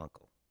of his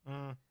uncle.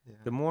 Yeah.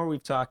 The more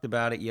we've talked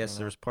about it, yes, know.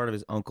 there's part of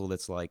his uncle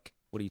that's like,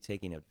 what are you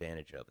taking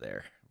advantage of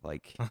there?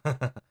 Like,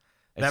 That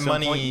at some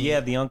money- point, yeah,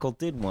 the uncle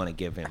did want to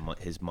give him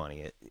his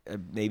money.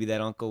 Maybe that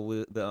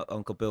the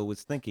Uncle Bill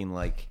was thinking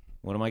like,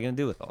 what am I going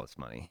to do with all this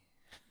money?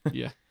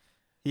 yeah.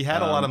 He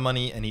had a lot of Um,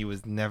 money and he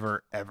was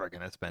never ever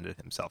gonna spend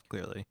it himself.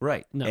 Clearly.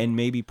 Right. No. And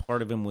maybe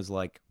part of him was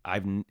like,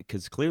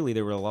 because clearly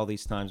there were all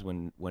these times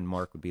when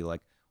Mark would be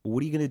like, well,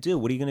 what are you going to do?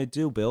 What are you going to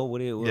do, Bill?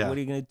 What are you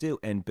going to do?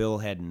 And Bill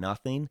had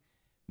nothing.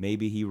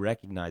 Maybe he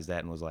recognized that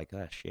and was like,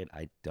 oh shit,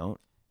 I don't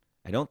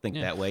think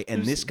Yeah. that way. And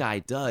There's- this guy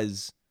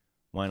does.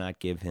 Why not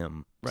give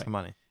him Right. Some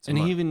money. some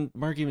And money?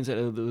 Mark even said,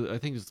 I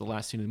think it was the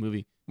last scene of the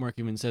movie. Mark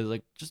even said,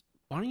 like,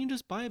 why don't you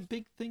just buy a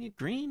big thing of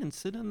green and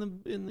sit in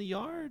the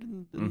yard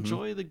and Mhm.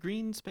 enjoy the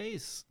green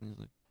space? And he's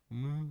like,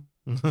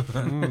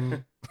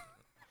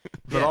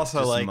 But Yeah, also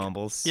just like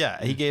mumbles. yeah, I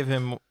think he gave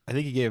him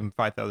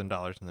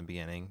 $5,000 in the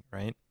beginning,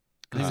 right?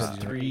 I think it Uh,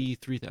 was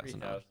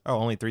 $3,000. Oh,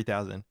 only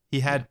 3,000. He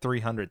had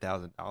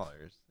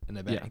 $300,000 in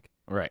the Yeah. bank.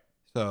 Right.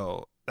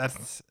 So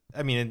that's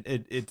I mean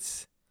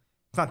it's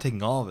not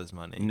taking all of his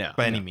money. No.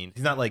 by any means.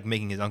 He's not like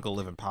making his uncle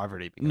live in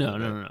poverty. because No,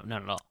 of it. no,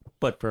 not at all.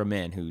 But for a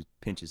man who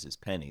pinches his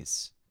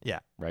pennies, Yeah.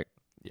 right?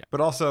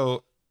 But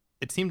also,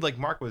 it seemed like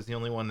Mark was the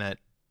only one that.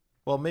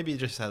 Well, maybe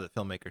just how the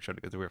filmmaker showed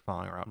it because we were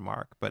following around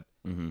Mark. But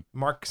Mm-hmm.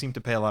 Mark seemed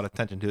to pay a lot of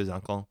attention to his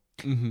uncle,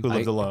 Mhm. who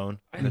lives I- alone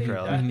I in the think,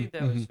 trailer. I think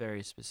that was Mhm.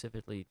 very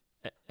specifically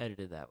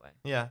edited that way.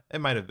 Yeah, it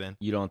might have been.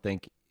 You don't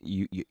think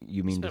you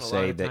mean to Spent a lot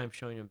say of that time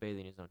showing him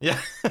bathing his uncle.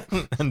 Yeah,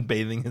 and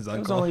bathing his there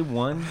was uncle. only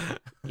one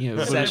Yeah,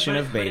 but- session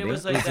of But bathing? it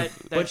was like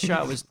that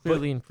shot was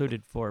clearly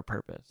included for a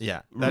purpose.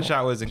 Yeah, that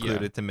shot was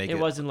included to make it. It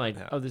wasn't like,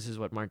 yeah. oh, this is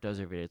what Mark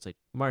does every day. It's like,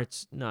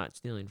 Mark's not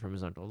stealing from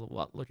his uncle.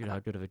 Well, look at how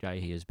good of a guy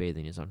he is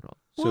bathing his uncle.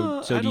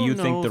 Well, So I do you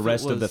don't think know the if it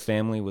rest of the was-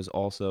 family was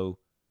also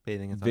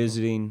bathing his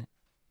visiting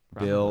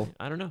Bill? Probably.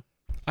 I don't know.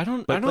 I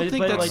don't But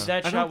think that's like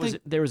that I shot don't was,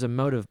 think- there was a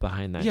motive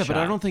behind that yeah, shot. but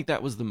I don't think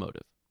that was the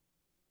motive uncle.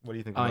 What do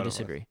you think? Oh, I the motive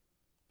disagree.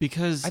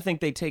 because I think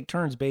they take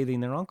turns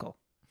bathing their uncle.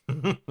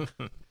 was?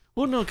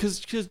 well, no, because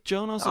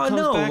Joan also Oh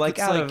comes no, back. like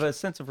it's out of a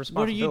sense of what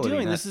are responsibility. you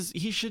doing? not- This is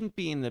he shouldn't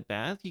be in the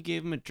bath. You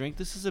gave him a drink.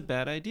 This is a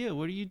bad idea.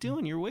 What are you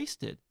doing? You're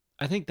wasted.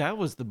 I think that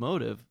was the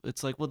motive.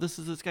 It's like, well, this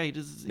is this guy. He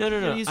does.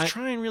 No. He's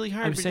trying really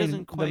hard, I'm but he saying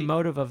doesn't quite. the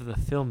motive of the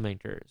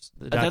filmmakers,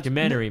 the That's-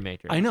 documentary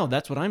makers. I know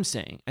that's what I'm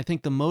saying. I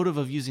think the motive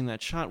of using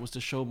that shot was to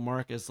show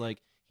Mark as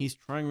like he's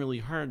trying really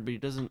hard, but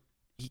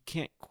he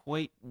can't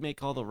quite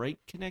make all the right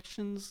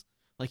connections.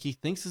 Like he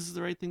thinks this is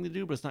the right thing to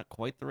do, but it's not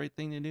quite the right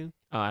thing to do.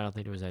 Oh, I don't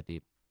think it was that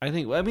deep. I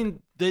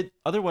mean,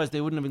 otherwise they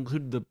wouldn't have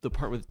included the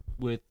part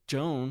with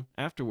Joan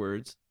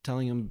afterwards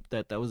telling him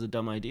that was a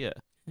dumb idea.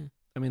 Hmm.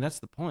 I mean, that's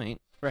the point.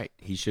 right.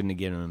 He shouldn't have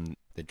given him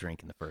the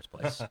drink in the first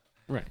place.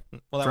 Right.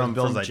 Well, that from was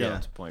Bill's from idea.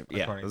 Jones' point. Yeah,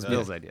 it according was to-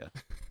 Bill's idea.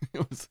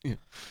 It was, yeah.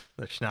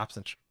 The schnapps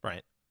and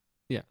right.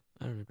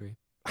 I don't agree.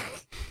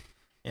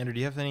 Andrew, do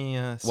you have any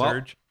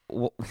surge?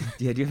 Well,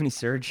 yeah, do you have any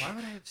surge? Why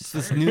would I have It's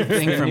this surge? new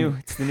thing It's the from new,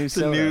 it's the new It's a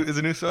soda. new, it's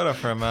a new soda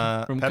from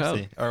From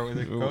Pepsi, Coke. or was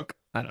it Coke?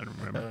 I don't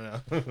I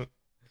remember. don't know.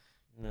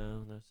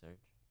 No surge.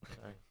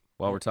 Sorry.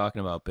 While we're talking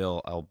about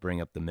Bill, I'll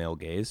bring up the male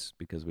gaze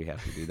because we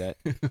have to do that.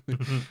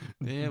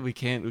 Yeah, we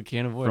can't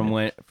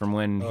avoid From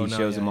when Oh, he no,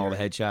 shows yeah, him all you're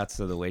the headshots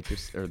of the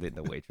waitress or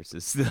the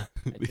waitresses, the,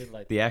 I did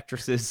like the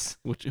actresses.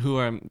 who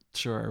I'm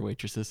sure are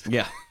waitresses.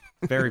 Yeah,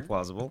 very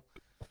plausible.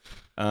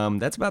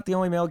 That's about the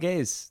only male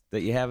gaze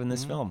that you have in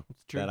this Mhm, film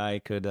it's true. that I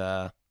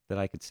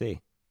could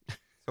see.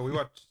 So we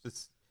watched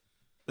this.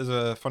 There's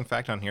a fun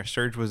fact on here.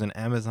 Surge was an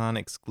Amazon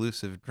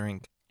exclusive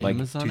drink. Like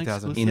Amazon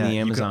 2000 exclusive? In the you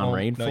can Amazon No,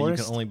 you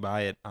rainforest? can only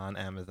buy it on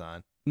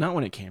Amazon Not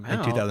when it came in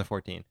out.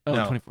 2014. Oh, no.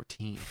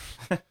 2014.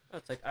 Oh,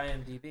 it's like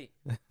IMDb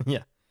Yeah,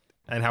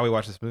 and how we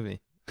watched this movie.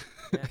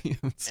 Yeah,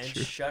 that's and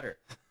true. Shudder.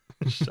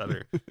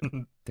 Shudder.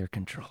 They're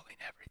controlling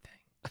everything.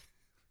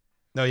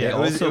 No, yeah. They it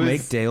was, also it was-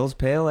 make Dale's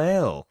Pale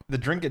Ale. the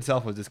drink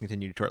itself was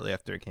discontinued shortly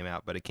after it came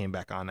out, but it came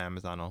back on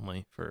Amazon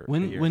only for a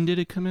year. When did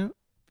it come out?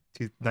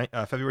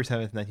 February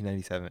 7th,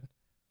 1997.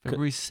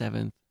 February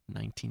 7th,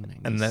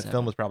 1997. And that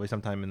film was probably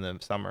sometime in the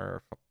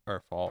summer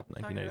or fall of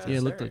Talking about 1997. Yeah,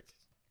 it looked like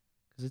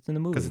Because it's in the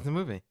movie. Because it's a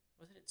movie.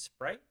 Wasn't it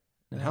Sprite?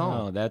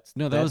 No, that's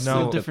No, that was a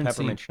the different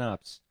peppermint scene.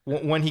 schnapps.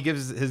 When he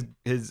gives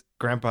his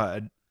grandpa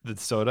the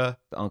soda,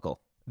 The uncle.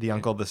 the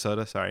uncle the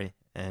soda, sorry,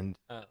 and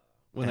Oh.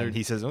 when and they're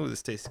he says, "Oh,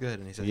 this tastes good,"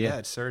 and he says, Yeah. "Yeah,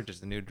 it's Surge. It's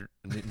the new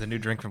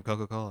drink from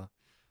Coca-Cola."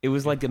 It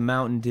was like a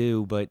Mountain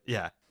Dew, but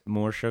Yeah,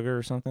 more sugar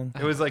or something.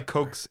 it was like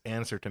Coke's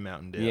answer to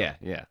Mountain Dew.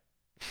 Yeah.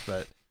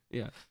 but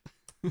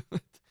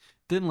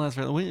didn't last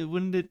very long.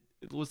 When did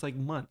it was like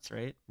months,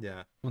 right?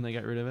 yeah, When they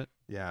got rid of it.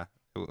 yeah,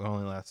 it would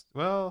only last.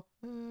 Well,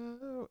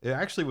 it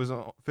actually was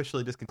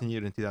officially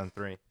discontinued in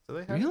 2003, so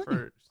they had Really? it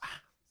for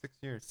 6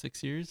 years.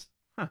 6 years.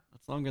 Huh.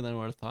 That's longer than I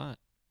would have thought.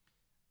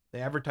 They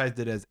advertised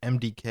it as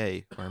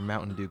MDK or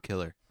Mountain Dew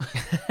Killer.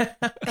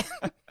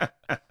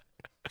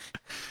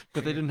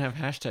 But they didn't have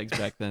hashtags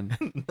back then.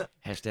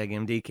 Hashtag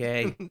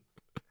MDK.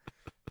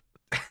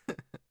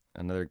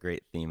 Another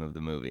great theme of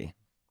the movie.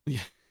 Yeah.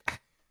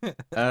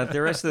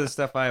 The rest of the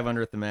stuff I have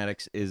under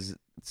thematics is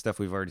stuff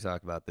we've already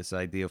talked about. This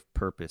idea of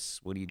purpose.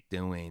 What are you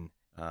doing?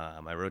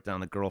 I wrote down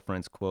the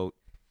girlfriend's quote.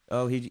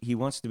 Oh, he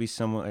wants to be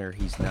somewhere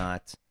he's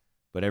not,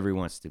 but everyone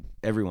wants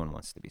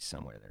to be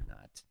somewhere they're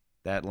not.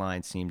 That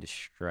line seemed to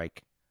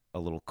strike a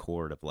little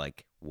chord of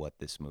like what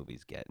this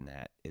movie's getting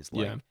at is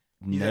like Yeah.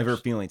 never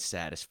actually- feeling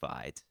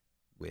satisfied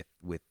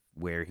with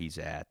where he's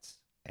at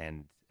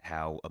and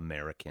how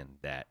American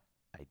that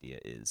idea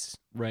is.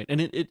 Right. And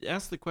it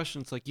asks the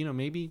question, it's like,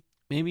 maybe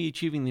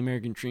achieving the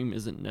American dream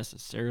isn't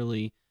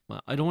necessarily,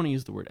 well, I don't want to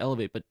use the word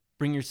elevate, but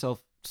bring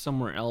yourself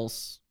somewhere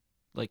else,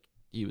 like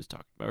he was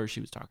talking about, or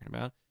she was talking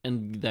about,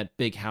 and that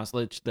big house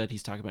that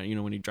he's talking about,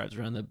 when he drives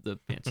around the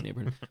fancy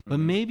neighborhood. But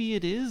maybe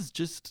it is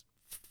just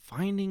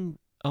finding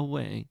a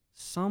way,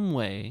 some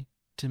way,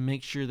 to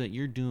make sure that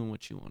you're doing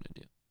what you want to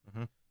do.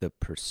 The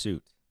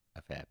pursuit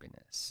of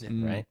happiness,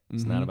 Yeah. right?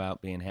 It's Mhm. not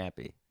about being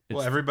happy. Well,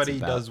 It's- everybody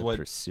It's about does the what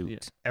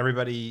pursuit.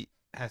 everybody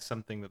has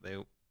something that they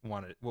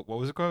wanted. What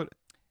was the quote?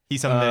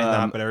 He's something that he's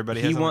not, but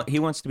everybody has something. He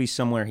wants to be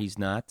somewhere he's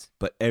not,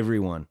 but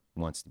everyone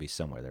wants to be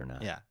somewhere they're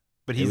not. Yeah,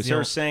 but It he's was the her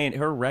only- saying,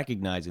 her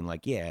recognizing,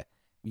 like, yeah,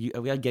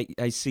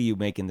 I see you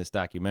making this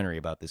documentary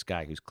about this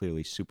guy who's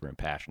clearly super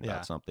impassioned Yeah.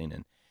 about something,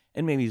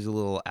 and maybe he's a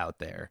little out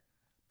there,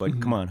 but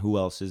Mhm. come on, who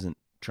else isn't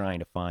trying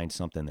to find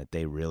something that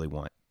they really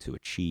want to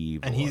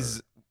achieve? and or-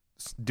 he's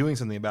doing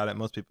something about it.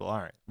 Most people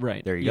aren't.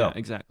 Right. There you yeah, go.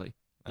 Exactly.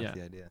 That's Yeah.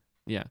 the idea.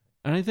 Yeah.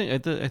 And I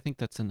think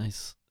that's a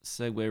nice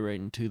segue right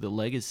into the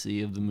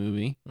legacy of the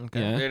movie. Okay.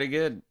 Yeah. very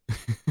good.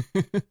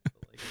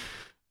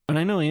 And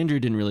I know Andrew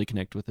didn't really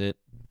connect with it,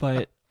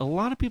 but a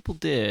lot of people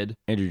did.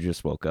 Andrew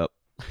just woke up.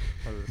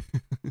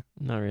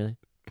 Not really.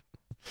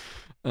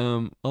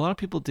 A lot of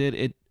people did.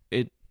 It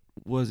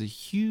was a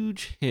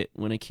huge hit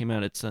when it came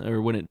out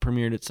when it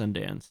premiered at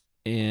Sundance,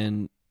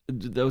 and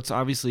though it's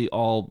obviously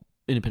all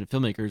independent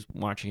filmmakers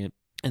watching it,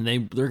 and they're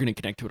going to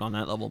connect to it on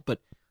that level. But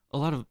a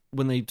lot of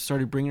when they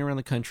started bringing it around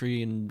the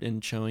country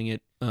and showing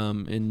it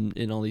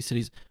in all these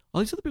cities, all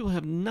these other people who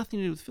have nothing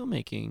to do with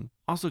filmmaking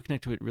also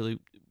connect to it really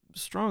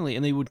strongly,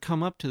 and they would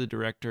come up to the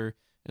director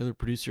or the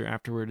producer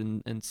afterward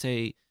and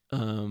say,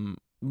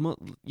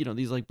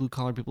 these like blue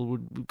collar people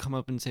would come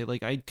up and say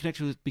like, I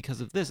connected with it because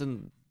of this,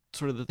 and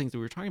sort of the things that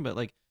we were talking about,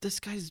 like this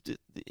guy's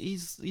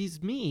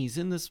he's me, he's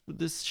in this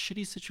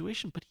shitty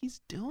situation, but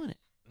he's doing it.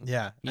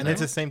 Yeah, You and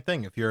it's know? the same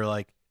thing. If you're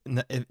like,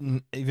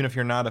 even if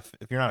you're not a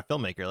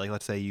filmmaker, like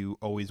let's say you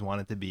always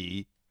wanted to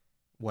be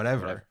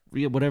whatever,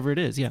 Yeah, whatever it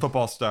is. Yeah.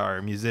 football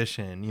star,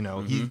 musician,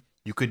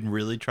 you could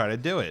really try to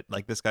do it.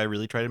 Like this guy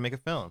really tried to make a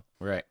film.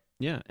 Right.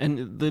 Yeah.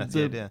 And That's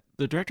the idea.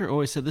 the director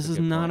always said this That's is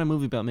a good not point. a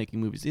movie about making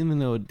movies, even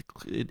though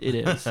it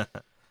is.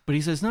 But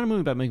he says it's not a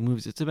movie about making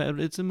movies. It's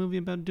a movie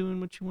about doing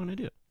what you want to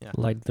do.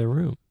 Like The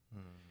Room.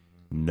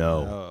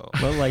 No.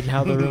 But like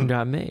how The Room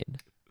got made.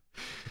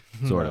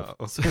 Sort of.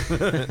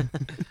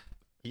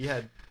 He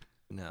had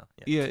no.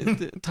 Yeah.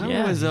 Tommy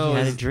Yeah, Wiseau he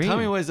had a is dream.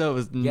 Tommy Wiseau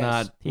is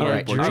not. He had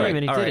a dream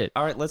and he did it.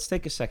 All right, let's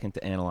take a second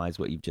to analyze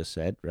what you've just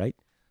said, right?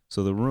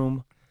 So The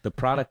Room, the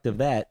product of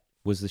that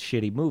was the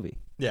shitty movie.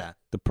 Yeah.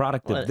 The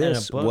product Well, of and a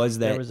this book. was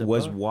There that was a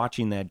was book.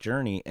 watching that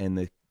journey, and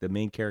the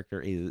main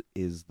character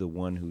is the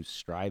one who's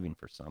striving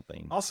for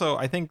something. Also,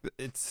 I think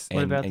it's.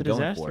 What about the going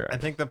for disaster? it. I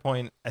think the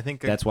point. I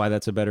think That's why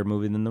that's a better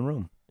movie than The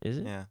Room. Is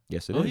it? Yeah,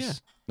 Yes, it Oh, is. yeah.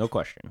 No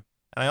question.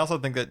 and I also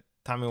think that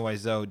Tommy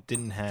Wiseau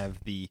didn't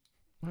have the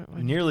Why-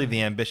 nearly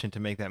the ambition to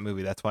make that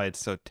movie. That's why it's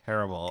so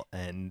terrible.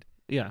 And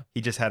Yeah. he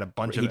just had a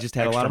bunch He of just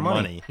had a lot extra of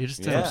money. He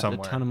just Yeah. had a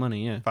somewhere. ton of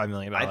money. Yeah. $5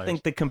 million. I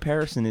think the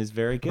comparison is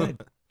very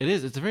good. It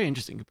is. It's a very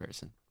interesting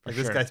comparison. like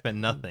for this sure. guy spent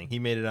nothing. He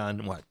made it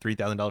on what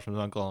 $3,000 from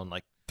his uncle and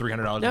like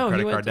 $300 No, in he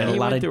credit card went, debt. he A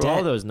lot went of through all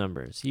debt. those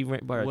numbers. He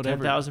borrowed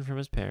Whatever. 10,000 from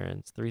his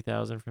parents,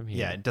 3,000 from here.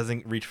 Yeah, it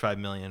doesn't reach $5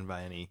 million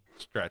by any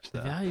stretch The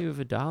though. value of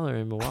 $1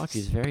 in Milwaukee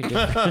is very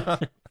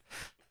different.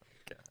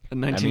 A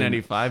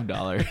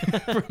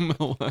 $1995 from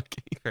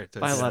Milwaukee. Compared to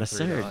Buy a lot of $3.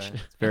 Surge.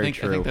 It's very I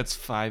true. think that's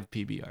 5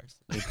 PBRs.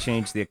 It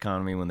changed the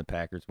economy when the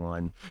Packers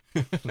won.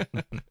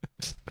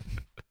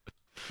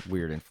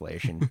 Weird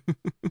inflation.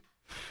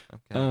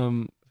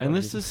 Okay. And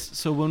this is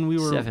so when we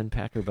were 7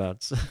 Packer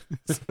butts.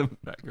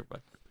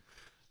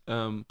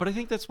 But I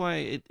think that's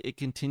why it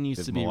continues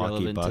The to be Milwaukee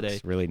relevant Bucks,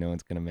 today. really, no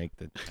one's gonna make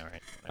the. All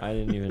right. I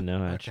didn't even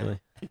know, actually.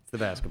 It's the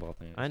basketball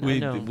thing. I We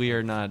know. we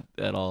are not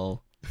at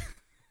all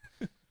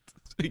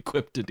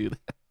equipped to do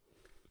that.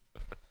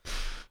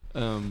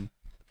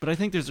 But I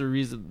think there's a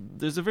reason.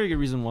 There's a very good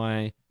reason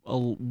why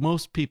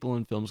most people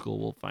in film school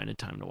will find a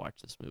time to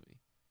watch this movie,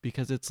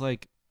 because it's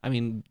like, I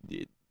mean,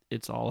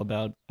 it's all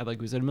about,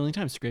 like we said a million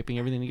times, scraping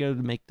everything together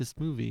to make this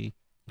movie.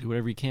 Do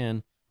whatever you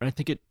can. But I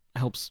think it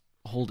helps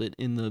hold it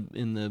in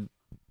the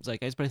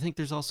zeitgeist. But I think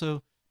there's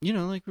also, you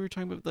know, like we were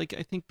talking about, like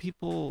I think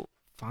people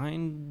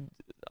find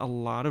a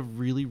lot of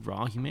really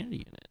raw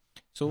humanity in it.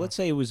 So let's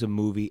say it was a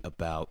movie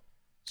about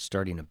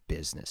starting a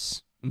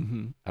business.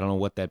 Mm-hmm. I don't know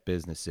what that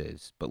business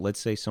is, but let's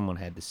say someone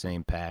had the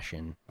same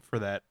passion For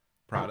that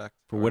product.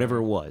 for whatever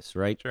it was,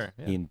 right? Sure.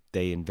 Yeah.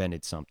 They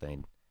invented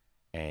something,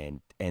 and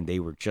they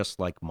were just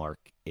like Mark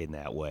in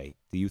that way.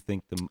 Do you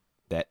think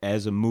that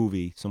as a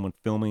movie, someone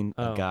filming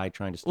a Oh. guy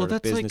trying to Well, start a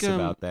that's like, business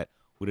about that,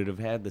 would it have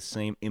had the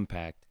same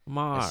impact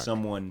Mark. as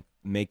someone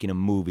making a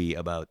movie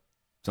about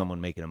someone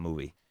making a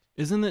movie?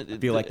 Isn't it? I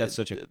feel like that's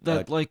such a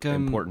like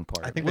important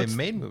part. I think What's- they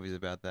made movies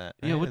about that.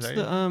 Yeah, right? what's Is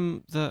the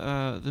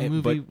that Eh,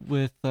 movie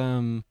with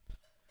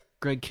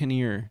Greg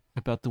Kinnear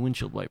about the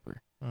windshield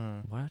wiper?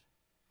 What?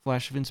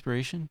 Flash of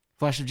Inspiration?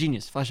 Flash of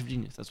Genius. Flash of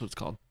Genius. That's what it's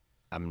called.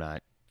 I'm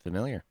not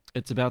familiar.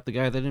 It's about the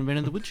guy that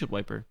invented the windshield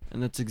wiper,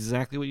 and that's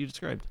exactly what you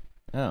described.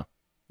 Oh.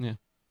 Yeah.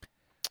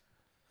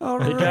 All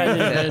The guy that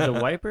invented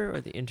the wiper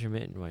or the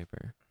intermittent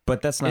wiper?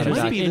 But that's not It a might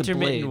doc- be the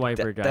intermittent blade.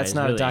 wiper guy. that's is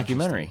not really a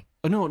documentary.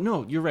 Oh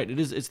no, you're right. It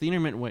is. It's the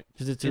intermittent wiper.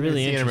 Because it's a It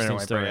really is the interesting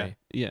intermittent story. wiper,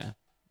 Yeah,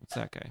 it's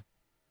that guy.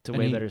 It's a And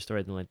way he- better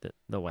story than like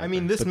the wiper. I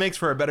mean, this makes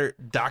for a better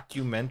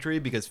documentary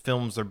because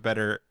films are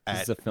better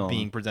This is at a film.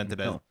 being presented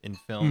Film. in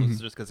films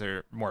Mhm. just because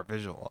they're more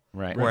visual.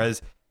 Right.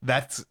 Whereas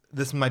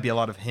this might be a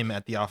lot of him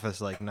at the office,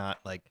 like not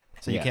like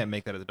so you Yeah. can't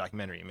make that as a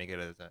documentary. You make it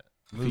as a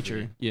movie,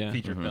 Feature, yeah.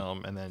 feature Mhm.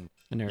 film, and then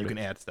A you narrative. can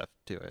add stuff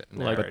to it. and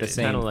like but the narrate it.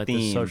 same kind of like the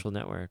theme. Social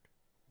Network.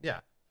 Yeah,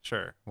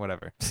 sure,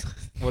 whatever.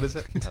 What is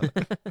it?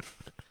 Yeah.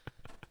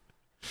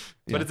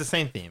 But it's the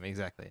same theme,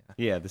 exactly.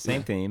 Yeah, the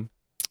same theme.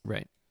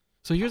 Right.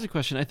 So here's a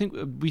question. I think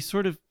we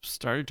sort of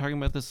started talking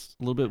about this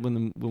a little bit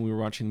when we were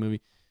watching the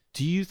movie.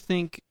 Do you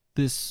think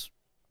this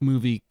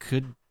movie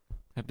could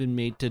have been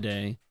made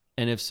today?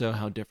 And if so,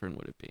 how different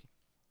would it be?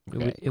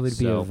 It would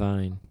be a so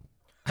Vine.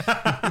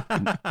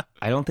 I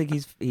don't think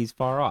he's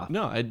far off.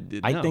 No,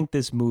 I think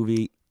this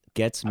movie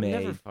gets I'm made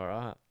never far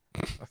off.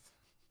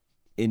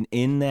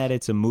 in that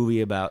it's a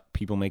movie about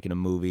people making a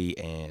movie,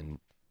 and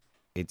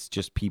it's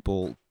just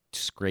people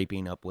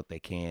scraping up what they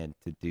can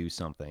to do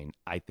something.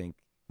 I think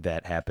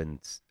that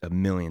happens a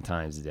million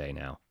times a day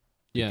now.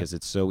 Yeah. Because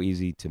it's so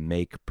easy to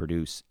make,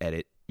 produce,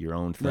 edit your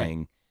own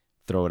thing,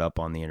 throw it up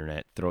on the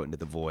internet, throw it into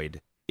the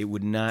void. It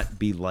would not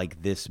be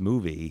like this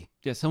movie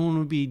Yeah, someone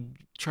would be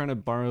trying to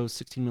borrow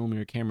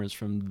 16mm cameras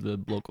from the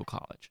local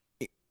college.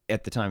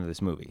 at the time of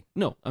this movie.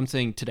 No, I'm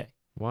saying today.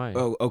 Why?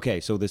 Oh, okay.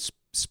 So this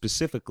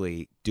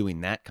specifically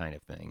doing that kind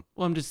of thing.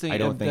 Well, I'm just saying. I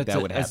don't think that's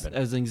that would as, happen.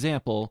 as an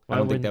example. I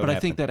don't think that but would I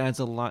think happen. that adds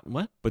a lot.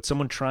 What? But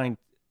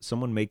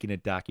someone making a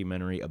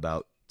documentary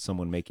about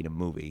someone making a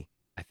movie,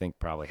 I think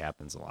probably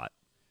happens a lot.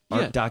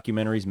 Aren't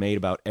documentaries made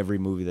about every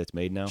movie that's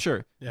made now?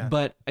 Sure. Yeah.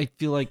 But I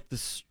feel like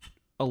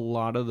a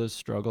lot of those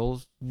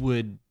struggles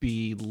would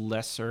be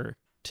lesser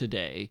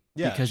today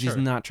Yeah, because sure.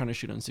 he's not trying to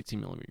shoot on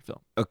 16mm film.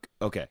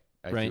 Okay.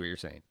 I see Right. what you're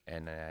saying.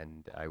 And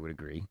I would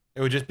agree.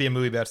 It would just be a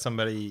movie about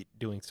somebody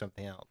doing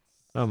something else.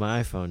 Oh,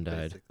 my iPhone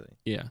died. Basically,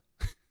 Yeah.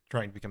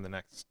 trying to become the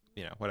next,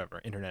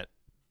 whatever, internet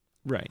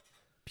Right.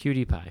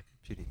 PewDiePie.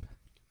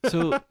 PewDiePie.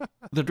 So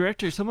the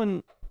director,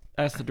 someone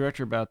asked the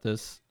director about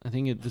this. I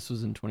think this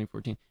was in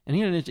 2014, and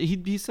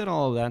he said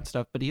all of that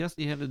stuff, but he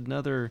had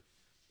another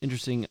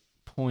interesting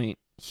point.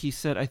 He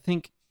said, "I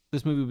think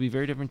this movie would be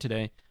very different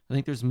today. I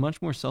think there's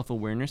much more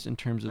self-awareness in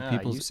terms of You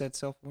people's said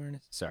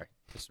self-awareness? Sorry.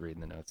 Just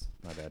reading the notes.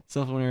 My bad.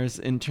 self-awareness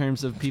in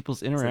terms of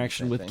people's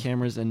interaction same with thing.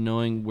 cameras and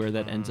knowing where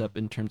that ends up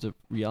in terms of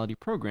reality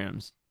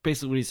programs."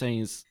 Basically, what he's saying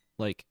is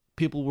like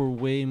people were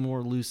way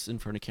more loose in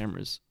front of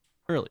cameras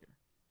earlier.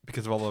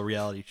 Because of all the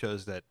reality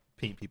shows that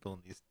paint people in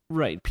these.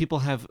 Right. People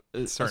have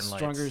a Certain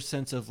stronger lights.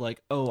 sense of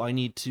like, oh, I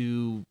need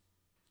to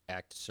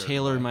Act certain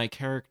tailor way. my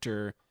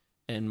character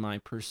and my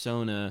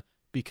persona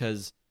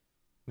because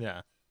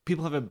Yeah.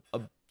 people have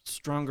a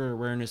stronger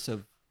awareness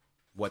of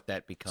what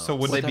that becomes. So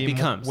would What they that be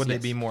becomes, would they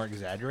yes. be more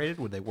exaggerated?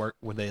 Would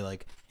they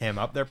like ham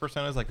up their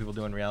personas like people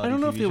do in reality I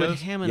don't know TV if they would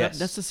shows? ham it Yes. up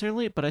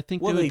necessarily, but I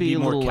think Well, they they'd would be a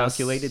more little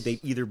calculated. less... They'd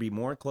either be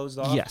more closed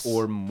off Yes.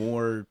 or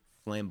more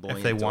flamboyant.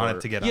 If they wanted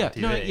or- to get Yeah, on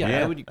TV. no,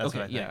 yeah, I would. That's Okay,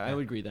 what I yeah, think, I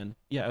would agree then.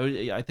 Yeah,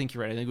 I think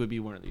you're right. I think it would be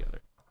one or the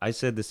other. I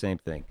said the same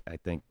thing. I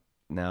think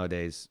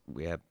nowadays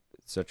we have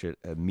such an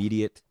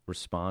immediate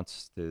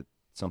response to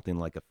something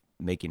like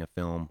making a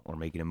film or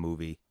making a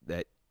movie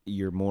that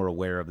you're more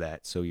aware of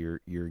that. So you're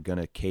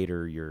gonna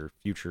cater your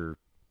future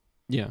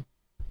Yeah,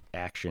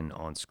 action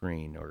on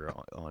screen or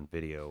on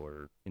video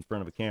or in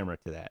front of a camera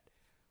to that.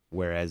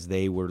 Whereas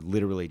they were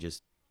literally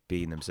just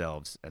being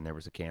themselves and there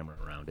was a camera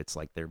around. It's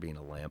like there being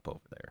a lamp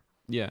over there.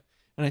 yeah,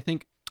 and I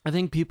think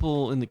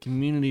people in the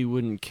community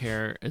wouldn't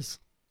care as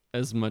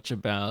much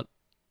about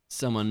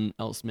someone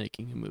else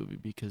making a movie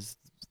because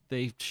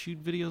they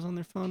shoot videos on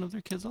their phone of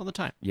their kids all the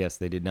time. Yes,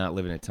 they did not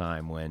live in a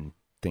time when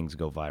things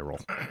go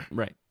viral,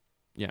 Right.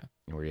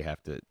 where you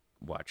have to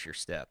watch your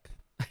step.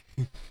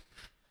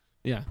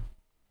 Yeah.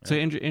 So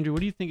Andrew, what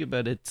do you think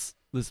about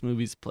this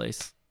movie's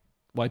place?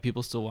 Why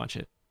people still watch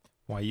it?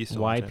 Why you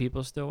still Why watch it?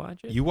 people still watch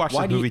it? You watched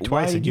the movie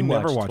twice, and you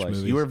never watch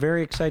movies. You were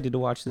very excited to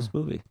watch this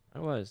movie. I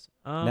was.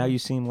 Now you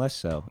seem less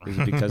so. Is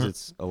it because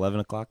it's 11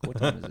 o'clock? What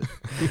time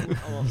is it?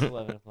 almost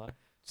 11 o'clock.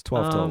 It's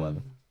 12 to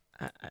 11.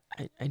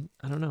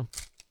 I don't know.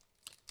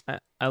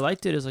 I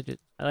liked it as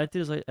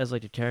as a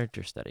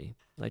character study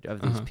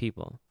of these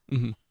people,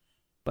 Mm-hmm.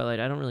 but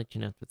I don't really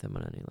connect with them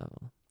on any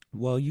level.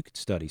 Well, you could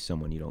study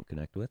someone you don't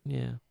connect with.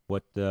 Yeah,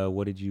 What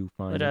did you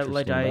find But I-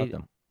 interesting about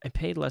them? I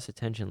paid less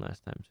attention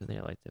last time, so I think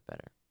I liked it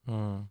better.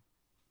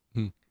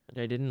 Hmm. But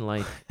I didn't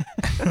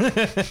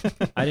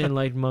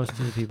like most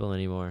of the people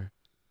anymore.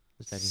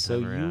 The second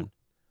So time around.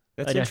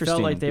 That's Like, I interesting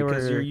felt like they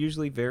because were- you're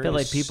usually very I felt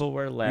like people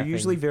were you're laughing.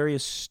 usually very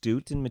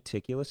astute and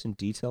meticulous and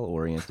detail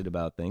oriented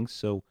about things.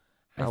 So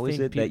I how is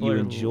think it that people you are-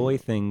 enjoy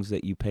things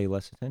that you pay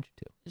less attention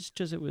to? It's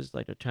just it was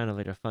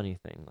a funny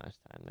thing last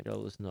time. Oh,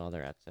 listen to all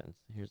their accents.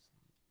 Here's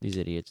these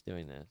idiots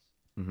doing this.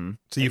 Mm-hmm.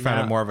 So you And found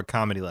now- it more of a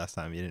comedy last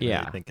time. You didn't Yeah.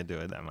 really think into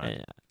it that much.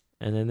 Yeah.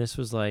 And then this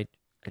was I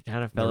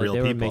kind of felt like real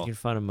they were people. making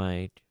fun of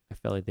Mike. I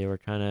felt like they were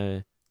kind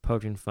of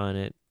poking fun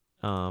at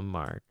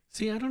Mark.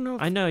 See, I don't know.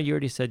 I know you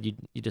already said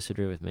you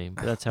disagree with me,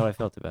 but that's how I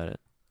felt about it.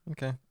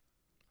 Okay.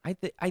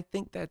 I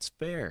think that's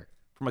fair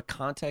from a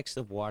context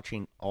of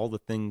watching all the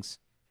things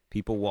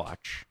people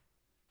watch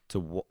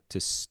to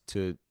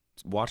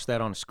watch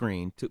that on a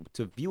screen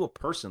to view a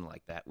person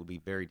like that would be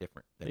very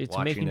different than It's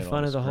watching making it fun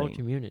on a of the whole screen.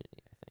 community,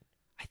 I think.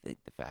 I think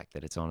the fact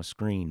that it's on a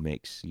screen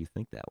makes you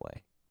think that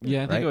way. Yeah,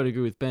 I think Right? I would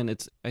agree with Ben.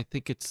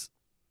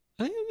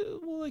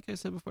 Well, like I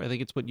said before, I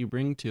think it's what you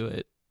bring to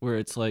it, where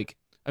it's like,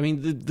 I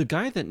mean, the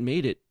guy that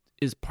made it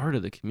is part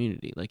of the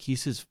community. Like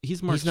he's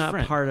Mark's He's not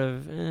friend. part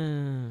of,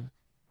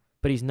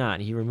 but he's not.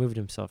 He removed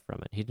himself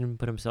from it. He didn't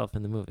put himself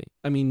in the movie,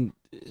 I mean,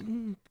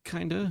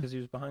 kind of. Because he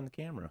was behind the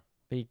camera.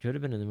 but he could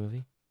have been in the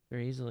movie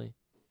very easily.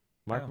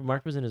 Yeah.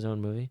 Mark was in his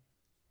own movie.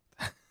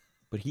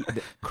 But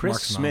Chris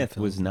Mark's Smith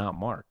non-film. was not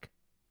Mark.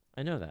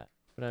 I know that,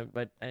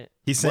 but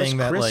He's saying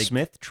was that Chris like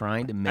Smith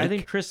trying to make I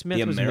think Chris Smith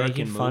the was American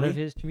making fun of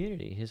movie? his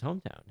community, his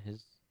hometown,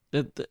 his.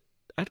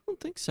 I don't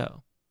think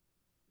so.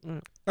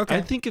 okay.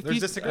 I think if there's you,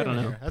 I disagreement don't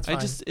know. here. That's I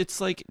fine. just, it's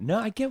like, No,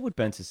 I get what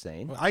Ben's is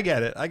saying. Well, I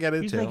get it. I get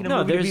it He's too. making a No,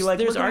 movie to be there's- like,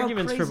 there's look at how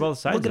arguments for crazy- both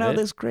sides Look at of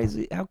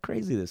how it.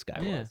 crazy this guy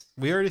Yeah. was.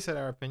 We already said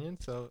our opinion,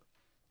 so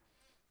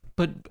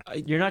but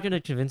You're not going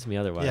to convince me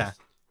otherwise. yeah.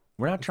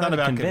 We're not It's trying not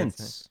to about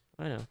convince.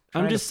 I know. Trying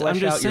I'm to just flesh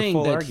out your saying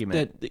full that,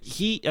 argument. that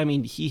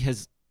he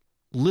has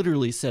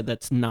literally said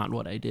that's not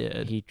what I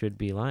did. He could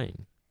be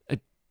lying.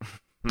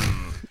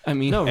 I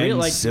mean, No, really,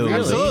 like so really. the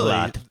Absolutely.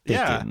 plot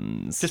Yeah.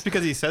 thickens. Just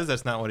because he says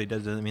that's not what he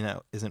does doesn't mean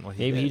that isn't what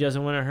he Maybe did. he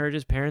doesn't want to hurt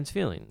his parents'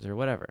 feelings or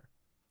whatever.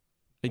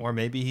 Or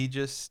maybe he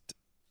just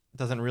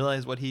doesn't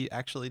realize what he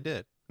actually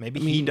did. Maybe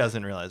I he mean-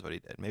 doesn't realize what he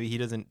did. Maybe he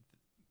doesn't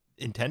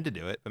intend to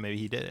do it, but maybe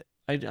he did it.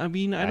 I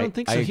mean, I don't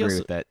think so. I he agree also,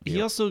 with that. He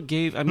deal. also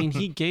gave. I mean,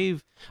 he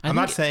gave. I'm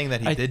not think- saying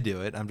that he I- did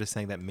do it. I'm just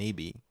saying that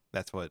maybe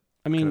that's what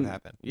I could mean, have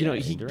happened. you know,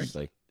 Yeah, he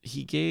indirectly.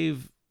 he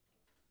gave,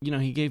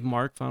 he gave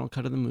Mark final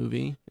cut of the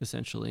movie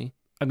essentially.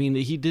 I mean,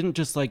 he didn't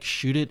just like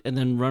shoot it and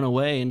then run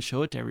away and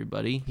show it to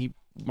everybody.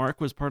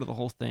 Mark was part of the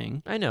whole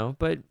thing. I know,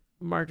 but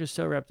Mark is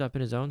so wrapped up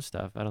in his own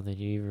stuff. I don't think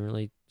he even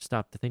really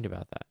stopped to think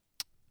about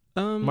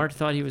that. Mark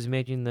thought he was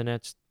making the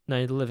next Night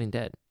of the Living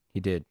Dead. He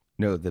did.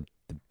 No, the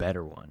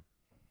better one.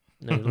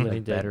 Night of the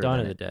Living Dead. Better Dawn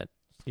than of it. the Dead.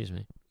 Excuse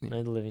me. Yeah. Night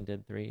of the Living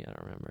Dead 3. I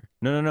don't remember.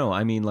 No.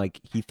 I mean, like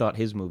he thought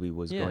his movie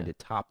was Yeah. going to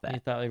top He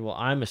that. thought, like, well,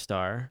 I'm a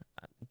star.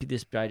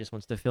 This guy just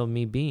wants to film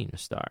me being a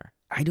star.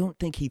 I don't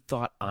think he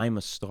thought I'm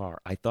a star.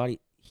 I thought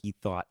he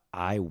thought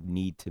I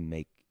need to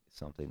make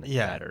something that's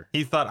Yeah. better.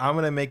 He thought I'm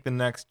gonna make the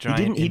next He giant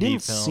didn't. He indie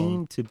didn't film.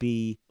 seem to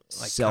be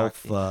like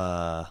self,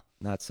 cocky.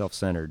 not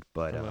self-centered,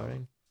 but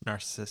Promoting.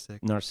 narcissistic,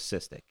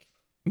 narcissistic.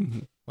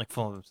 like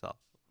full of himself.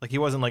 Like he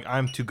wasn't like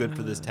I'm too good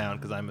for this town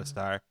because I'm a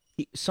star.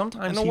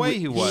 Sometimes In a way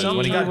he was.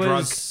 When he got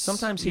drunk.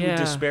 Sometimes he would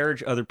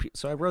disparage other people.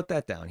 So I wrote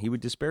that down. He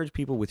would disparage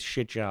people with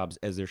shit jobs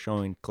as they're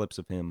showing clips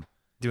of him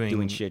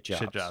doing shit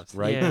jobs,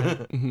 right? Yeah.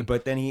 Mhm.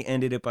 But then he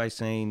ended it by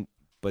saying,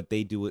 "But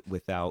they do it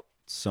without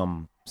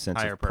some sense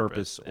Higher of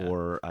purpose, purpose, yeah.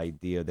 or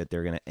idea that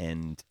they're going to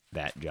end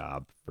that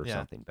job for Yeah.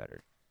 something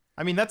better."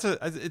 I mean,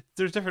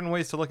 there's different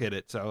ways to look at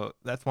it. So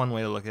that's one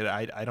way to look at it.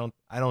 I don't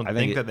I think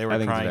think it- that they I were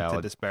think it's trying to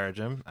valid. disparage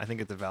him. I think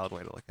it's a valid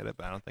way to look at it,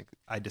 but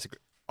I disagree.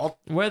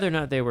 Whether or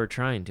not they were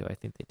trying to, I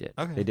think they did.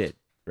 Okay. They did,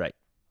 right?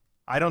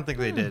 I don't think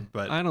they did,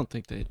 but I don't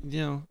think they.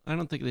 I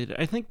don't think they did.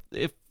 I think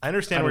if I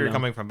understand I where don't you're know.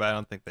 coming from, but I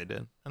don't think they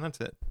did, and that's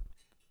it.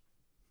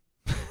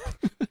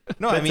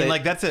 No, I That's mean, it.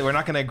 like that's it. We're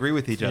not going to agree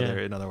with each Yeah. other.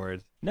 In other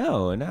words,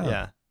 No,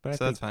 yeah. But I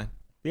So that's think, fine.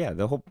 yeah,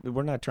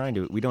 we're not trying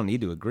to. We don't need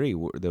to agree.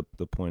 The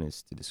point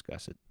is to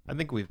discuss it. I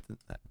think we've.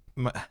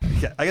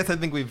 Yeah, I guess I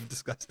think we've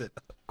discussed it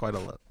quite a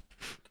lot.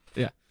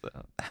 Yeah.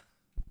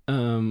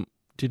 So,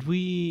 did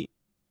we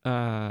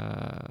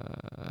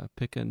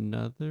pick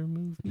another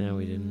movie? No,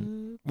 we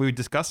didn't. we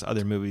discussed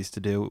other movies to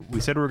do. We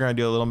said we were going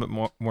to do a little bit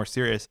more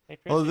serious.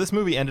 Well, this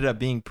movie ended up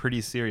being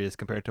pretty serious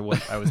compared to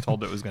what I was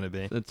told it was going to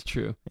be. That's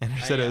true. Andrew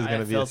said it was going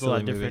to be a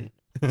silly movie.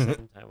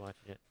 Second time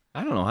watching it.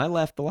 I don't know. I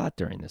laughed a lot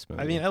during this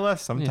movie. I mean, I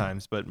laughed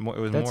sometimes, but it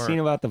was that more. scene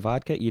about the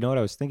vodka. You know what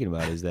I was thinking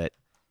about is that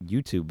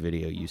YouTube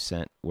video you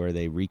sent where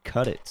they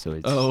recut it, so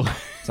it's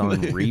it's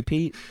on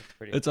repeat.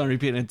 It's on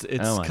repeat. And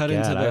it's Oh my cut God,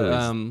 into I the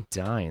was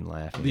dying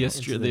laughing. the,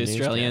 Into the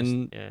Australian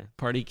newscast. Yeah.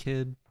 party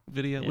kid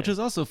video, Yeah. which is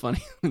also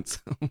funny.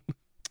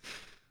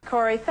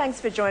 Corey, thanks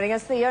for joining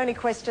us. The only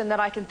question that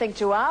I can think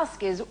to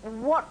ask is,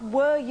 what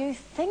were you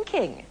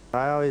thinking?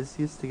 I always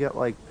used to get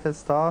like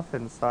pissed off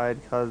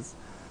inside because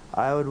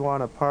I would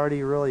want to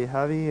party really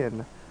heavy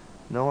and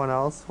no one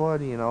else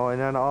would, you know.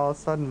 And then all of a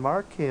sudden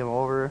Mark came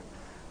over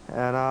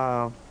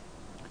and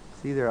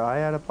it's either I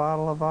had a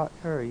bottle of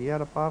vodka or he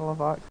had a bottle of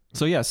vodka.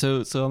 So yeah,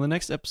 so on the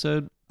next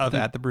episode of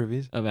At the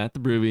Broovies.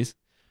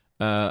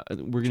 We're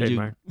gonna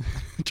Trademark.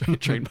 do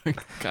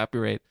trademark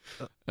copyright.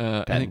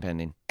 I Patent think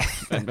pending.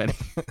 patent pending.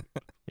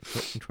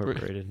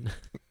 Incorporated.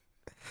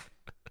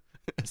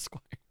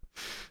 Esquire.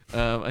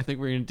 I think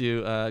we're gonna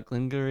do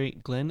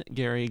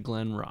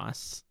Glenn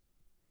Ross,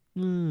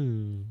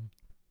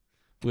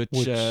 which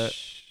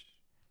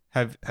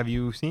Have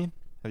you seen?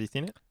 Have you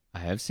seen it? I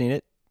have seen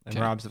it. And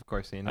Okay. Rob's of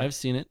course seen it. I've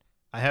seen it.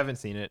 I haven't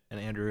seen it, and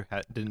Andrew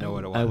didn't know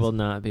what it was. I will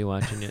not be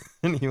watching it.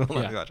 And he will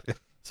not Yeah. watch it.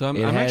 So I'm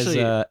It has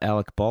actually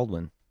Alec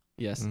Baldwin.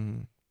 yes.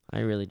 Mm. I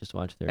really just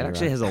watched It 30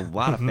 actually Rock. has a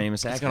lot of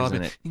famous It's got all actors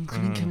in the- it.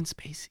 including Mm. Kevin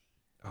Spacey.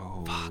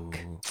 Oh.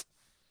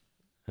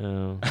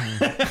 Oh.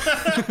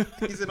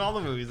 He's in all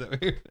the movies that we're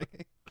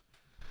thinking.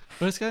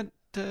 But it's got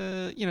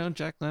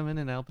Jack Lemmon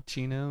and Al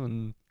Pacino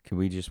and Can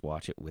we just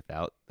watch it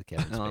without the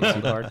Kevin Oh,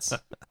 Spacey no. parts?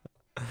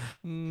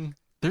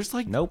 there's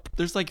like Nope.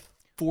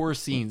 4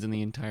 scenes in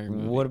the entire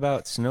movie. What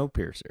about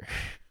Snowpiercer?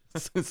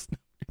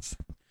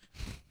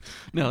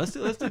 No, let's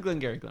do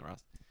Glengarry Glen Ross.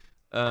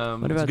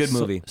 What It's a about good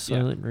movie.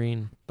 Soylent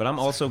Green? But I'm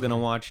also gonna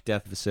watch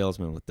Death of a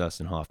Salesman with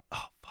Dustin Hoffman.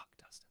 Oh fuck,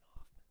 Dustin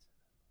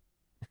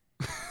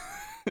Hoffman.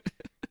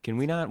 Can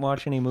we not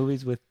watch any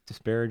movies with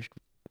disparaged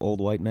old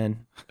white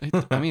men?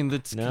 I mean,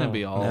 that's gonna No,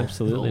 be all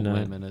absolutely old not.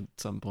 women at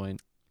some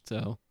point.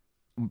 So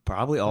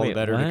Probably all the Wait,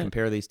 better to what?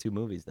 compare these two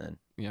movies then.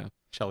 yeah.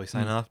 Shall we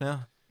sign off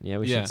now? Yeah,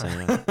 we Yeah. should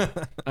sign off.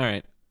 All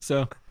right.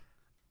 So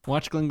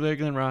watch Glengarry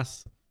Glen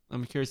Ross.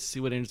 I'm curious to see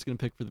what Andrew's gonna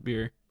pick for the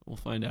beer. We'll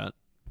find out.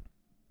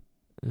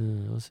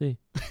 We'll see.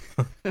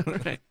 All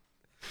right.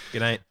 Good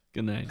night.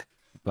 Good night.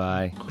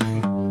 Bye.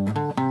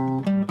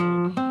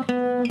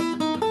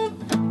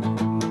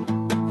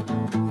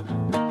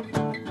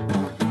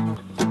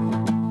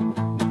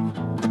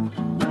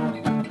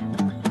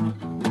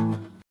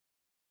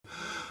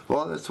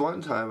 Well, this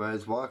one time I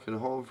was walking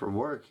home from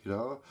work, you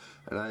know,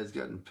 and I was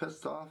getting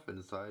pissed off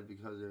inside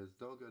because there's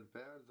no good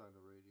bands on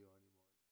the radio.